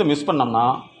ஒரு விஷயத்தை மிஸ் பண்ணோம்னா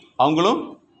அவங்களும்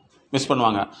மிஸ்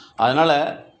பண்ணுவாங்க. அதனால்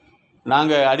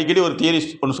நாங்கள் அடிக்கடி ஒரு தியரி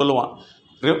ஒன்று சொல்லுவோம்.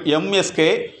 எம்எஸ்கே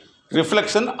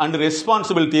ரிஃப்ளெக்ஷன் அண்ட்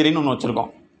ரெஸ்பான்சிபிள் தியரின்னு ஒன்று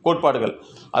வச்சுருக்கோம், கோட்பாடுகள்.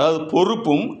 அதாவது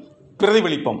பொறுப்பும்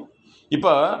பிரதிபலிப்பும்.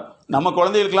 இப்போ நம்ம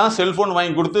குழந்தைகளுக்கெல்லாம் செல்ஃபோன்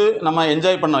வாங்கி கொடுத்து நம்ம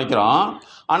என்ஜாய் பண்ண வைக்கிறோம்.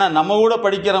 ஆனால் நம்ம கூட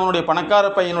படிக்கிறவனுடைய பணக்கார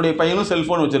பையனுடைய பையனும்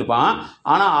செல்ஃபோன் வச்சுருப்பான்.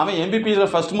 ஆனால் அவன்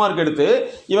எம்பிபியில் ஃபஸ்ட் மார்க் எடுத்து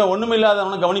இவன் ஒன்றும்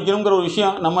இல்லாதவனை கவனிக்கணுங்கிற ஒரு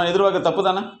விஷயம் நம்ம எதிர்பார்க்க தப்பு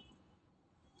தானே?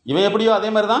 இவன் எப்படியோ அதே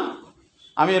மாதிரி தான்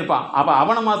அவன் இருப்பான். அப்போ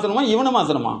அவனை மாற்றணுமா இவனை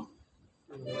மாற்றணுமா?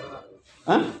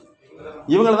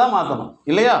 இவங்களை தான் மாற்றணும்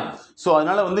இல்லையா? ஸோ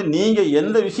அதனால் வந்து நீங்கள்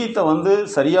எந்த விஷயத்தை வந்து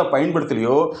சரியாக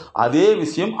பயன்படுத்தலையோ அதே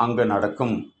விஷயம் அங்கே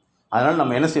நடக்கும். அதனால்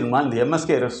நம்ம என்ன செய்யணும்னா இந்த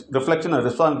MSK reflection and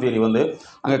response theory வந்து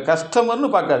அங்கே கஸ்டமர்னு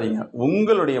பார்க்காதீங்க,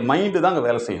 உங்களுடைய மைண்டு தான் அங்கே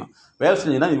வேலை செய்யணும். வேலை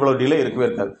செஞ்சுன்னா இவ்வளோ டிலே இருக்கவே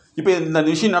இருக்காது. இப்போ இந்த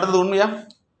விஷயம் நடந்தது உண்மையா?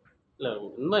 இல்லை,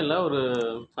 உண்மை இல்லை, ஒரு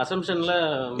அசம்ஷனில்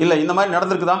இல்லை. இந்த மாதிரி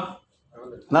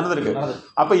நடந்திருக்கு.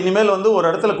 அப்போ இனிமேல் வந்து ஒரு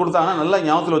இடத்துல கொடுத்தாங்கன்னா நல்லா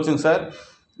ஞாபகத்தில் வச்சுங்க சார்.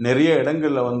 நிறைய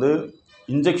இடங்களில் வந்து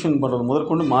இன்ஜெக்ஷன் பண்ணுறது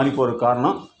முதற்கொண்டு மாறி போகிற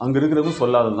காரணம் அங்கே இருக்கிறவங்க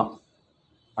சொல்லாதது தான்.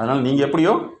 அதனால் நீங்கள்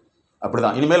எப்படியோ அப்படி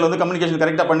தான் இனிமேல் வந்து கம்யூனிகேஷன்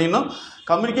கரெக்டாக பண்ணிடணும்.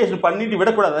 கம்யூனிகேஷன் பண்ணிட்டு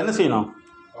விடக்கூடாது. என்ன செய்யணும்?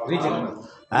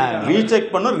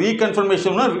 ரீசெக் பண்ணணும்,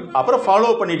 ரீகன்ஃபர்மேஷன் அப்புறம் ஃபாலோ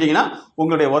பண்ணிட்டீங்கன்னா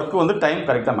உங்களுடைய ஒர்க் வந்து டைம்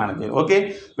கரெக்டாக மேனேஜ் ஆகும். Okay,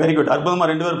 very good. அற்புதமாக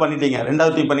 2 பேர் பண்ணிட்டீங்க,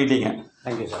 2வது டீம் பண்ணிட்டீங்க.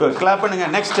 தேங்க்யூ. கிளாப் பண்ணுங்க.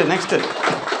 நெக்ஸ்ட்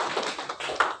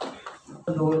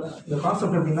இந்த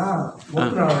கான்செப்ட் எப்படின்னா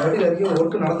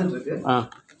ஒர்க் நடந்துட்டு இருக்கு.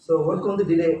 ஸோ ஒர்க் வந்து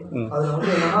டிலே. அதில் வந்து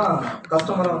என்னன்னா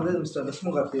கஸ்டமராக வந்து மிஸ்டர்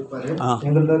லட்சுமகார்த்தி இருப்பார்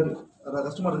எங்கள்கிட்ட. அதாவது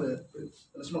கஸ்டமர்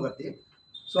லட்சுமகார்த்தி.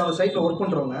 ஸோ அந்த சைட்டில் ஒர்க்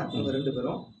பண்ணுறவங்க இவங்க 2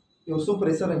 பேரும். இவர்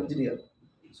சூப்பர்வைசர் இன்ஜினியர்.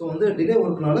 ஸோ வந்து டிலே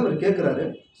ஒர்க்னால இவர் கேட்குறாரு.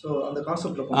 ஸோ அந்த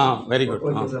கான்செப்டில் very good.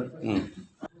 Okay sir.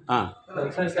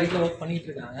 Sir சைட்டில் ஒர்க் பண்ணிட்டு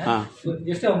இருக்காங்க.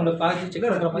 ஜஸ்ட் அவங்கள பார்த்து செக்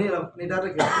பண்ணுற மாதிரி நீ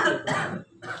டேரக்ட்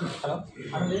ஹலோ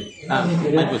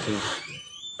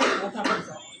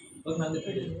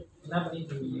என்ன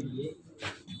பண்ணிட்டு இருக்கீங்க?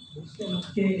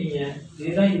 நீங்கள்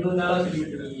இதுதான் 20 நாளாக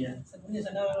சொல்லிட்டு இருக்கீங்க. 2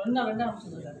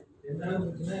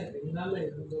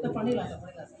 நாளில் பண்ணிடலாம்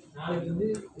சார். நாளைக்கு வந்து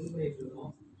இது பண்ணிட்டு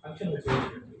இருக்கோம், ஃபங்க்ஷன் வச்சு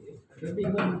எப்படி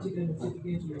இன்னும் முடிச்சுக்கேன்னு சொல்லிட்டு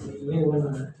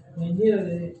இன்ஜினியர்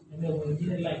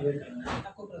இன்ஜினியர்லாம் எங்கே இருக்காங்க?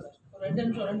 நான் கூப்பிட்றேன் சார். ஒரு 2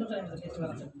 நிமிஷம் எனக்கு பேசி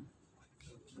வரேன் சார்.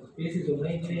 பேசி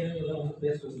சொல்லுங்கள். இன்ஜினியர் எல்லாம் வந்து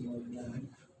பேச சொல்லுங்கள்.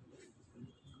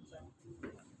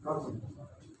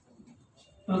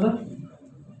 சார்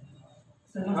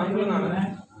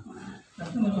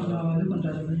கஸ்டமர் கொஞ்சம் இது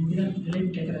பண்ணுறாரு,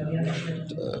 இன்ஜினியர் கேட்குறாரு.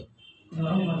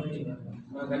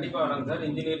 நான் கண்டிப்பாக வரேன் சார்.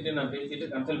 இன்ஜினியர்கிட்ட நான்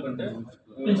பேசிட்டு கன்சல்ட் பண்ணிட்டு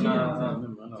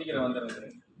நான் சீக்கிரம் வந்துடுறேன்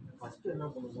sir.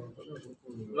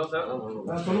 Hello sir.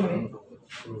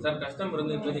 Sir customer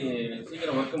வந்து இப்படி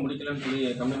சீக்கிரம் ஒர்க்கு முடிக்கலன்னு சொல்லி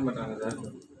கம்ப்ளைண்ட் பண்ணுறாங்க சார்.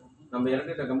 நம்ம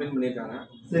எலக்ட்ரிக்கிட்ட கம்ப்ளைண்ட் பண்ணியிருக்காங்க.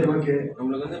 சரி, ஓகே.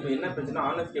 நம்மளுக்கு வந்து இப்போ என்ன பிரச்சனை,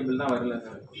 ஆர்எஸ் கேபிள் தான் வரல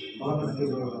சார்.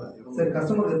 சரி,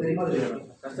 கஸ்டமருக்கு தெரியுமா தெரியாது?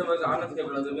 கஸ்டமருக்கு ஆர்எஸ்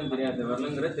கேபிள் வந்திருக்குன்னு தெரியாது,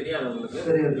 வரலங்கிறது தெரியாது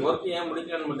அவங்களுக்கு. ஒர்க் ஏன்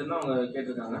முடிக்கலன்னு மட்டும்தான் அவங்க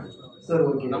கேட்டிருக்காங்க. Sir,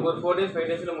 okay. நம்ம ஒரு 4 days 5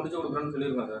 daysல முடிச்சு கொடுக்குறோன்னு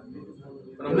சொல்லியிருக்கோம் சார்.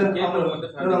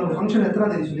 அவங்க ஃபங்க்ஷன்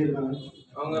எத்தனாம் தேதி சொல்லியிருக்காங்க?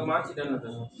 அவங்க மார்ச் 10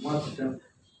 சார். மார்ச் 10.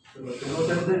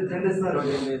 10 days தான்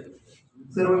இருக்கு.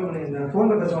 சரி, ஓகே. நீங்கள்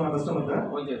ஃபோனில் பேசுவாங்க கஸ்டமர்கிட்ட.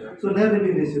 Okay sir. ஸோ நேரில்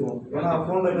போய் பேசிடுவோம். ஏன்னா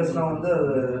ஃபோனில் பேசினா வந்து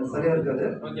அது சரியாக இருக்காது.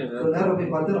 Okay sir. ஸோ நேரில்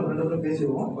போய் பார்த்து நம்ம 2 பேரும்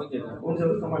பேசிடுவோம். Okay sir.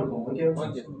 முடிஞ்சளவுக்கு சமாளிப்போம். ஓகே.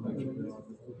 ஓகே.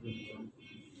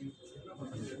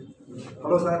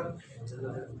 ஹலோ சார்,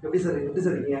 எப்படி சார்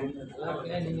இருக்கீங்க?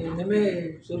 நீங்கள் இனிமேல்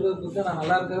சொல்கிறதுக்கு தான் நான்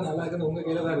நல்லா இருக்கேன்னு உங்கள்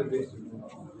கையில் தான் இருக்குது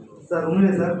சார்.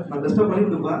 உண்மையே சார், நான் பெஸ்ட்டாக பண்ணி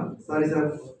கொடுப்பேன். Sorry sir.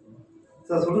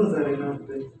 சார் சொல்லுங்கள் சார். என்ன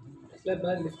ஆக்சுவலாக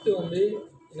இப்போ லிஃப்ட்டு வந்து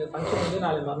இந்த ஃபங்க்ஷன் வந்து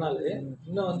நாளை மறுநாள்,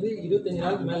 இன்னும் வந்து 25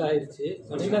 நாளுக்கு மேலே ஆயிடுச்சு.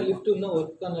 சொன்னீங்கன்னா லிஃப்ட்டு இன்னும்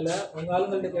ஒர்க் பண்ணலை. உங்கள்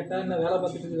ஆளுங்கள்ட்ட கேட்டால் என்ன வேலை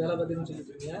பார்த்துட்டுன்னு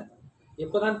சொல்லிட்டு இருக்கீங்க.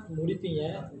 எப்போ தான் முடிப்பீங்க?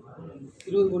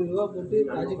 20 கோடி ரூபா போட்டு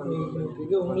ப்ராஜெக்ட்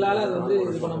பண்ணிட்டு உங்களால் அது வந்து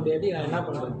இது பண்ண முடியாட்டி நான் என்ன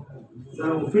பண்ணுறேன்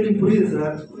சார்? உங்கள் ஃபீலிங் புரியுது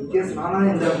சார். இன்கேஸ் நானே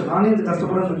இந்த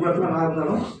கஷ்டப்பட இடத்துல நான்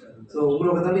இருந்தாலும் ஸோ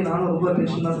உங்களை தாண்டி நானும் ரொம்ப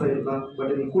டென்ஷன் தான் சார் இருப்பேன்.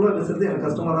 பட் நீங்கள் கூட பேசுறது எனக்கு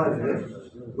கஷ்டமாக தான் இருக்குது.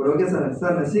 But okay sir.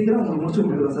 சார் நான் சீக்கிரம் உங்களுக்கு முடிச்சு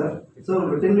கொடுக்குறேன் சார். சார்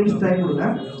ஒரு 10 minutes டைம் கொடுங்க.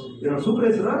 என்னோட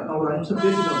சூப்பர்வைசராக நான் ஒரு 5 நிமிஷம்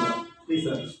பேசிட்டு வரேன் ப்ளீஸ்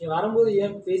சார். நீ வரும்போது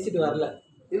ஏன் பேசிட்டு வரல?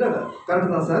 இல்லை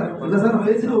கரெக்டு தான் சார். இல்லை சார், நான்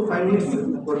பேசிட்டு ஒரு 5 minutes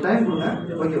ஒரு டைம் கொடுங்க.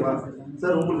 ஓகேவா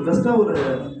சார்? உங்களுக்கு பெஸ்ட்டாக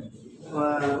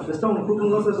உங்களுக்கு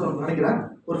கொடுக்கணும் தான் சார் நினைக்கிறேன்.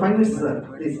 ஒரு 5 minutes சார்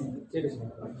ப்ளீஸ். சரி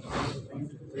சார்.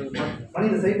 மணி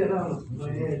இந்த சைட் என்ன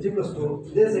G+2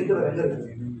 இதே சைட்டு எங்கே இருக்குது?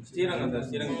 ஸ்ரீரங்கம் சார்.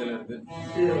 ஸ்ரீரங்கத்தில் இருக்குது.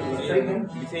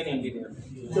 Design interior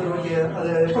sir. ஓகே. அது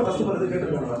எப்போ கஸ்டமர் இது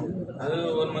கேட்டுருக்காங்களா? அது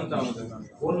 1 month ஆகும் சார்.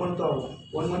 1 month ஆகும்.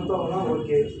 1 month ஆகும்னா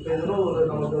ஓகே. இப்போ எதுவும் ஒரு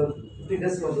நமக்கு 50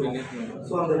 days வந்துடும்.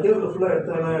 ஸோ அந்த டேபிள் ஃபுல்லாக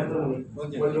எடுத்துட முடியும்.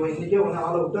 ஓகே. இன்றைக்கே ஒன்று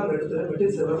ஆளை விட்டு அங்கே எடுத்து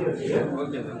மெட்டீரியல்ஸ் எல்லாமே எடுத்துட்டு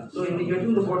ஓகே சார். ஸோ இன்றைக்கி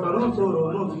எடுத்து போட்டாலும் ஸோ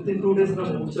ஒரு வித்தின் 2 days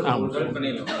நம்ம முடிச்சிடலாம்.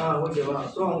 ஓகேவா?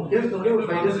 ஸோ அவங்க கேட்கறதே ஒரு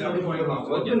 5 days கம்ப்ளீட் பண்ணிடலாம்.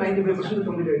 ஓகே. 95%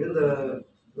 கம்ப்ளீட் ஆகிட்டு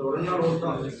இந்த ஒரு நாள் ஒர்க்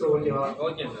தான். ஸோ ஓகேவா?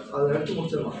 Okay sir. அதை எடுத்து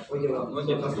முடிச்சிடலாம். ஓகேவா?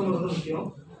 ஓகே. கஸ்டமர் வந்து முக்கியம்.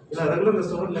 இல்லை ரெகுலர்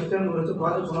கஸ்டமர் நெக்ஸ்ட் டைம் வச்சு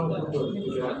ப்ராஜெக்ட் பண்ணாமல் கொடுத்துருவோம்.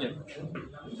 Okay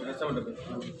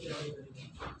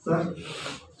sir.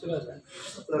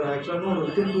 சார் ஆக்சுவலாக ஒரு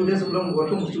வித்தின் 2 days உங்களுக்கு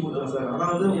ஒர்க்கு முடிச்சு கொடுத்துறேன் சார்.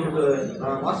 ஆனால் வந்து உங்களுக்கு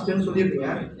மார்ச் 10 சொல்லியிருக்கீங்க.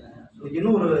 உங்களுக்கு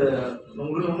இன்னும் ஒரு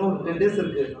 10 days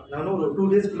இருக்குது. நானும் ஒரு 2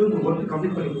 daysக்குள்ளே உங்களுக்கு ஒர்க்கு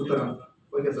கம்ப்ளீட் பண்ணி கொடுத்துறேன்.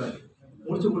 Okay sir.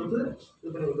 முடிச்சு கொடுத்து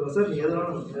இது பண்ணி கொடுத்துறேன் சார். நீங்கள்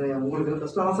எதுனாலும் உங்களுக்கு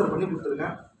பெஸ்ட்டாக தான் சார் பண்ணி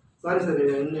கொடுத்துருக்கேன். Sorry sir.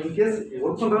 இன்கேஸ்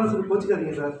ஒர்க் பண்ணுறான்னு சொல்லி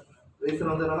கோச்சிக்காதீங்க சார்.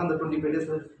 ரீசன் வந்து என்னன்னா அந்த 25 days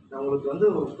நான் உங்களுக்கு வந்து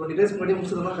 20 days முன்னாடியே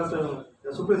முடிச்சது தான் கஷ்டம்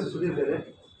சூப்பர்வைசர் சொல்லியிருக்காரு.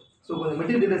 ஸோ கொஞ்சம்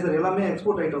மெட்டீரியல் டிலே சார். எல்லாமே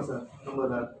எக்ஸ்போர்ட் ஐட்டம் சார்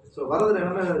நம்மள. ஸோ வரதில்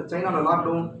எல்லாமே சைனாவில்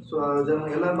லாக்டவுன். ஸோ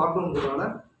எல்லாம் லாக்டவுன்றதுனால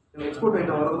எனக்கு எக்ஸ்போர்ட்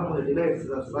ஐட்டம் வரதெல்லாம் கொஞ்சம் டிலே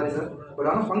ஆகிடுச்சு சார். Sorry sir. பட்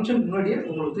ஆனால் ஃபங்க்ஷனுக்கு முன்னாடியே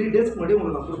உங்களுக்கு 3 days முன்னாடியே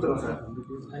உங்களுக்கு நான் கொடுத்துறேன் சார்.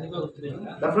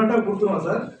 டெஃபினட்டாக கொடுத்துருவோம்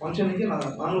சார். ஃபங்க்ஷனுக்கு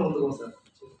நாங்களும் வந்துடுவோம் சார்.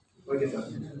 Okay sir.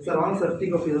 சார் வாங்க சார். டீ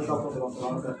காஃபி எதுவும் சாப்பிடுவோம் சார்.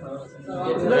 வாங்க சார்.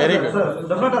 Very good sir.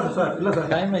 டெஃபினட்டாக சார். இல்லை sir.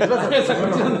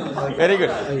 Very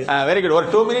good very good. ஒரு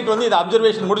 2 minutes வந்து இது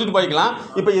அப்சர்வேஷன் முடிச்சுட்டு போய்க்கலாம்.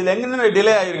 இப்போ இதில் எங்கென்ன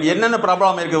டிலே ஆகிருக்கு, என்னென்ன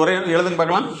ப்ராப்ளம் இருக்குது ஒரே எழுதுங்க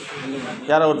பார்க்கலாம்.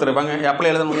 யாரோ ஒருத்தர் இருப்பாங்க. எப்போ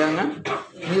எழுத முடியாதுங்க?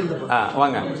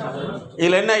 வாங்க.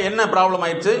 இதில் என்ன ப்ராப்ளம்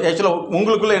ஆயிடுச்சு? ஆக்சுவலாக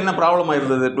உங்களுக்குள்ளே என்ன ப்ராப்ளம்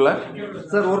ஆயிருந்தது இதுக்குள்ள?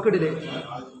 Sir work delay.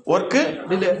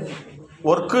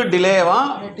 Work டிலேவா?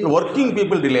 Working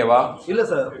people டிலேவா? இல்லை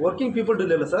சார், ஒர்க்கிங் பீப்புள்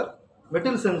டிலே இல்லை சார்,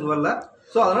 மெட்டீரியல் சென்ஸ் வரல.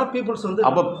 ஸோ அதனால் பீப்புள்ஸ் வந்து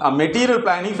அப்போ மெட்டீரியல்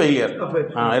பிளானிங் ஃபெயிலியர்.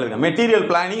 இல்லைங்க, material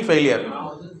planning failure.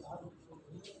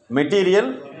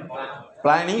 Material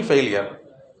planning failure.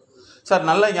 Sir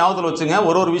நல்லா ஞாபகத்தில் வச்சுங்க,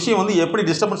 ஒரு விஷயம் வந்து எப்படி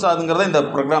டிஸ்டர்பன்ஸ் ஆகுதுங்கிறத இந்த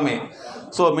ப்ரோக்ராமே.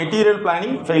 So material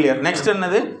planning failure. Next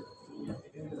என்னது?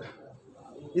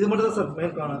 இது மட்டும் தான் சார்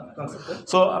மெயின் கான்செப்ட்.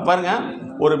 ஸோ பாருங்கள்,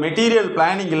 ஒரு மெட்டீரியல்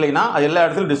பிளானிங் இல்லைன்னா அது எல்லா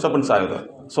இடத்துலையும் டிஸ்டர்பன்ஸ் ஆகுது.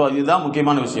 ஸோ இதுதான்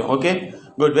முக்கியமான விஷயம். Okay,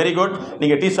 good, very good.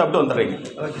 நீங்கள் டீ சாப்பிட்டு வந்துடுறீங்க.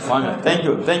 வாங்க.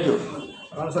 தேங்க்யூ.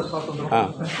 சார் பார்த்துருவோம்.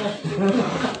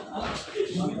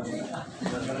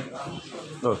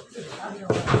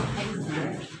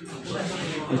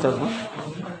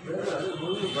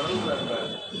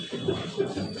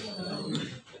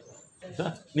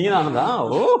 நீங்கள் தான் ஆனந்தா?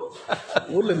 ஓ,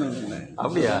 ஊரில் இருந்து.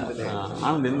 அப்படியா?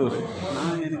 ஆனந்த் எந்த ஊர்?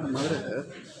 நான் எனக்கு மதுரை சார்.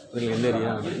 நீங்கள் எந்த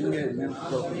ஏரியா?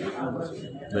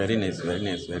 Very nice.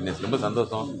 ரொம்ப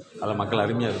சந்தோஷம். அதில் மக்கள்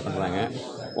அருமையாக இது பண்ணுறாங்க.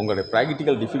 உங்களுடைய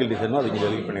ப்ராக்டிக்கல் டிஃபிகல்ட்டிஸ் என்ன அதை நீங்கள்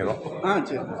டெலிவரி பண்ணிடுறோம்.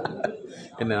 சரி.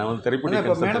 என்ன நான் வந்து திரைப்பட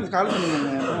மேடம் கால்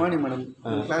பண்ணியிருந்தாங்க. மார்னிங் மேடம்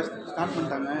கிளாஸ் ஸ்டார்ட்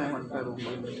பண்ணிட்டாங்க.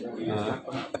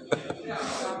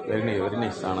 Very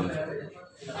nice Anand.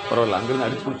 பரவாயில்ல, அங்கேருந்து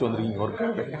அடிச்சு பிடிச்சி வந்துருக்கீங்க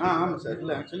ஒர்க்கு. ஆமாம் சார்.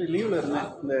 இல்லை, ஆக்சுவலி லீவில் இருந்தேன்.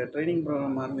 இந்த ட்ரைனிங்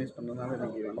ப்ரோக்ராம் ஆர்கனைஸ் பண்ணுறதுனால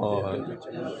ஓ,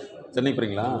 சென்னை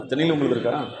போகிறீங்களா? சென்னையில் உங்களுக்கு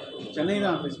இருக்கா? சென்னை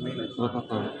தான் ஆஃபீஸ் மெயின்.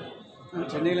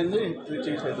 சென்னையிலேருந்து திருச்சி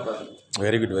சேர்த்து பார்த்தேன்.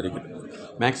 Very good.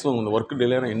 மேக்ஸிமம் இந்த ஒர்க்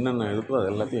டிலேனா என்னென்ன இருக்கோ அது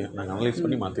எல்லாத்தையும் நாங்கள் அனலைஸ்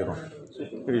பண்ணி மாற்றிடுறோம்.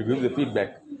 Give the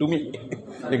feedback to me.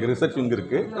 எங்கள் ரிசர்ச் இங்கே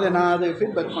இருக்குது. இல்லை, நான் அது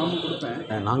ஃபீட்பேக் ஃபார்ம் கொடுப்பேன்.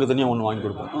 நாங்கள் தனியாக ஒன்று வாங்கி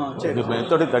கொடுப்போம். சரி,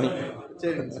 மெத்தோட தனி.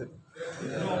 சரிங்க சார்.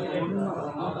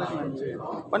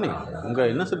 பண்ணுங்க. உங்கள்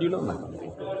என்ன ஷெட்யூலோ இருந்தாங்க?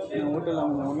 ஹோட்டல்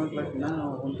அவங்க 1:00னா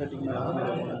 1:30 மேலே.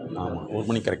 ஆமாம், 1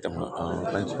 மணிக்கு கரெக்டாக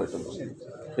லஞ்ச் போய்ட்டு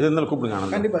எது இருந்தாலும் கூப்பிடுங்க.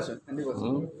 ஆனந்த் கண்டிப்பாக சார், கண்டிப்பாக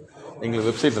சார். எங்களுக்கு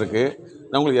வெப்சைட் இருக்குது.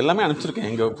 நான் உங்களுக்கு எல்லாமே அனுப்பிச்சிருக்கேன்,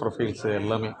 எங்கள் ப்ரொஃபைல்ஸு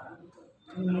எல்லாமே.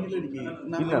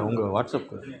 இல்லை, உங்கள்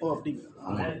வாட்ஸ்அப்புக்கு. ஓ, அப்படி.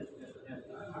 ஆமாம்.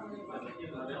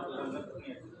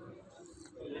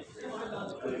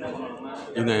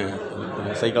 இவங்க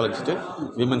சைக்காலஜிஸ்ட்டு,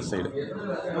 விமன்ஸ் சைடு.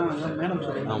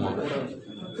 ஆமாம்,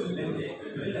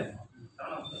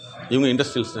 இவங்க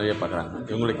இண்டஸ்ட்ரியல்ஸ் நிறைய பார்க்குறாங்க.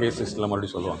 இவங்களுடைய கேசஸ்லாம்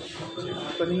மறுபடியும் சொல்லுவாங்க.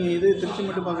 இப்போ நீங்கள் இது திருச்சி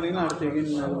மட்டும் பார்க்குறீங்கன்னா அடுத்து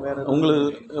வேறு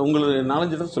உங்களுக்கு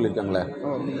 4-5 இடத்துல சொல்லியிருக்காங்களே.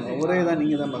 ஒரே தான்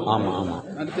நீங்கள் தான் பார்க்கணும். ஆமாம்.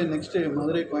 அடுத்து நெக்ஸ்ட்டு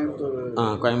மதுரை,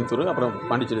 கோயம்புத்தூர், அப்புறம்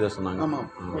பாண்டிச்சேரி தான் சொன்னாங்க. ஆமாம்,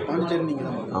 பாண்டிச்சேரி நீங்கள்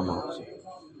தான். ஆமாம்,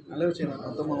 நல்ல விஷயம்.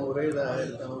 மொத்தமாக ஒரே இதாக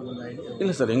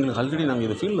இல்லை சார், எங்களுக்கு ஆல்ரெடி நாங்கள்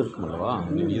இது ஃபீல்டில் இருக்கோம் அல்லவா.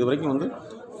 இது வரைக்கும் வந்து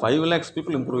 5 lakhs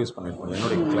people இம்ப்ரூவைஸ் பண்ணியிருக்கோம்.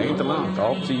 என்னுடைய கிளைண்ட்டெல்லாம்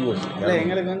டாப் சிஇஓஸ். இல்லை,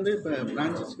 எங்களுக்கு வந்து இப்போ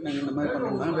பிரான்ச்சஸ்க்கு நாங்கள் இந்த மாதிரி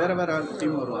பண்ணோம்னா வேறு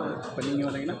டீம் வருவாங்க. இப்போ நீங்கள்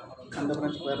வரீங்கன்னா அந்த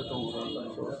பிரான்ச் வேறு வருவாங்க.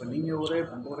 ஸோ இப்போ நீங்கள் ஒரே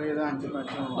தான் 5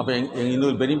 பிரான்ச்சும். அப்போ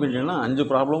இன்னொரு பெனிஃபிட் என்னன்னா 5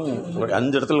 ப்ராப்ளம்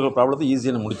 5 இடத்துல இருக்கிற ப்ராப்ளத்தை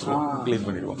ஈஸியாக முடிச்சிடுவோம், க்ளீன்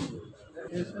பண்ணிடுவோம்.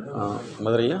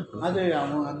 மதுரையா? அது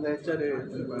அவங்க அந்த ஹெச்ஆர்.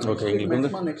 ஓகே, எங்களுக்கு வந்து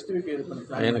நெக்ஸ்ட் வீக் இது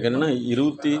பண்ணிக்கலாம். எனக்கு என்னென்னா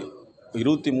 23,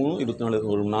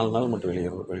 24 ஒரு 4 நாள் மட்டும்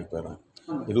வெளியே போயிடுறேன்.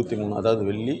 23, அதாவது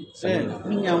வெள்ளி, சனி.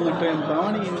 நீங்கள் அவங்ககிட்ட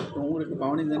பவானி, உங்களுக்கு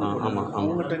பவானி தானே? ஆமாம்.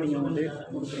 அவங்ககிட்ட நீங்கள் வந்து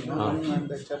கொடுக்குறீங்க, அவங்க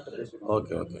அந்த ஹெச்ஆர்ட்ட பேசுவாங்க.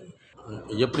 ஓகே.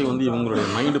 எப்படி வந்து இவங்களுடைய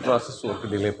மைண்டு ப்ராசஸ்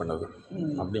ஒர்க்கு டிலே பண்ணுது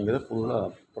அப்படிங்கிறத ஃபுல்லாக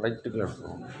ப்ராக்டிக்கலாக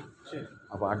எடுத்துருவோம்.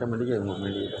 அப்போ ஆட்டோமேட்டிக்காக இவங்க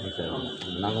மைண்டு கனெக்ட் ஆகும்.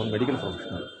 நாங்கள் வந்து மெடிக்கல்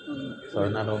ப்ரொஃபஷனல். ஸோ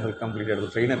அதனால் வந்து கம்ப்ளீட்டாக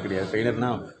எடுத்து ட்ரெயினர் கிடையாது.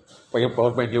 ட்ரெயினர்னால்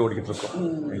பவர் பாயிண்ட்லேயே ஓடிக்கிட்டு இருக்கோம்.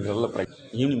 எங்களெல்லாம்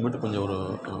ஈவினிங் மட்டும்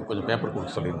கொஞ்சம் பேப்பர்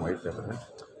கொடுத்து சொல்லிடுவோம், ஒயிட் பேப்பர்.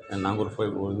 நாங்கள் ஒரு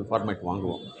ஃபார்மேட்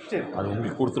வாங்குவோம், அது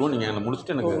உங்களுக்கு கொடுத்துருவோம். நீங்கள் அதை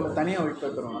முடிச்சுட்டு எனக்கு தனியாக ஒயிட்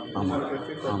பேப்பர்.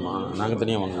 ஆமாம், நாங்கள்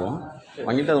தனியாக வாங்குவோம்.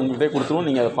 வாங்கிட்டு அது உங்கள்கிட்டே கொடுத்துருவோம்.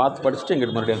 நீங்கள் அதை பார்த்து படிச்சுட்டு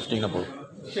எங்கிட்ட மறுபடியும் அனுப்பிச்சிட்டிங்கன்னா போதும்.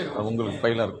 அது உங்களுக்கு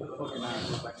ஃபைலாக இருக்கும்.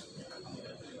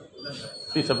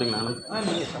 டீ சாப்பிட்டீங்களா?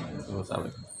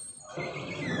 சாப்பிடுங்க.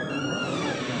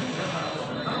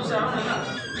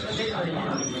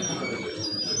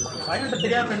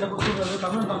 தெரியாத ஃப்ரெண்டை கொடுத்துருறது,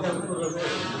 தமிழ் பார்க்க கொடுத்துருறது.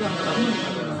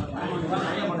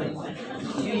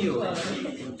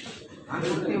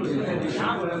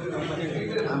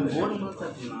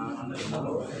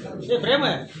 பிரேம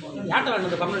யார்கிட்ட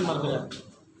வேணும் கம்ப்ளைண்ட் பண்ணுறது?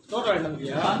 ஸ்டோரில் வேணும்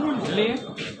இல்லையே?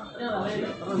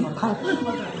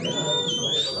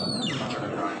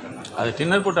 அது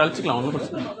டின்னர் போட்டு அழிச்சிக்கலாம், ஒன்றும்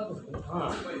பிரச்சனை.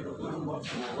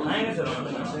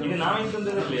 இது நான் வாங்கி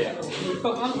தந்தது இல்லையே. இப்போ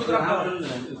கொண்டு கொடுக்குறாங்க.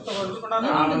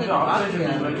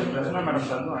 மேடம்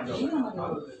தந்து வாங்கி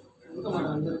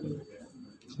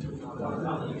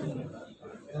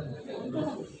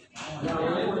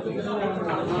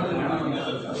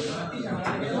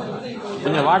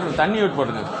கொஞ்சம் வாட்டர் தண்ணி விட்டு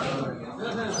போட்டுங்க.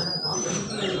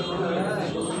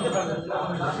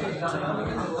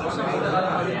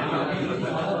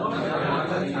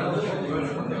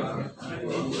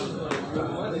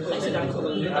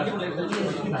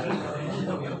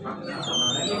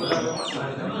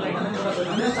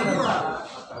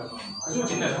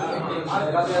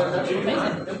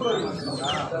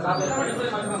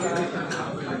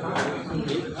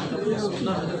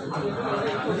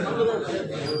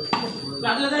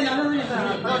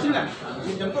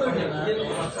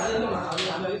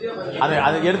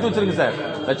 அதை எடுத்து வச்சிருங்க சார்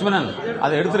லட்சுமணன்,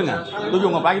 அதை எடுத்துருங்க, தூக்கி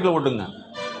உங்கள் பாக்கெட்டில் போட்டுங்க.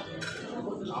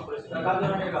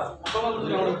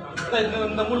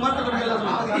 இந்த 3 மார்க்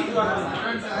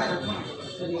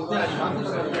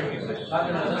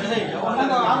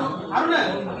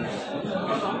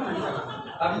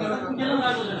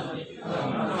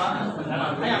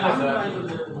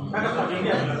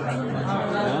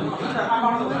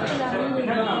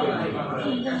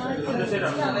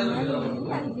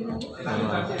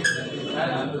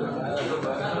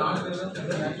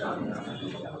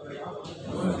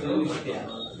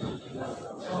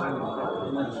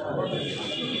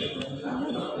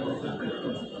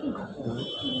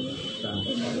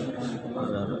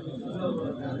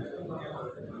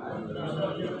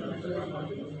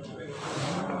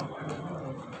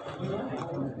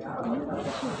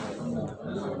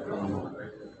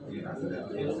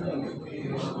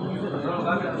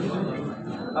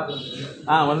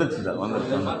வந்துடுச்சு சார்,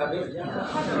 வந்துடுச்சு.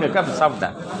 இங்கே காப்பி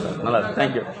சாப்பிட்டேன், நல்லா இருக்கு.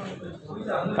 தேங்க்யூ.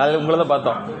 காலையில் உங்களை தான்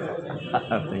பார்த்தோம்.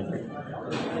 Thank you,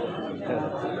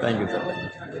 thank you sir.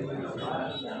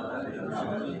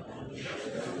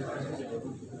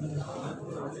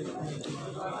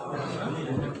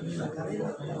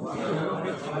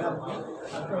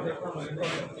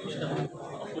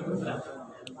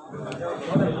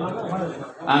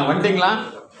 வந்துட்டீங்களா?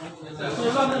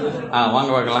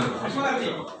 வாங்க பார்க்கலாம்.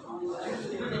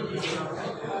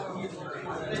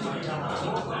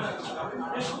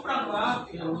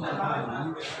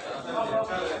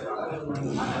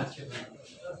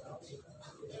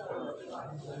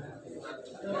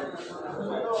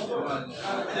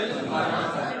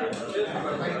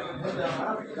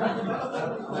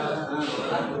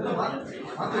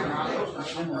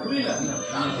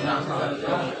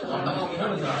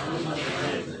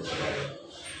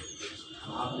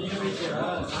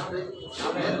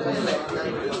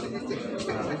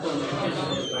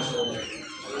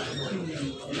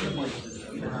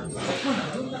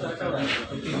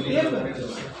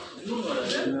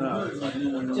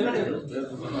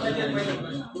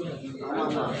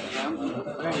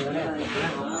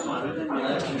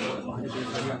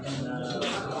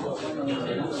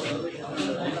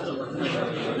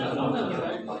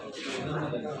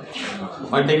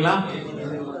 வந்துட்டீங்களா?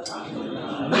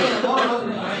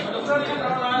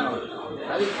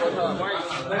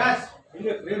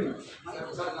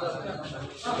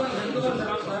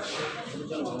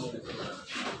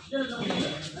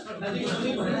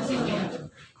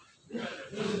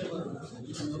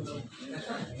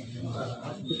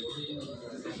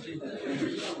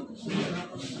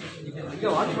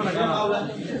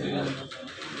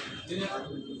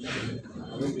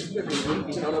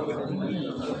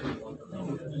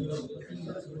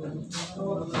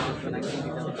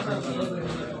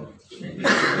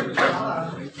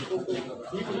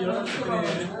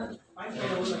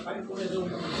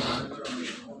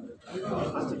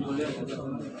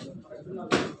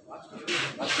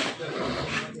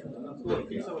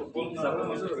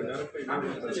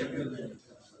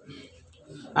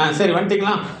 சரி,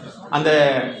 வந்துட்டீங்களா? அந்த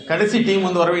கடைசி டீம்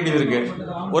வந்து வர வேண்டியது இருக்கு.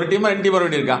 ஒரு டீமா 2 டீம் வர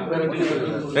வேண்டியிருக்கா?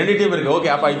 2 டீம் இருக்கு. ஓகே,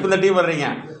 அப்போ இப்போ இந்த டீம் வர்றீங்க.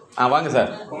 வாங்க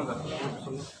சார்.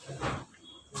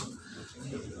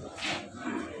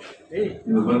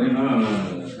 இது பார்த்தீங்கன்னா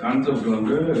கான்செப்ட்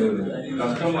வந்து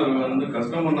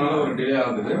கஸ்டமர்னால ஒரு டிலே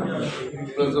ஆகுது,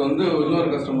 ப்ளஸ் வந்து இன்னொரு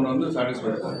கஸ்டமர் வந்து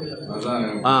சாட்டிஸ்ஃபை பண்ணும். அதுதான்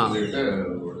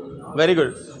வெரி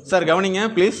குட் சார். கவனிங்க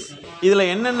ப்ளீஸ். இதில்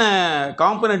என்னென்ன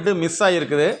காம்பனண்ட்டு மிஸ்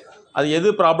ஆகிருக்குது, அது எது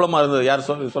ப்ராப்ளமாக இருந்தது, யார்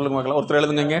சொல்லுங்க பார்க்கலாம். ஒருத்தர்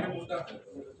எழுதுங்க.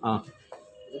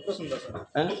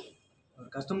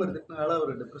 கஸ்டமர் திட்டினால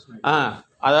ஒரு டிப்ரெஷன்.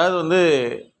 அதாவது வந்து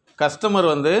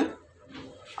கஸ்டமர் வந்து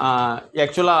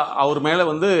ஆக்சுவலாக அவர் மேலே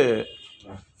வந்து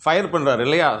ஃபயர் பண்ணுறாரு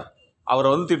இல்லையா, அவரை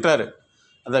வந்து திட்டுறாரு.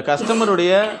 அந்த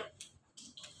கஸ்டமருடைய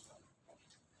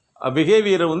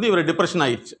பிஹேவியரை வந்து இவர் டிப்ரெஷன்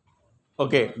ஆகிடுச்சு.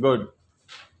 Okay, good.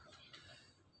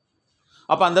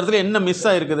 அப்போ அந்த இடத்துல என்ன மிஸ்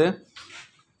ஆகிருக்குது?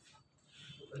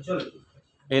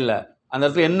 இல்லை, அந்த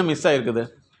இடத்துல என்ன மிஸ் ஆகிருக்குது?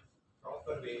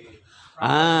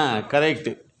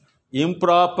 கரெக்டு,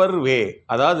 இம்ப்ராப்பர் வே.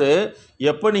 அதாவது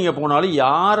எப்போ நீங்கள் போனாலும்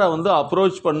யாரை வந்து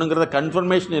அப்ரோச் பண்ணுங்கிறத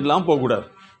கன்ஃபர்மேஷன் இல்லாமல் போகக்கூடாது.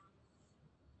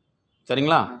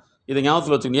 சரிங்களா? இதை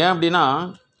ஞாபகத்தில் வச்சுக்கோங்க. ஏன் அப்படின்னா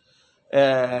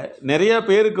நிறைய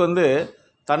பேருக்கு வந்து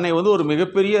தன்னை வந்து ஒரு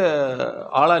மிகப்பெரிய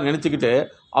ஆளாக நினச்சிக்கிட்டு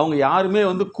அவங்க யாருமே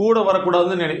வந்து கூட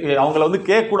வரக்கூடாதுன்னு அவங்கள வந்து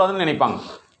கேட்கக்கூடாதுன்னு நினைப்பாங்க.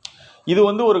 இது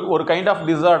வந்து ஒரு கைண்ட் ஆஃப்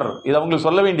டிஸார்டர். இது அவங்களுக்கு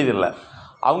சொல்ல வேண்டியதில்லை.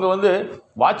 அவங்க வந்து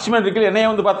வாட்ச்மேன் இருக்கிற என்னையே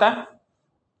வந்து பார்த்தேன்,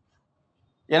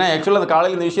 ஏன்னா ஆக்சுவலாக அந்த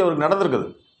காலையில் இந்த விஷயம் அவருக்கு நடந்திருக்குது.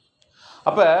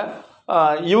 அப்போ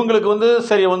இவங்களுக்கு வந்து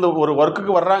சரி வந்து ஒரு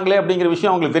ஒர்க்குக்கு வர்றாங்களே அப்படிங்கிற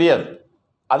விஷயம் அவங்களுக்கு தெரியாது,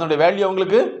 அதனுடைய வேல்யூ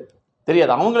அவங்களுக்கு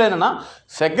தெரியாது. அவங்களே என்னென்னா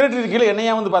செக்ரட்டரி கீழே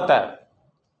என்னையா வந்து பார்த்தார்,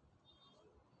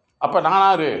 அப்போ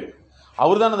நானாரு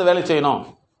அவர் தான் அந்த வேலை செய்யணும்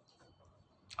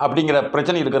அப்படிங்கிற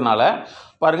பிரச்சனை இருக்கிறதுனால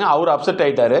பாருங்கள் அவர் அப்செட்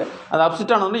ஆகிட்டார். அந்த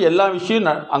அப்செட் ஆனது எல்லா விஷயம்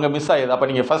அங்கே மிஸ் ஆகிடுது. அப்போ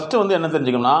நீங்கள் ஃபஸ்ட்டு வந்து என்ன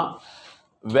தெரிஞ்சுக்கணும்னா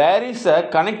வேர் இஸ் அ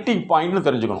கனெக்டிங் பாயிண்ட்னு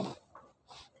தெரிஞ்சுக்கணும்.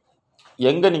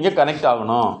 எங்கே நீங்கள் கனெக்ட்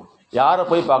ஆகணும், யாரை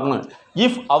போய் பார்க்கணும்.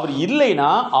 இஃப் அவர் இல்லைன்னா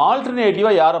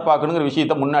ஆல்டர்னேட்டிவாக யாரை பார்க்கணுங்கிற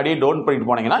விஷயத்தை முன்னாடியே டோன்ட் பண்ணிட்டு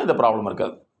போனீங்கன்னா இந்த ப்ராப்ளம்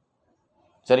இருக்காது.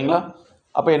 சரிங்களா?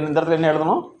 அப்போ இந்த இடத்துல என்ன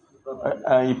எழுதணும்,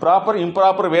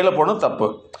 இம்ப்ராப்பர் வேலை போகணும் தப்பு.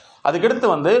 அதுக்கடுத்து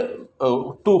வந்து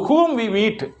டு ஹூம் வி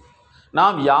மீட்,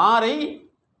 நாம் யாரை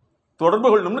தொடர்பு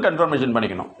கொள்ளணும்னு கன்ஃபர்மேஷன்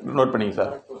பண்ணிக்கணும். நோட் பண்ணிங்க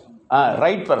சார்.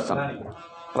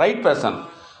 Right person.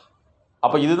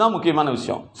 அப்போ இதுதான் முக்கியமான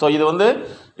விஷயம். ஸோ இது வந்து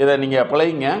இதை நீங்கள்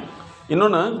பழகிங்க.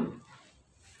 இன்னொன்று,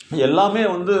 எல்லாமே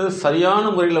வந்து சரியான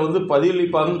முறையில் வந்து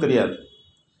பதிலளிப்பாங்கன்னு தெரியாது.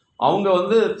 அவங்க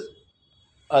வந்து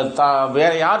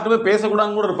வேறு யார்கிட்டமே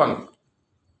பேசக்கூடாதுன்னு கூட இருப்பாங்க.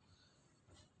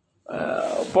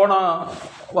 போன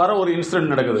வாரம் ஒரு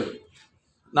இன்சிடெண்ட் நடக்குது.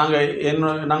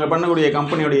 நாங்கள் பண்ணக்கூடிய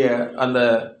கம்பெனியுடைய அந்த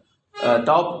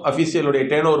டாப் அஃபீஷியலுடைய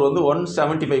டேர்ன் வந்து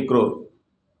 175 crore.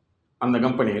 அந்த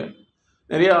கம்பெனியில்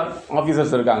நிறையா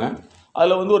ஆஃபீஸர்ஸ் இருக்காங்க.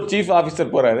 அதில் வந்து ஒரு சீஃப்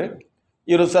ஆஃபீஸர் போகிறாரு.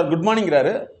 இவர் சார் குட்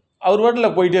மார்னிங்கிறாரு, அவர்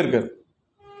வாட்டில் போயிட்டே இருக்கார்,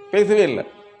 பேசவே இல்லை.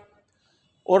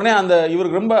 உடனே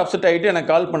இவருக்கு ரொம்ப அப்செட் ஆகிட்டு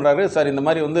எனக்கு கால் பண்ணுறாரு, சார் இந்த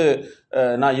மாதிரி வந்து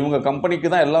நான் இவங்க கம்பெனிக்கு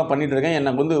தான் எல்லாம் பண்ணிகிட்ருக்கேன்,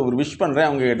 எனக்கு வந்து ஒரு விஷ் பண்ணுறேன்,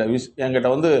 என்கிட்ட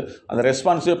வந்து அந்த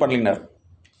ரெஸ்பான்ஸே பண்ணலினார்.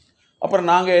 அப்புறம்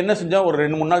நாங்கள் என்ன செஞ்சோம், ஒரு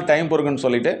 2-3 நாள் டைம் பொறுக்குன்னு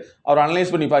சொல்லிவிட்டு அவர்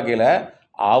அனலைஸ் பண்ணி பார்க்கல.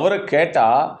 அவரை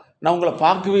கேட்டால் நான் உங்களை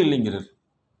பார்க்கவே இல்லைங்கிறார்.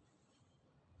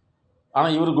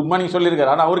 ஆனால் இவர் குட் மார்னிங்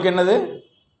சொல்லியிருக்காரு, ஆனால் அவருக்கு என்னது,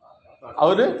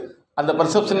 அவர் அந்த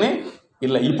பர்செப்ஷனே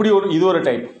இல்லை. இது ஒரு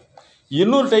டைப்.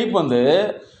 இன்னொரு டைப் வந்து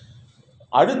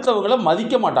அடுத்தவங்களை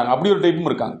மதிக்க மாட்டாங்க, அப்படி ஒரு டைப்பும்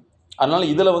இருக்காங்க.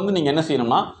 அதனால் இதில் வந்து நீங்கள் என்ன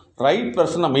செய்யணும்னா ரைட்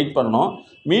பர்சனை மீட் பண்ணணும்.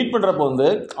 மீட் பண்ணுறப்போ வந்து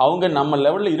அவங்க நம்ம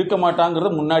லெவலில் இருக்க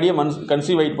மாட்டாங்கிறத முன்னாடியே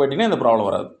கன்சீவ் ஆகிட்டு போயிட்டீங்கன்னா இந்த ப்ராப்ளம்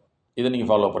வராது. இதை நீங்கள்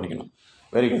ஃபாலோ பண்ணிக்கணும்.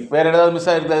 Very good. வேறு ஏதாவது மிஸ்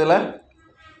ஆகிருக்கு இதில்?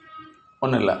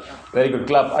 ஒன்றும் இல்லை. Very good.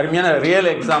 கிளாப். அருமையான ரியல்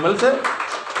எக்ஸாம்பிள்ஸு.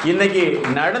 இன்றைக்கி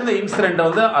நடந்த இன்சிடெண்ட்டை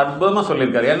வந்து அற்புதமாக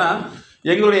சொல்லியிருக்காரு. ஏன்னா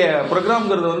எங்களுடைய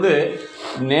ப்ரோக்ராம்ங்கிறது வந்து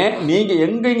நீங்கள்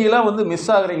எங்கெங்கெல்லாம் வந்து மிஸ்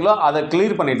ஆகுறீங்களோ அதை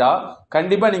கிளியர் பண்ணிட்டா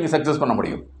கண்டிப்பாக நீங்கள் சக்ஸஸ் பண்ண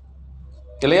முடியும்,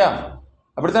 இல்லையா?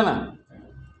 அப்படி தானே?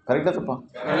 கரெக்டாக தப்பா?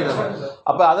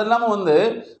 அப்போ அது இல்லாமல் வந்து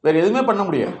வேறு எதுவுமே பண்ண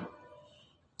முடியாது.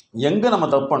 எங்கே நம்ம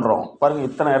தப்பு பண்ணுறோம் பாருங்கள்,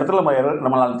 இத்தனை இடத்துல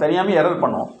நம்மளால் தெரியாமல் எரர்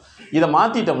பண்ணுவோம். இதை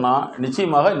மாற்றிட்டோம்னா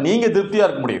நிச்சயமாக நீங்கள் திருப்தியாக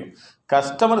இருக்க முடியும்.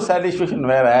 கஸ்டமர்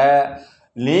சாட்டிஸ்ஃபேக்ஷன் வேறு,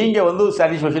 நீங்கள் வந்து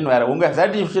சாட்டிஸ்ஃபேக்ஷன் வேறு. உங்கள்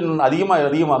சாட்டிஸ்ஃபேக்ஷன்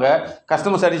அதிகமாக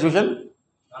கஸ்டமர் சாட்டிஸ்ஃபேக்ஷன்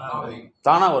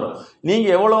தானாக வரும்.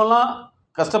 நீங்கள் எவ்வளோலாம்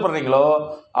கஷ்டப்படுறீங்களோ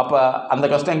அப்போ அந்த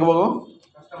கஷ்டம் எங்கே போகும்,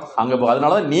 அங்கே போகும்.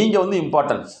 அதனால தான் நீங்கள் வந்து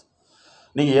இம்பார்ட்டன்ஸ்.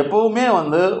 நீங்கள் எப்போவுமே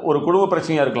வந்து ஒரு குடும்ப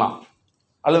பிரச்சனையாக இருக்கலாம்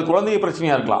அல்லது குழந்தை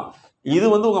பிரச்சனையாக இருக்கலாம். இது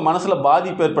வந்து உங்கள் மனசில்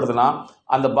பாதிப்பு ஏற்படுத்தினா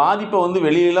அந்த பாதிப்பை வந்து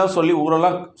வெளியெல்லாம் சொல்லி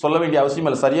ஊரெல்லாம் சொல்ல வேண்டிய அவசியம்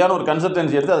இல்லை. சரியான ஒரு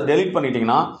கன்சல்டன்சி எடுத்து அதை டெலீட்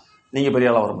பண்ணிட்டீங்கன்னா நீங்கள்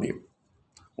பெரிய ஆளாக வர முடியும்.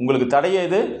 உங்களுக்கு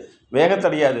தடையாது,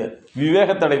 வேகத்தடையாது,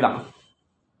 விவேகத்தடை தான்.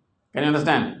 Can you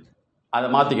understand? அதை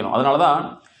மாற்றிக்கணும். அதனால தான்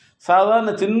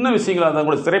சாதாரண சின்ன விஷயங்கள், அந்த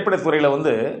உங்களுக்கு திரைப்படத்துறையில்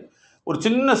வந்து ஒரு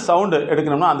சின்ன சவுண்டு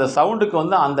எடுக்கணும்னா அந்த சவுண்டுக்கு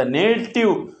வந்து அந்த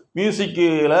நேட்டிவ்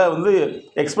மியூசிக்கில் வந்து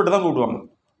எக்ஸ்பர்ட் தான் கூப்பிடுவாங்க.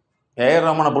 ஏஆர்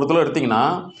ரஹ்மானை பொறுத்தளவு எடுத்திங்கன்னா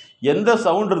எந்த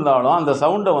சவுண்ட் இருந்தாலும் அந்த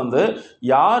சவுண்டை வந்து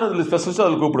யார் அதில் ஸ்பெஷலிஸ்ட்டோ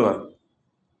அதில் கூப்பிடுவார்.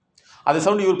 அந்த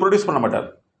சவுண்டு இவர் ப்ரொடியூஸ் பண்ண மாட்டார்.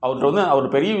 அவர்கிட்ட வந்து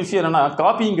அவர் பெரிய விஷயம் என்னென்னா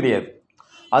காப்பியும் கிடையாது.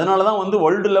 அதனால தான் வந்து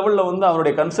வேர்ல்டு லெவலில் வந்து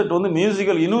அவருடைய கன்செர்ட் வந்து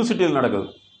மியூசிக்கல் யூனிவர்சிட்டியில் நடக்குது.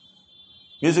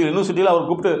 மியூசிக்கல் யூனிவர்சிட்டியில் அவர்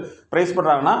கூப்பிட்டு ப்ரைஸ்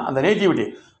பண்ணுறாங்கன்னா அந்த நேட்டிவிட்டி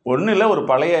ஒன்றும் இல்லை, ஒரு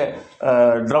பழைய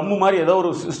ட்ரம்மு மாதிரி ஏதோ ஒரு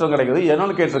சிஸ்டம் கிடைக்குது,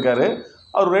 என்னன்னு கேட்டிருக்காரு.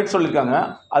 அவர் ரேட் சொல்லியிருக்காங்க.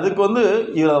 அதுக்கு வந்து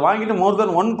இதை வாங்கிட்டு மோர்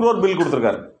தென் 1 crore பில்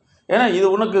கொடுத்துருக்காரு. ஏன்னா இது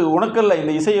உனக்கல்ல,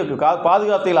 இந்த இசையை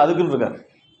பாதுகாத்தையில் அதுக்குன்னு இருக்கார்.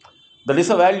 That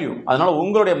is a value. அதனால்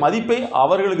உங்களுடைய மதிப்பை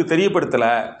அவர்களுக்கு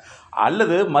தெரியப்படுத்தலை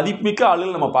அல்லது மதிப்புமிக்க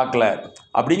ஆளுகள் நம்ம பார்க்கல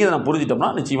அப்படிங்கிறத நம்ம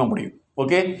புரிஞ்சிட்டோம்னா நிச்சயமாக முடியும்.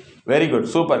 Okay, very good,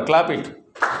 super, clap it.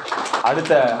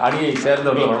 அடுத்த அணியை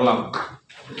சேர்ந்தவர்கள் வரலாம்.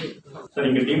 சார்,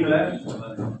 எங்கள் டீமில்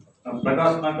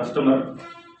பிரகாஷ் தான் கஸ்டமர்,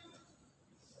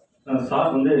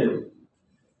 சார் வந்து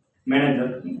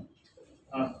மேனேஜர்,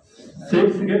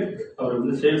 சேல்ஸுக்கு அவர்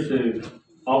வந்து சேல்ஸ்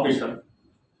ஆஃபீஸர்.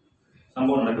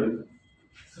 சம்பவம் நடக்குது.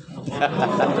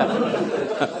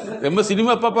 ரொம்ப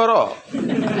சினிமா பார்ப்பாரோ?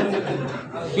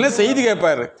 இல்லை செய்தி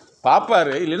கேட்பார்,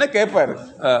 பார்ப்பார், இல்லைன்னா கேட்பார்.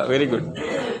 Very good.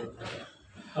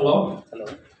 Hello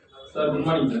sir, good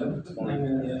morning sir.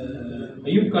 நாங்கள்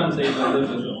அயூப் கான் சைடில் வந்து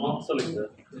பேசுகிறோம். சொல்லுங்கள்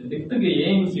சார். டெத்துக்கு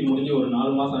ஏஎம்சி முடிஞ்சு ஒரு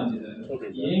 4 மாதம் ஆச்சு சார்.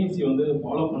 ஏஎம்சி வந்து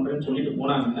ஃபாலோ பண்ணுறேன்னு சொல்லிட்டு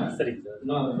போனாங்க. சரிங்க சார்.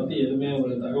 இன்னும் அதை பற்றி எதுவுமே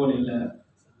ஒரு தகவல் இல்லை.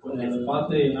 கொஞ்சம் அதை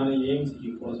பார்த்து என்னால்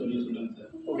ஏஎம்சிக்கு போக சொல்லுங்கள் சார்.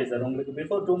 Okay sir. உங்களுக்கு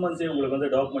பிஃபோர் 2 months உங்களுக்கு வந்து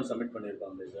டாக்குமெண்ட் சப்மிட்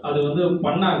பண்ணியிருக்காங்க சார்? அது வந்து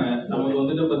பண்ணாங்க. நமக்கு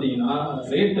வந்துட்டு பார்த்தீங்கன்னா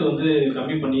ரேட்டு வந்து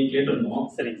கம்மி பண்ணி கேட்டிருந்தோம்.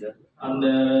 சரிங்க சார். அந்த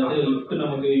இது லிஃப்ட்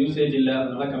நமக்கு யூசேஜ் இல்லை,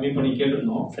 அதனால கம்மி பண்ணி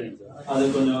கேட்டிருந்தோம். சரிங்க சார். அது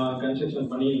கொஞ்சம் கன்ஸ்ட்ரக்ஷன்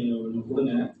பண்ணி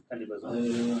கொடுங்க. கண்டிப்பாக சார். அது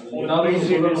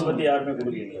உங்களுக்கு பற்றி யாருமே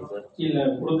கொடுக்கலீங்களா சார்? இல்லை,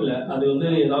 கொடுக்கல. அது வந்து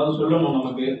ஏதாவது சொல்லணும்,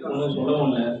 நமக்கு ஒன்றும் சொல்லவும்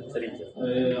இல்லை. சரிங்க சார்.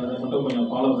 அதை மட்டும் கொஞ்சம்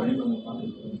ஃபாலோ பண்ணி கொஞ்சம்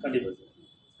பார்த்துக்கோங்க. கண்டிப்பாக சார்.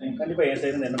 கண்டிப்பாக என்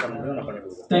சைடு என்ன பண்ண முடியும் நான் பண்ணி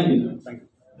கொடுக்குறேன். Thank you sir. Thank you.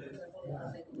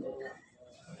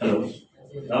 Hello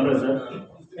Ramaraj sir.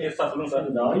 Yes sir, சொல்லுங்கள் சார்.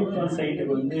 இந்த அயூப் கான்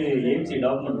சைட்டுக்கு வந்து ஏஎம்சி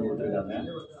டாக்குமெண்ட் கொடுத்துருக்காங்க.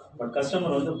 பட்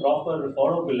கஸ்டமர் வந்து ப்ராப்பர்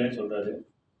ஃபாலோஅப் இல்லைன்னு சொல்கிறாரு.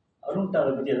 அருண்கிட்ட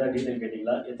அதை பற்றி எதாவது டீட்டெயில்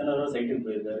கேட்டிங்களா? எத்தனை தடவை சைட்டுக்கு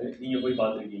போயிருக்காரு? நீங்கள் போய்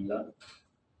பார்த்துருக்கீங்களா?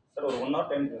 சார் ஒரு 1 hour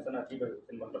டைம் சார், நான் ஃபீட்பேக்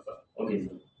சென்ட் பண்ணுறேன் sir. Okay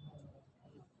sir.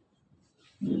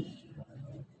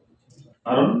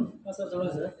 Arun sir,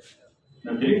 சொல்லுங்கள் சார்.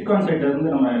 இந்த திலீப் கான்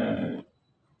சைட்லேருந்து நம்ம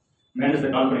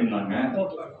மேனேஜர் கால் பண்ணியிருந்தாங்க.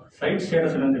 ஓகே சைட்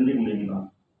ஸ்டேட்டஸ் என்னன்னு தெரிஞ்சுக்க முடியுங்களா?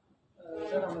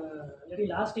 சார், நம்ம ஆல்ரெடி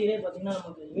லாஸ்ட் இயரே பார்த்தீங்கன்னா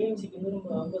நமக்கு ஏஎம்சிக்கு வந்து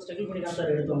ரொம்ப ஸ்ட்ரகிள் பண்ணி தான்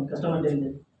சார் எடுத்தோம்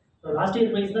கஸ்டமர்லேருந்து. லாஸ்ட்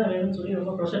இயர் ப்ரைஸ் தான் வேணும்னு சொல்லி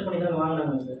ரொம்ப ப்ரெஷர் பண்ணி தான்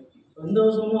வாங்கினாங்க சார். இந்த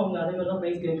வருஷமும் அவங்க அதே மாதிரி தான்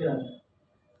ப்ரைஸ் கேட்குறாங்க.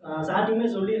 ஸ்டார்டிங்குமே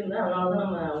சொல்லியிருந்தேன், அதனால தான்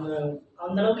நம்ம அவங்க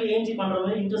அந்தளவுக்கு ஏஎம்சி பண்ணுற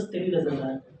மாதிரி இன்ட்ரெஸ்ட் தெரியல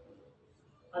சார்.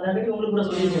 அது ஆல்ரெடி உங்களுக்கு கூட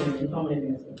சொல்லியிருக்கேன், இன்ஃபார்ம்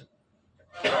பண்ணியிருக்கேன் சார்.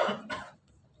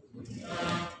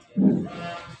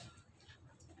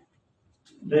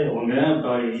 அவங்க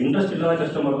இப்போ இன்ட்ரெஸ்ட் இல்லாத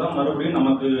கஸ்டமர் தான் மறுபடியும்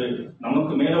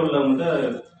நமக்கு மேலே உள்ளவங்க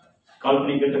கால்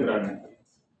பண்ணி கேட்டுக்கிறாங்க.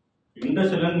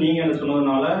 இன்ட்ரெஸ்ட் இல்லைன்னு நீங்கள் எனக்கு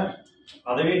சொன்னதுனால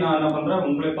அதவே நான் என்ன பண்ணுறேன்,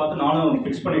 உங்களை பார்த்து நானும்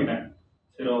ஃபிக்ஸ் பண்ணிட்டேன்.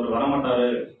 சரி, அவர் வரமாட்டார்.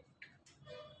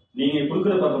 நீங்கள்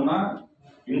கொடுக்குறது பார்த்தோம்னா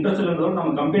இன்ட்ரெஸ்ட் இல்லைன்றதோட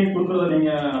நம்ம கம்பெனி கொடுக்குறத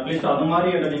நீங்கள் அட்லீஸ்ட் அது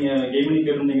மாதிரி என்கிட்ட நீங்கள் கேம் பண்ணி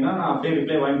கேட்டிருந்தீங்கன்னா நான் அப்படியே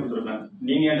ரிப்ளை வாங்கி கொடுத்துருப்பேன்.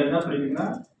 நீங்கள் என்கிட்ட என்ன சொல்லிட்டீங்கன்னா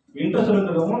இன்ட்ரெஸ்ட்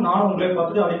இருக்கிறதும் நானும் உங்களே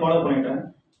பார்த்துட்டு அப்படியே ஃபாலோ பண்ணிட்டேன்.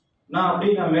 நான்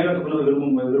அப்படியே நான் மேலே கொண்டு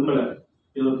விரும்பலை.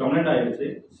 இது ஒரு கம்ப்ளைண்ட் ஆகிடுச்சு.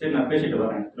 சரி, நான் பேசிட்டு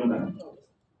வரேன் திரும்ப.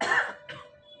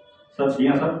 சார்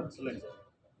ஏன் சார்? சொல்லுங்கள்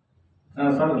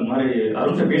சார். சார் இந்த மாதிரி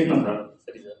அருண்கிட்ட பேசினேன் சார்.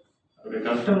 சரி சார். ஒரு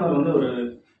கஸ்டமர் வந்து ஒரு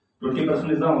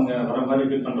 20% தான் அவங்க வர மாதிரி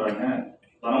ஃபீல் பண்ணுறாங்க.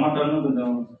 வரமாட்டாங்கன்னு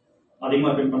கொஞ்சம்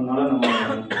அதிகமாக ஃபீல் பண்ணனால நம்ம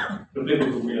ரிப்ளை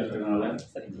கொடுக்க முடியல சார்.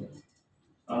 சரிங்க சார்.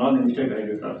 அதனால இந்த மிஸ்டேக்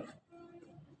ஆகிடுது சார்.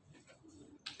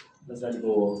 இல்லை சார்,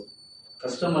 இப்போது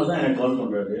கஸ்டமர் தான் எனக்கு கால்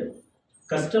பண்ணுறாரு.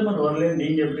 கஸ்டமர் வரல,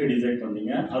 நீங்கள் எப்படி டிசைட்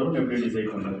பண்ணீங்க? அருண் எப்படி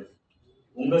டிசைட் பண்ணாரு?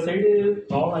 உங்கள் சைடு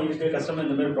ப்ராப்ளம் இருக்குது, கஸ்டமர்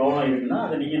இந்த மாதிரி ப்ராப்ளம் இருக்குன்னா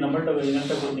அதை நீங்கள்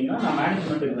என்கிட்ட கொடுத்தீங்கன்னா நான்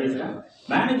மேனேஜ்மெண்ட்டுக்கு பேசுகிறேன்.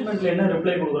 மேனேஜ்மெண்ட்டில் என்ன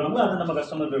ரிப்ளை கொடுக்குறாங்களோ அதை நம்ம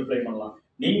கஸ்டமருக்கு ரிப்ளை பண்ணலாம்.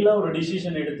 நீங்களா ஒரு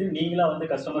டிசிஷன் எடுத்து நீங்களா வந்து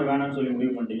கஸ்டமர் வேணாம்னு சொல்லி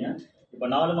முடிவு பண்ணிட்டீங்க. இப்போ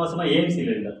 4 மாதமாக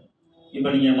ஏஎம்சியில் இல்லை. இப்போ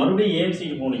நீங்கள் மறுபடியும்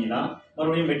ஏஎம்சிக்கு போனீங்கன்னா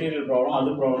மறுபடியும் மெட்டீரியல் ப்ராப்ளம்,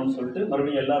 அது ப்ராப்ளம்னு சொல்லிட்டு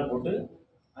மறுபடியும் எல்லாரும் போட்டு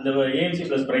அந்த ஏஎம்சி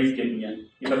ப்ளஸ் ப்ரைஸ் கேட்பீங்க.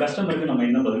 இப்போ கஸ்டமருக்கு நம்ம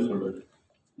என்ன பதில் சொல்கிறது?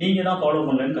 நீங்கள் தான் ஃபாலோ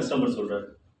பண்ணலன்னு கஸ்டமர் சொல்கிறாரு.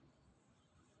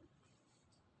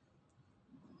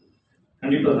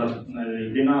 கண்டிப்பாக சார்.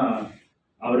 எப்படின்னா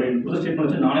அவர் புது ஸ்டேட்மெண்ட்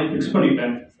வச்சு நானே ஃபிக்ஸ்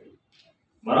பண்ணிட்டேன்.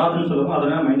 வராதுன்னு சொல்லப்போ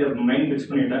அதெல்லாம் மைண்ட் ஃபிக்ஸ்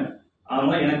பண்ணிட்டேன்.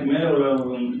 அதனால் எனக்கு மேலே ஒரு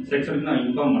செக்ஷனுக்கு நான்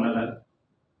இன்ஃபார்ம் பண்ணலை.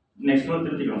 நெக்ஸ்ட் மந்த்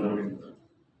திருத்திக்கலாம் சார் அப்படின்னு.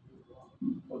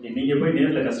 ஓகே, நீங்கள் போய்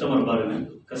நேரில் கஸ்டமர் பாருங்கள்.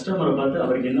 கஸ்டமரை பார்த்து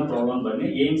அவருக்கு என்ன ப்ராப்ளம்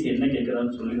பாருங்கள், ஏஎம்சி என்ன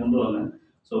கேட்குறான்னு சொல்லி கொண்டு வாங்க.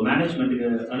 ஸோ மேனேஜ்மெண்ட்டுக்கு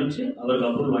அனுப்பிச்சு அவருக்கு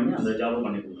அப்ரூவல் வாங்கி அந்த ஜாபை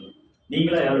பண்ணி கொடுங்க.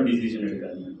 நீங்களா யாரும் டிசிஷன்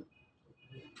எடுக்காதீங்க.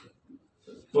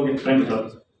 Okay, thank you sir.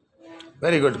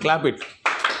 Very good, clap it.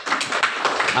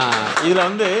 இதில்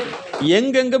வந்து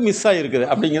எங்கெங்கே மிஸ் ஆகிருக்குது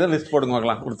அப்படிங்கிறத லிஸ்ட் போடுங்க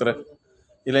பார்க்கலாம். கொடுத்துரு.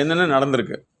 இதில் என்னென்ன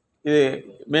நடந்திருக்கு, இது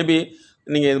மேபி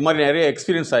நீங்கள் இது மாதிரி நிறைய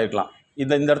எக்ஸ்பீரியன்ஸ் ஆகிருக்கலாம்.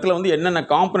 இந்த இடத்துல வந்து என்னென்ன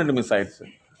காம்பனண்ட் மிஸ் ஆகிடுச்சு.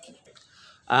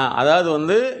 அதாவது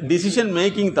வந்து டிசிஷன்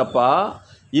மேக்கிங் தப்பா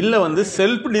இல்லை வந்து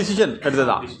செல்ஃப் டிசிஷன்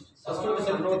எடுத்ததான்.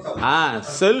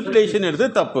 செல்ஃப் டெசிஷன் எடுத்து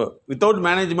தப்பு without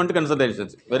management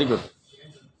consultations. Very good.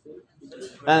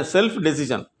 Self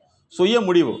decision, சுய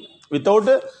முடிவு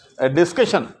வித்தவுட்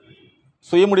டிஸ்கஷன்,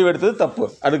 சுய முடிவு எடுத்தது தப்பு.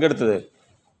 அதுக்கு எடுத்தது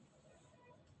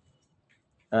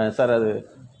சார் அது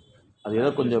ஏதோ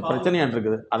கொஞ்சம் பிரச்சனையாக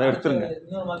இருக்குது, அதை எடுத்துருங்க.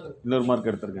 இன்னொரு மார்க்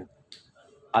எடுத்துருங்க.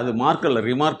 அது மார்க் இல்லை,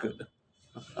 ரிமார்க்கு.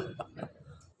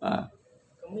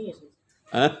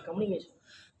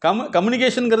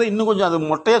 கம்யூனிகேஷனுங்கிறது இன்னும் கொஞ்சம் அது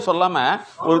மொட்டையாக சொல்லாமல்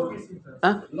ஒரு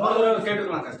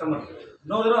கேட்டுக்கலாம் கஸ்டமர்.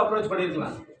 இன்னொரு தடவை அப்ரோச்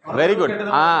பண்ணியிருக்கலாம். Very good.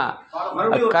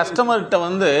 கஸ்டமர்கிட்ட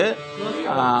வந்து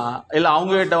இல்லை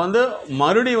அவங்ககிட்ட வந்து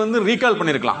மறுபடியும் வந்து ரீகால்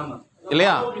பண்ணியிருக்கலாம்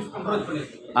இல்லையா?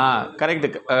 கரெக்டு.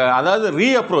 அதாவது ரீ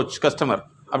அப்ரோச் கஸ்டமர்,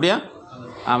 அப்படியா?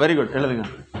 வெரி குட், எழுதுங்க.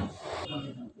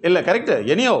 இல்லை கரெக்டு.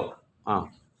 எனியோ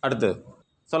அடுத்து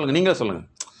சொல்லுங்கள், நீங்களே சொல்லுங்கள்.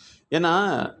 ஏன்னா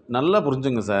நல்லா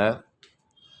புரிஞ்சுங்க சார்,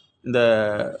 இந்த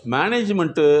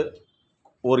மேனேஜ்மெண்ட்டு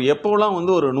ஒரு எப்போலாம்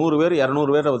வந்து ஒரு 100 பேர்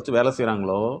 200 பேரை வச்சு வேலை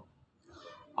செய்கிறாங்களோ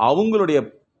அவங்களுடைய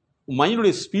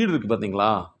மைண்டுடைய ஸ்பீடு இருக்குது பார்த்தீங்களா,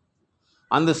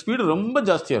 அந்த ஸ்பீடு ரொம்ப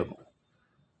ஜாஸ்தியாக இருக்கும்.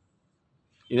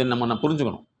 இதை நான்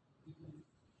புரிஞ்சுக்கணும்.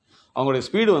 அவங்களுடைய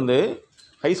ஸ்பீடு வந்து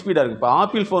ஹை ஸ்பீடாக இருக்குது. இப்போ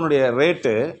ஆப்பிள் ஃபோனுடைய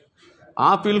ரேட்டு,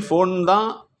 ஆப்பிள் ஃபோன் தான்,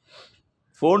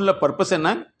 ஃபோனில் பர்பஸ் என்ன,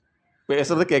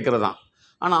 பேசுகிறது கேட்குறது தான்.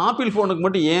 ஆனால் ஆப்பிள் ஃபோனுக்கு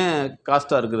மட்டும் ஏன்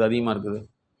காஸ்ட்டாக இருக்குது, அதிகமாக இருக்குது?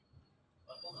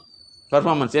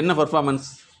 பர்ஃபார்மன்ஸ் என்ன? பர்ஃபார்மன்ஸ்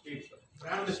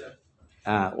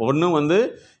ஒன்றும் வந்து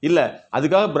இல்லை,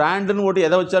 அதுக்காக பிராண்டுன்னு போட்டு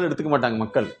எதை வச்சாலும் எடுத்துக்க மாட்டாங்க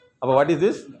மக்கள். அப்போ what is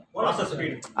this?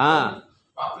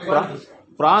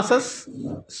 Process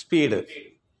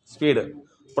speed,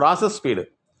 process speed.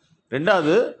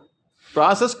 ரெண்டாவது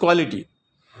ப்ராசஸ் குவாலிட்டி.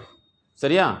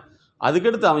 சரியா?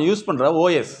 அதுக்கடுத்து அவன் யூஸ் பண்ணுற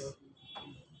ஓஎஸ்,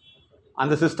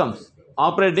 அந்த சிஸ்டம்ஸ்,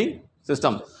 ஆப்ரேட்டிங்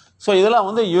சிஸ்டம். ஸோ இதெல்லாம்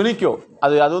வந்து யூனிக்கோ,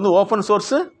 அது வந்து ஓப்பன்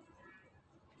சோர்ஸு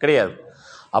கிடையாது.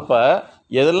 அப்போ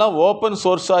எதெல்லாம் ஓப்பன்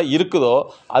சோர்ஸாக இருக்குதோ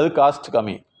அது காஸ்ட்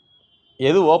கம்மி,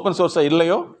 எது ஓப்பன் சோர்ஸாக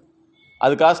இல்லையோ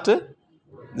அது காஸ்ட்டு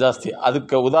ஜாஸ்தி.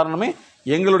 அதுக்கு உதாரணமே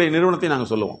எங்களுடைய நிறுவனத்தை நாங்கள்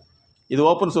சொல்லுவோம், இது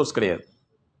ஓப்பன் சோர்ஸ் கிடையாது.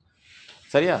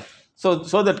 சரியா?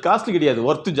 ஸோ தட் காஸ்ட் கிடையாது,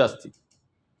 ஒர்த்து ஜாஸ்தி.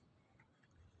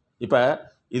 இப்போ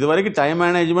இது வரைக்கும் டைம்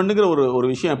மேனேஜ்மெண்ட்டுங்கிற ஒரு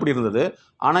விஷயம் எப்படி இருந்தது,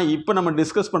 ஆனால் இப்போ நம்ம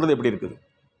டிஸ்கஸ் பண்ணுறது எப்படி இருக்குது,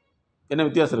 என்ன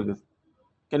வித்தியாசம் இருக்குது?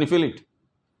 Can you feel it?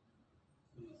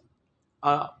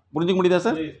 புரிஞ்சுக்க முடியுதா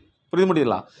சார்? புரிஞ்சு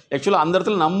முடியுதா? ஆக்சுவலாக அந்த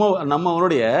இடத்துல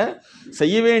நம்மளுடைய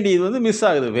செய்ய வேண்டியது வந்து மிஸ்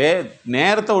ஆகுது.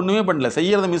 நேரத்தை ஒன்றுமே பண்ணல,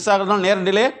 செய்யறதை மிஸ் ஆகுறதுனால நேரம்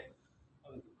டிலே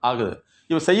ஆகுது.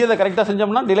 இப்போ செய்யறதை கரெக்டாக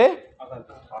செஞ்சோம்னா டிலே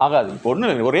ஆகாது. இப்போ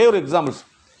ஒரே ஒரு எக்ஸாம்பிள்ஸ்,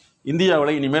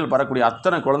 இந்தியாவில் இனிமேல் வரக்கூடிய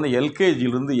அத்தனை குழந்தை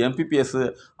எல்கேஜியிலிருந்து எம்பிபிஎஸ்,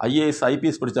 ஐஏஎஸ்,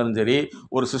 ஐபிஎஸ் படித்தாலும் சரி,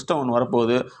 ஒரு சிஸ்டம் ஒன்று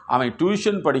வரப்போகுது. அவன்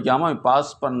டியூஷன் படிக்காமல் அவன்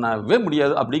பாஸ் பண்ணவே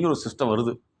முடியாது அப்படிங்கிற ஒரு சிஸ்டம்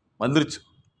வந்துருச்சு,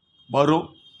 வரும்,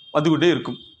 வந்துக்கிட்டே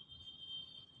இருக்கும்.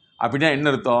 அப்படின்னா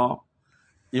என்ன அர்த்தம்?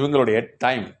 இவங்களுடைய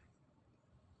டைம்,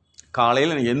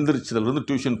 காலையில் நீ எந்திரிச்சதுலேருந்து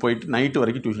டியூஷன் போயிட்டு நைட்டு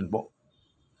வரைக்கும் டியூஷன் போ,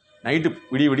 நைட்டு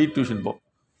விடிய டியூஷன் போ,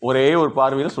 ஒரே ஒரு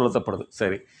பார்வையில் சுழத்தப்படுது.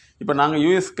 சரி, இப்போ நாங்கள்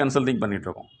யூஎஸ் கன்சல்டிங்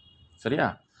பண்ணிகிட்ருக்கோம். சரியா?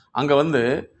 அங்கே வந்து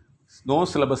நோ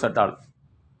சிலபஸ் அட் ஆல்.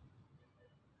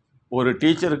 ஒரு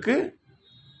டீச்சருக்கு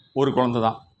ஒரு குழந்தை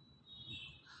தான்,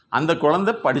 அந்த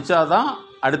குழந்தை படித்தாதான்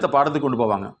அடுத்த பாடத்துக்கு கொண்டு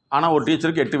போவாங்க. ஆனால் ஒரு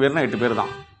டீச்சருக்கு 8 பேர்னா 8 பேர்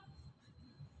தான்.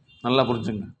 நல்லா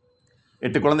புரிஞ்சுங்க,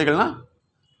 8 குழந்தைகள்னால்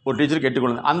ஒரு டீச்சருக்கு 8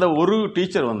 குழந்தை. அந்த ஒரு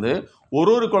டீச்சர் வந்து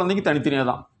ஒரு குழந்தைக்கு தனித்தனியாக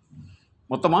தான்,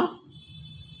 மொத்தமாக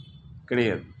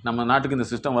கிடையாது. நம்ம நாட்டுக்கு இந்த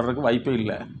சிஸ்டம் வர்றதுக்கு வாய்ப்பே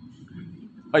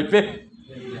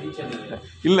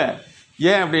இல்லை.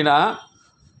 ஏன் அப்படின்னா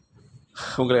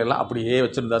உங்களையெல்லாம் அப்படியே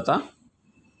வச்சுருந்தா தான்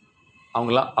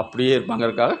அவங்களாம் அப்படியே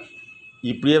இருப்பாங்கிறதுக்காக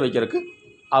இப்படியே வைக்கிறதுக்கு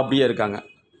அப்படியே இருக்காங்க.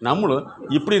 நம்மளும்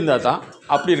இப்படி இருந்தால் தான்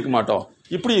அப்படி இருக்க மாட்டோம்.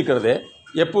 இப்படி இருக்கிறதே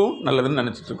எப்பவும் நல்லதுன்னு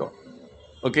நினச்சிட்ருக்கோம்.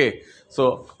 ஓகே, ஸோ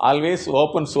ஆல்வேஸ்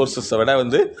ஓப்பன் சோர்ஸஸை விட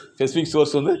வந்து ஸ்பெசிஃபிக்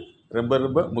சோர்ஸ் வந்து ரொம்ப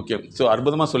ரொம்ப முக்கியம். ஸோ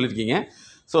அற்புதமாக சொல்லியிருக்கீங்க.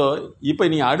 ஸோ இப்போ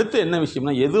நீங்கள் அடுத்து என்ன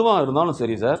விஷயம்னா, எதுவாக இருந்தாலும்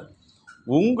சரி சார்,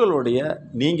 உங்களுடைய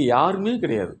நீங்கள் யாருமே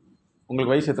கிடையாது.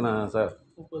 உங்களுக்கு வயசு எத்தனை சார்?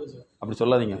 30 சார். அப்படி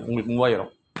சொல்லாதீங்க. உங்களுக்கு 3000,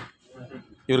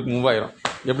 இவருக்கு 3000.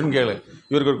 எப்படின்னு கேளு.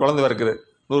 இவருக்கு ஒரு குழந்தை இருக்குது,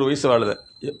 100 வயசு வாழுது,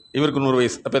 இவருக்கு 100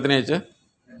 வயசு. அப்போ எத்தனை ஆச்சு?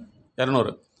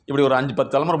 200. இப்படி ஒரு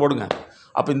 5-10 தலைமுறை போடுங்க.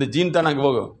 அப்போ இந்த ஜீன் தான் அங்கே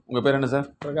போகும். உங்கள் பேர் என்ன சார்?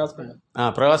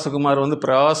 பிரகாஷ்குமார். பிரகாஷ்குமார் வந்து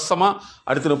பிரகாசமாக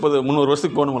அடுத்து 30-300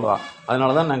 வருஷத்துக்கு போகணுங்களா?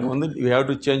 அதனால தான் நாங்கள் வந்து வி ஹேவ்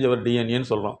டு சேஞ்ச் அவர் டிஎன்ஏன்னு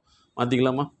சொல்கிறோம்.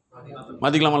 மாற்றிக்கலாமா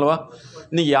அல்லவா?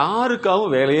 நீங்கள்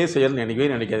யாருக்காகவும் வேலையே செய்யணும்னு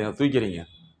நினைக்காதீங்க, தூக்கிறீங்க.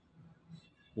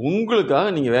 உங்களுக்காக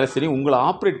நீங்கள் வேலை செய்றீங்க, உங்களை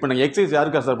ஆப்ரேட் பண்ணுங்க. எக்ஸசைஸ்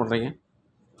யாருக்காக சார் பண்ணுறீங்க?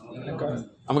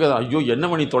 நமக்கு ஐயோ என்ன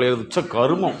பண்ணி தொலைகிறது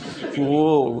கருமம்,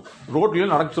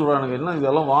 ரோட்லேயும் நடக்க சொல்கிறானுங்க, என்ன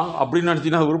இதெல்லாம் வாங்க அப்படின்னு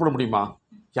நினச்சின்னா உருப்பட முடியுமா?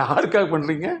 யாருக்காக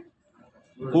பண்ணுறீங்க?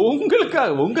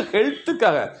 உங்களுக்காக, உங்கள்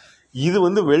ஹெல்த்துக்காக. இது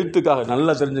வந்து வெல்த்துக்காக.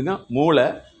 நல்லா தெரிஞ்சுங்க, மூளை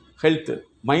ஹெல்த்து,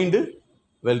 மைண்டு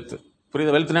வெல்த்து.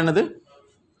 புரியுது? வெல்த்துனா என்னது?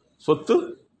 சொத்து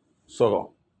சுகம்.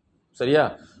 சரியா?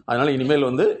 அதனால் இனிமேல்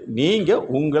வந்து நீங்கள்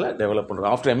உங்களை டெவலப்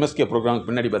பண்ணுறோம். ஆஃப்டர் எம்எஸ்கே ப்ரோக்ராமுக்கு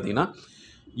பின்னாடி பார்த்தீங்கன்னா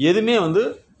எதுவுமே வந்து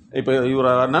இப்போ இவர்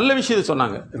நல்ல விஷயத்தை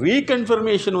சொன்னாங்க,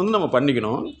 ரீகன்ஃபர்மேஷன் வந்து நம்ம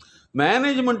பண்ணிக்கணும்.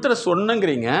 மேனேஜ்மெண்ட்டை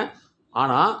சொன்னங்கிறீங்க,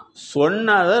 ஆனால்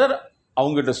சொன்னதை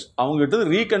அவங்ககிட்ட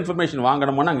ரீகன்ஃபர்மேஷன்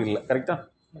வாங்கணுமான்னு அங்கே இல்லை. கரெக்டாக?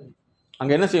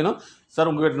 அங்கே என்ன செய்யணும்? சார்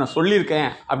உங்கள்கிட்ட நான் சொல்லியிருக்கேன்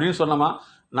அப்படின்னு சொன்னோமா,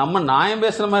 நம்ம நியாயம்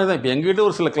பேசுகிற மாதிரி தான். இப்போ எங்ககிட்ட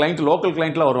ஒரு சில கிளைண்ட், லோக்கல்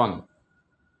கிளைண்ட்லாம் வருவாங்க.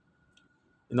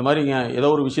 இந்த மாதிரிங்க ஏதோ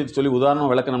ஒரு விஷயத்தை சொல்லி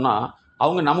உதாரணம் விளக்கணும்னா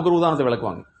அவங்க நமக்கு ஒரு உதாரணத்தை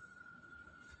விளக்குவாங்க.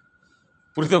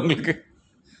 புரியுது உங்களுக்கு?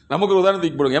 நமக்கு ஒரு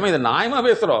உதாரணத்துக்கு போடுங்க, ஏமா இதை நியாயமாக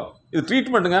பேசுகிறோம், இது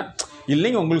ட்ரீட்மெண்ட்டுங்க.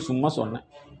 இல்லைங்க உங்களுக்கு சும்மா சொன்னேன்,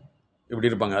 இப்படி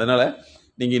இருப்பாங்க. அதனால்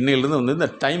நீங்கள் இன்னையிலேருந்து வந்து இந்த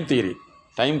டைம்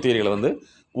தியரிகளை வந்து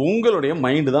உங்களுடைய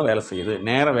மைண்டு தான் வேலை செய்யுது.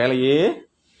 நேரம் வேலையே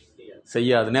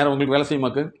செய்யாது. நேரம் உங்களுக்கு வேலை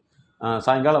செய்யுமாக்கு?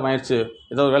 சாயங்காலம் ஆயிடுச்சு,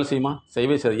 ஏதோ ஒரு வேலை செய்யுமா?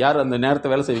 செய்யவே செய்யாது. யார் அந்த நேரத்தை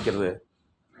வேலை செய்ய வைக்கிறது?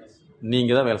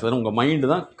 நீங்கள் தான் வேலை செய்யணும். உங்கள் மைண்டு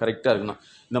தான் கரெக்டாக இருக்கணும்.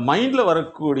 இந்த மைண்டில்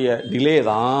வரக்கூடிய டிலே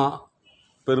தான்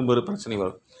பெரும்பெரும் பிரச்சனை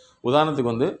வரும்.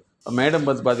 உதாரணத்துக்கு வந்து மேடம்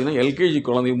பார்த்து பார்த்தீங்கன்னா எல்கேஜி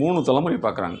குழந்தை 3 தலைமுறை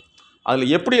பார்க்குறாங்க.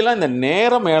 அதில் எப்படியெல்லாம் இந்த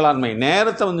நேர மேலாண்மை,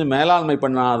 நேரத்தை வந்து மேலாண்மை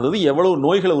பண்ணாதது எவ்வளோ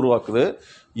நோய்களை உருவாக்குது,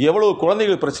 எவ்வளோ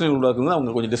குழந்தைகள் பிரச்சனைகள் உருவாக்குதுன்னு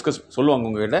அவங்க கொஞ்சம் டிஸ்கஸ் சொல்லுவாங்க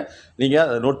உங்கள்கிட்ட. நீங்கள்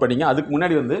அதை நோட் பண்ணிங்க. அதுக்கு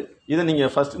முன்னாடி வந்து இதை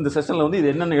நீங்கள் ஃபஸ்ட் இந்த செஷனில் வந்து இது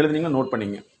என்னென்ன எழுதுனீங்க நோட்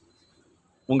பண்ணிங்க.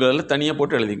 உங்களில் தனியாக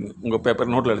போட்டு எழுதிக்கங்க, உங்கள்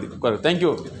பேப்பர் நோட்டில் எழுதிக்கோங்க.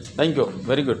 Thank you, thank you,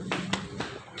 very good.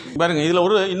 பாருங்கள், இதில்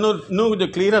ஒரு இன்னும்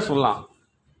கொஞ்சம் கிளியராக சொல்லலாம்.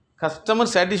 கஸ்டமர்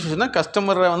சாட்டிஸ்ஃபேக்ஷன்னா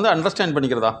கஸ்டமரை வந்து அண்டர்ஸ்டாண்ட்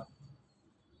பண்ணிக்கிறதா?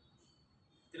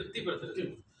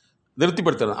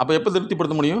 திருப்திப்படுத்துறது. அப்போ எப்போ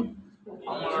திருப்திப்படுத்த முடியும்?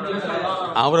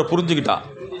 அவரை புரிஞ்சுக்கிட்டா.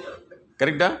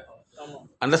 கரெக்டாக?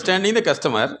 அண்டர்ஸ்டாண்டிங் த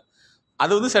கஸ்டமர்,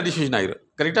 அது வந்து சாட்டிஸ்ஃபேக்ஷன் ஆகிடும்.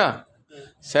 கரெக்டாக?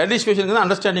 சாட்டிஸ்ஃபேக்ஷனுக்கு தான்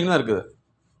அண்டர்ஸ்டாண்டிங் தான் இருக்குது.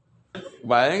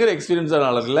 பயங்கர எக்ஸ்பீரியன்ஸான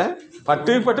ஆளுல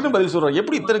பட்டுன்னு பதில் சொல்கிறோம்.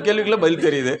 எப்படி இத்தனை கேள்விக்குள்ள பதில்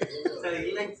தெரியுது?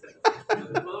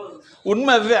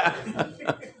 உண்மை அதுதான்.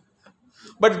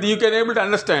 But you can able to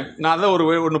understand. நான் தான்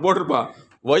ஒன்று போட்டிருப்பான்,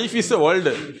 ஒய்ஃப் இஸ் அ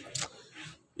வேர்ல்டு.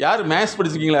 யார் மேத்ஸ்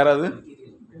படிச்சிருக்கீங்களா? யாராவது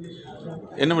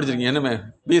என்ன படிச்சிருக்கீங்க? என்ன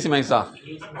பிஎஸ்சி மேத்ஸா?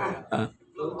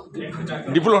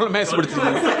 டிப்ளமோவில் மேத்ஸ்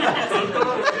படிச்சிருக்கீங்க?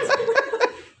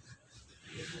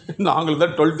 நாங்களும்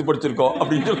தான் 12th படிச்சிருக்கோம்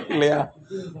அப்படின்னு சொல்லுங்க இல்லையா?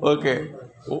 ஓகே,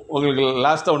 உங்களுக்கு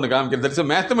லாஸ்ட்டாக ஒன்று காமிக்கிறது. That's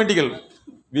mathematical.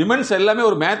 விமென்ஸ் எல்லாமே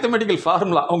ஒரு மேத்தமெட்டிக்கல்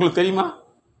ஃபார்முலா. உங்களுக்கு தெரியுமா?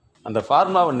 அந்த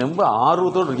ஃபார்முலாவை ரொம்ப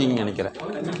ஆர்வத்தோடு இருக்கீங்கன்னு நினைக்கிறேன்.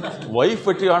 ஒய்ஃப்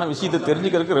பற்றியான விஷயத்தை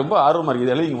தெரிஞ்சுக்கிறதுக்கு ரொம்ப ஆர்வமாக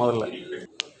இருக்குது. எழுதிங்க முதல்ல.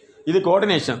 இது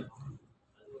கோஆர்டினேஷன்.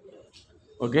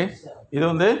 ஓகே, இது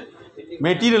வந்து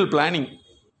மெட்டீரியல் பிளானிங்.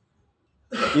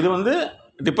 இது வந்து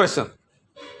depression.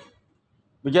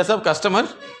 Because of customer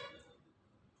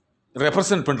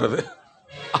represent பண்ணுறது,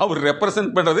 அவர்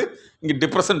ரெப்ரசன்ட் பண்ணுறது இங்கே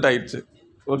டிப்ரெசன்ட் ஆயிடுச்சு.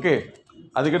 ஓகே,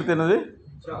 அதுக்கடுத்து என்னது?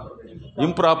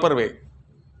 இம்ப்ராப்பர் வே,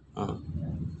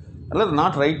 அல்லது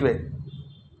நாட் ரைட் வே.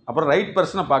 அப்புறம் ரைட்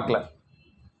பர்சனை பார்க்கல.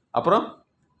 அப்புறம்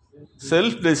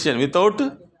self decision without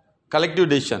collective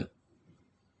decision.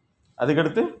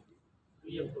 அதுக்கடுத்து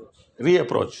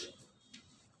ரீஅப்ரோச்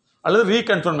அல்லது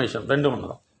ரீகன்ஃபர்மேஷன், ரெண்டும் ஒன்று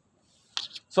தான்.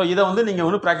 ஸோ இதை வந்து நீங்கள்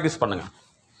ஒன்று ப்ராக்டிஸ் பண்ணுங்கள்.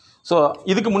 ஸோ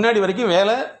இதுக்கு முன்னாடி வரைக்கும்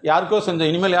வேலை யாருக்கோ செஞ்சோம்,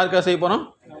 இனிமேல் யாருக்காக செய்ய போகிறோம்?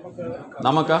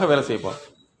 நமக்காக வேலை செய்ய போகிறோம்.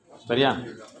 சரியா?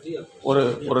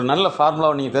 ஒரு நல்ல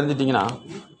ஃபார்முலாவை நீங்கள் தெரிஞ்சிட்டிங்கன்னா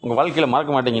உங்கள் வாழ்க்கையில்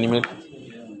மறக்க மாட்டீங்க இனிமேல்.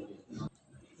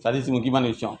 சதீஷ், முக்கியமான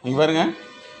விஷயம் நீங்கள் பாருங்க,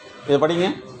 இதை படிங்க.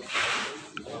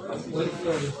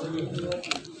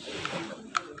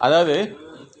 அதாவது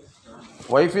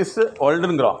ஒய்ஃப் இஸ்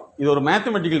வேர்ல்டுங்கிறோம். இது ஒரு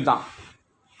மேத்தமெட்டிக்கல் தான்.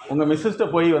 உங்கள் மிஸ்ஸஸ்ட்டை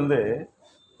போய் வந்து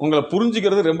உங்களை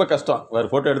புரிஞ்சுக்கிறது ரொம்ப கஷ்டம். வேறு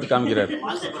ஃபோட்டோ எடுத்து காமிக்கிறாரு.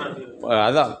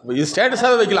 அதான் இது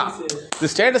ஸ்டேட்டஸாகவே வைக்கலாம், இது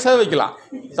ஸ்டேட்டஸாகவே வைக்கலாம்,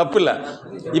 தப்பு இல்லை.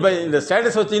 இப்போ இந்த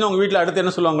ஸ்டேட்டஸ் வச்சிங்கன்னா உங்கள் வீட்டில் அடுத்து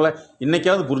என்ன சொல்லுவாங்களே,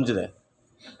 இன்றைக்காவது புரிஞ்சுதே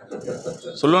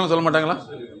சொல்லுவாங்க, சொல்ல மாட்டாங்களா?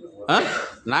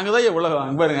 நாங்கள் தான் எவ்வளோ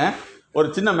பாருங்க. ஒரு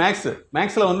சின்ன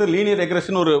மேக்ஸில் வந்து லீனியர்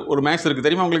ரெக்ரெஷன் ஒரு மேக்ஸ் இருக்குது,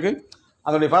 தெரியுமா உங்களுக்கு?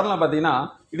 அதோடைய ஃபார்முலா பார்த்தீங்கன்னா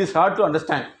it is hard to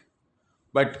understand.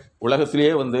 But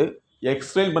உலகத்திலேயே வந்து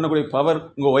எக்ஸ்பிளைன் பண்ணக்கூடிய பவர்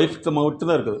உங்கள் ஒய்ஃப்க்கு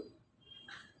மட்டும்தான் இருக்குது.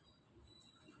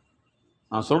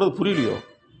 நான் சொல்கிறது புரியலையோ?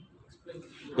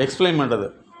 எக்ஸ்பிளைன் பண்ணுறது.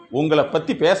 உங்களை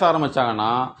பற்றி பேச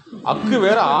ஆரம்பித்தாங்கன்னா அக்கு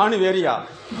வேற ஆணி வேறியா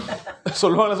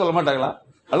சொல்லுவாங்களா, சொல்ல மாட்டாங்களா?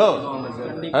 ஹலோ,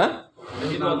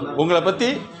 உங்களை பற்றி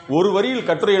ஒரு வரியில்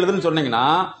கட்டுரை எழுதுன்னு சொன்னீங்கன்னா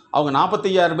அவங்க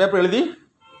 45,000 பேப்பர் எழுதி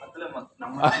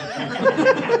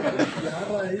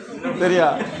சரியா?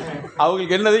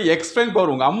 அவங்களுக்கு என்னது எக்ஸ்பிளைன்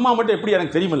பவர். உங்கள் அம்மா மட்டும் எப்படி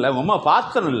எனக்கு தெரியுமில்ல, உங்கள் அம்மா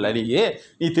பார்த்தனும் இல்லை,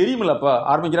 நீ தெரியுமில்லப்பா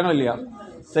ஆரம்பிக்கிறாங்களா இல்லையா?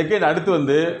 செகண்ட் அடுத்து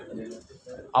வந்து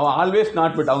அவன் ஆல்வேஸ்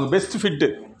நாட் ஃபிட், அவங்க பெஸ்ட் ஃபிட்டு.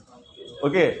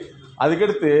 ஓகே,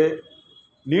 அதுக்கடுத்து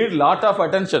நீட் லாட் ஆஃப்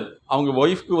அட்டென்ஷன். அவங்க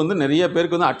ஒய்ஃப்க்கு வந்து நிறைய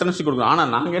பேருக்கு வந்து அட்டென்ஷன் கொடுக்கணும்.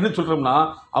 ஆனால் நாங்கள் என்ன சொல்கிறோம்னா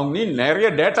அவங்க நீ நிறைய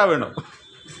டேட்டா வேணும்.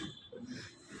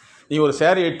 நீ ஒரு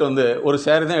சேரீ எடுத்து வந்து ஒரு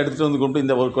சேரீ தான் எடுத்துகிட்டு வந்து கொண்டு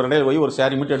இந்த ஒரு கடையில் போய் ஒரு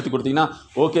சேரீ மட்டும் எடுத்து கொடுத்தீங்கன்னா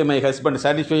ஓகே மை ஹஸ்பண்ட்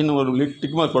சாட்டிஸ்ஃபைன்னு ஒரு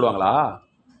டிக் மார்க் போடுவாங்களா?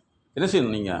 என்ன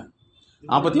செய்யணும்? நீங்கள்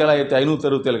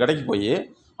 47,567 கடைக்கு போய்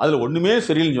அதில் ஒன்றுமே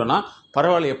சரியில்லைன்னு சொன்னால்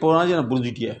பரவாயில்ல, எப்போ வேணாச்சும் நான்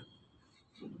புரிஞ்சுட்டியே.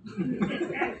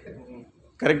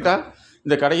 கரெக்டாக?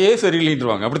 இந்த கடையே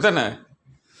சரியில்லைன்ட்டுருவாங்க, அப்படித்தானே?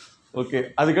 ஓகே,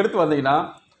 அதுக்கடுத்து வந்தீங்கன்னா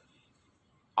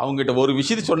அவங்ககிட்ட ஒரு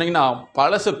விஷயத்தை சொன்னீங்கன்னா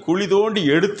பழசை குழி தோண்டி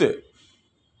எடுத்து,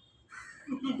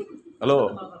 ஹலோ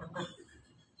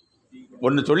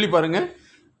ஒன்று சொல்லி பாருங்க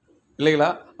இல்லைங்களா?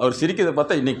 அவர் சிரிக்கிறதை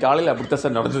பார்த்தா இன்னைக்கு காலையில் அப்படித்தான்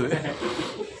சார் நடந்தது.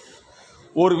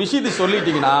 ஒரு விஷயத்தை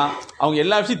சொல்லிட்டீங்கன்னா அவங்க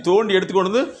எல்லா விஷயத்தையும் தோண்டி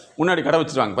எடுத்துக்கொண்டு வந்து முன்னாடி கடை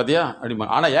வச்சுருவாங்க, பார்த்தியா அப்படிமா.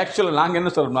 ஆனால் ஆக்சுவலாக நாங்கள்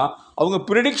என்ன சொல்கிறோம்னா அவங்க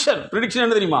ப்ரிடிக்ஷன்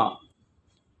என்ன தெரியுமா?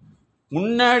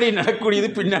 முன்னாடி நடக்கூடியது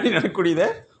பின்னாடி நடக்கூடியதை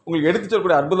உங்களுக்கு எடுத்து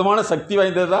சொல்லக்கூடிய அற்புதமான சக்தி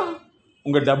வாய்ந்தது தான்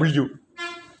உங்கள் W.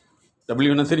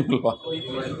 டபிள்யூன்னா தெரியுமில்லப்பா,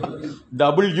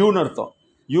 டபுள்யூன்னு அர்த்தம்.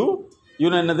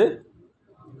 யூனா என்னது?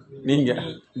 நீங்கள்.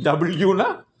 டபுள்யூனா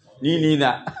நீ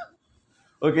தான்.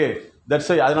 ஓகே,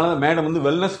 தட்ஸ் அதனால தான் மேடம் வந்து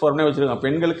வெல்னஸ் ஃபார்ம்னே வச்சுருக்காங்க.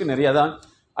 பெண்களுக்கு நிறையா தான்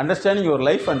understanding your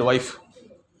life and wife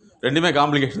ரெண்டுமே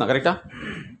காம்ப்ளிகேஷன் தான். கரெக்டாக?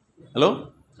 Hello,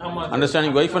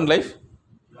 understanding wife and life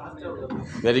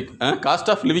very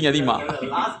cost of living அதிகமாக.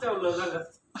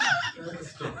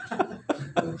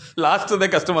 லாஸ்ட்டு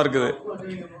தான் கஷ்டமாக இருக்குது.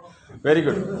 Very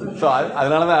good. ஸோ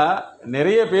அதனால தான்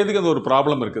நிறைய பேருக்கு அது ஒரு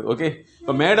ப்ராப்ளம் இருக்குது. ஓகே,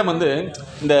 இப்போ மேடம் வந்து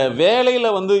இந்த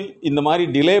வேலையில் வந்து இந்த மாதிரி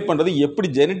டிலே பண்ணுறது எப்படி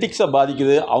ஜெனட்டிக்ஸை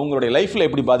பாதிக்குது, அவங்களுடைய லைஃப்பில்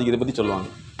எப்படி பாதிக்குது பற்றி சொல்லுவாங்க.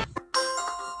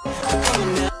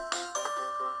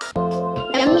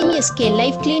 MSK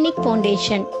Life Clinic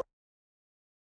Foundation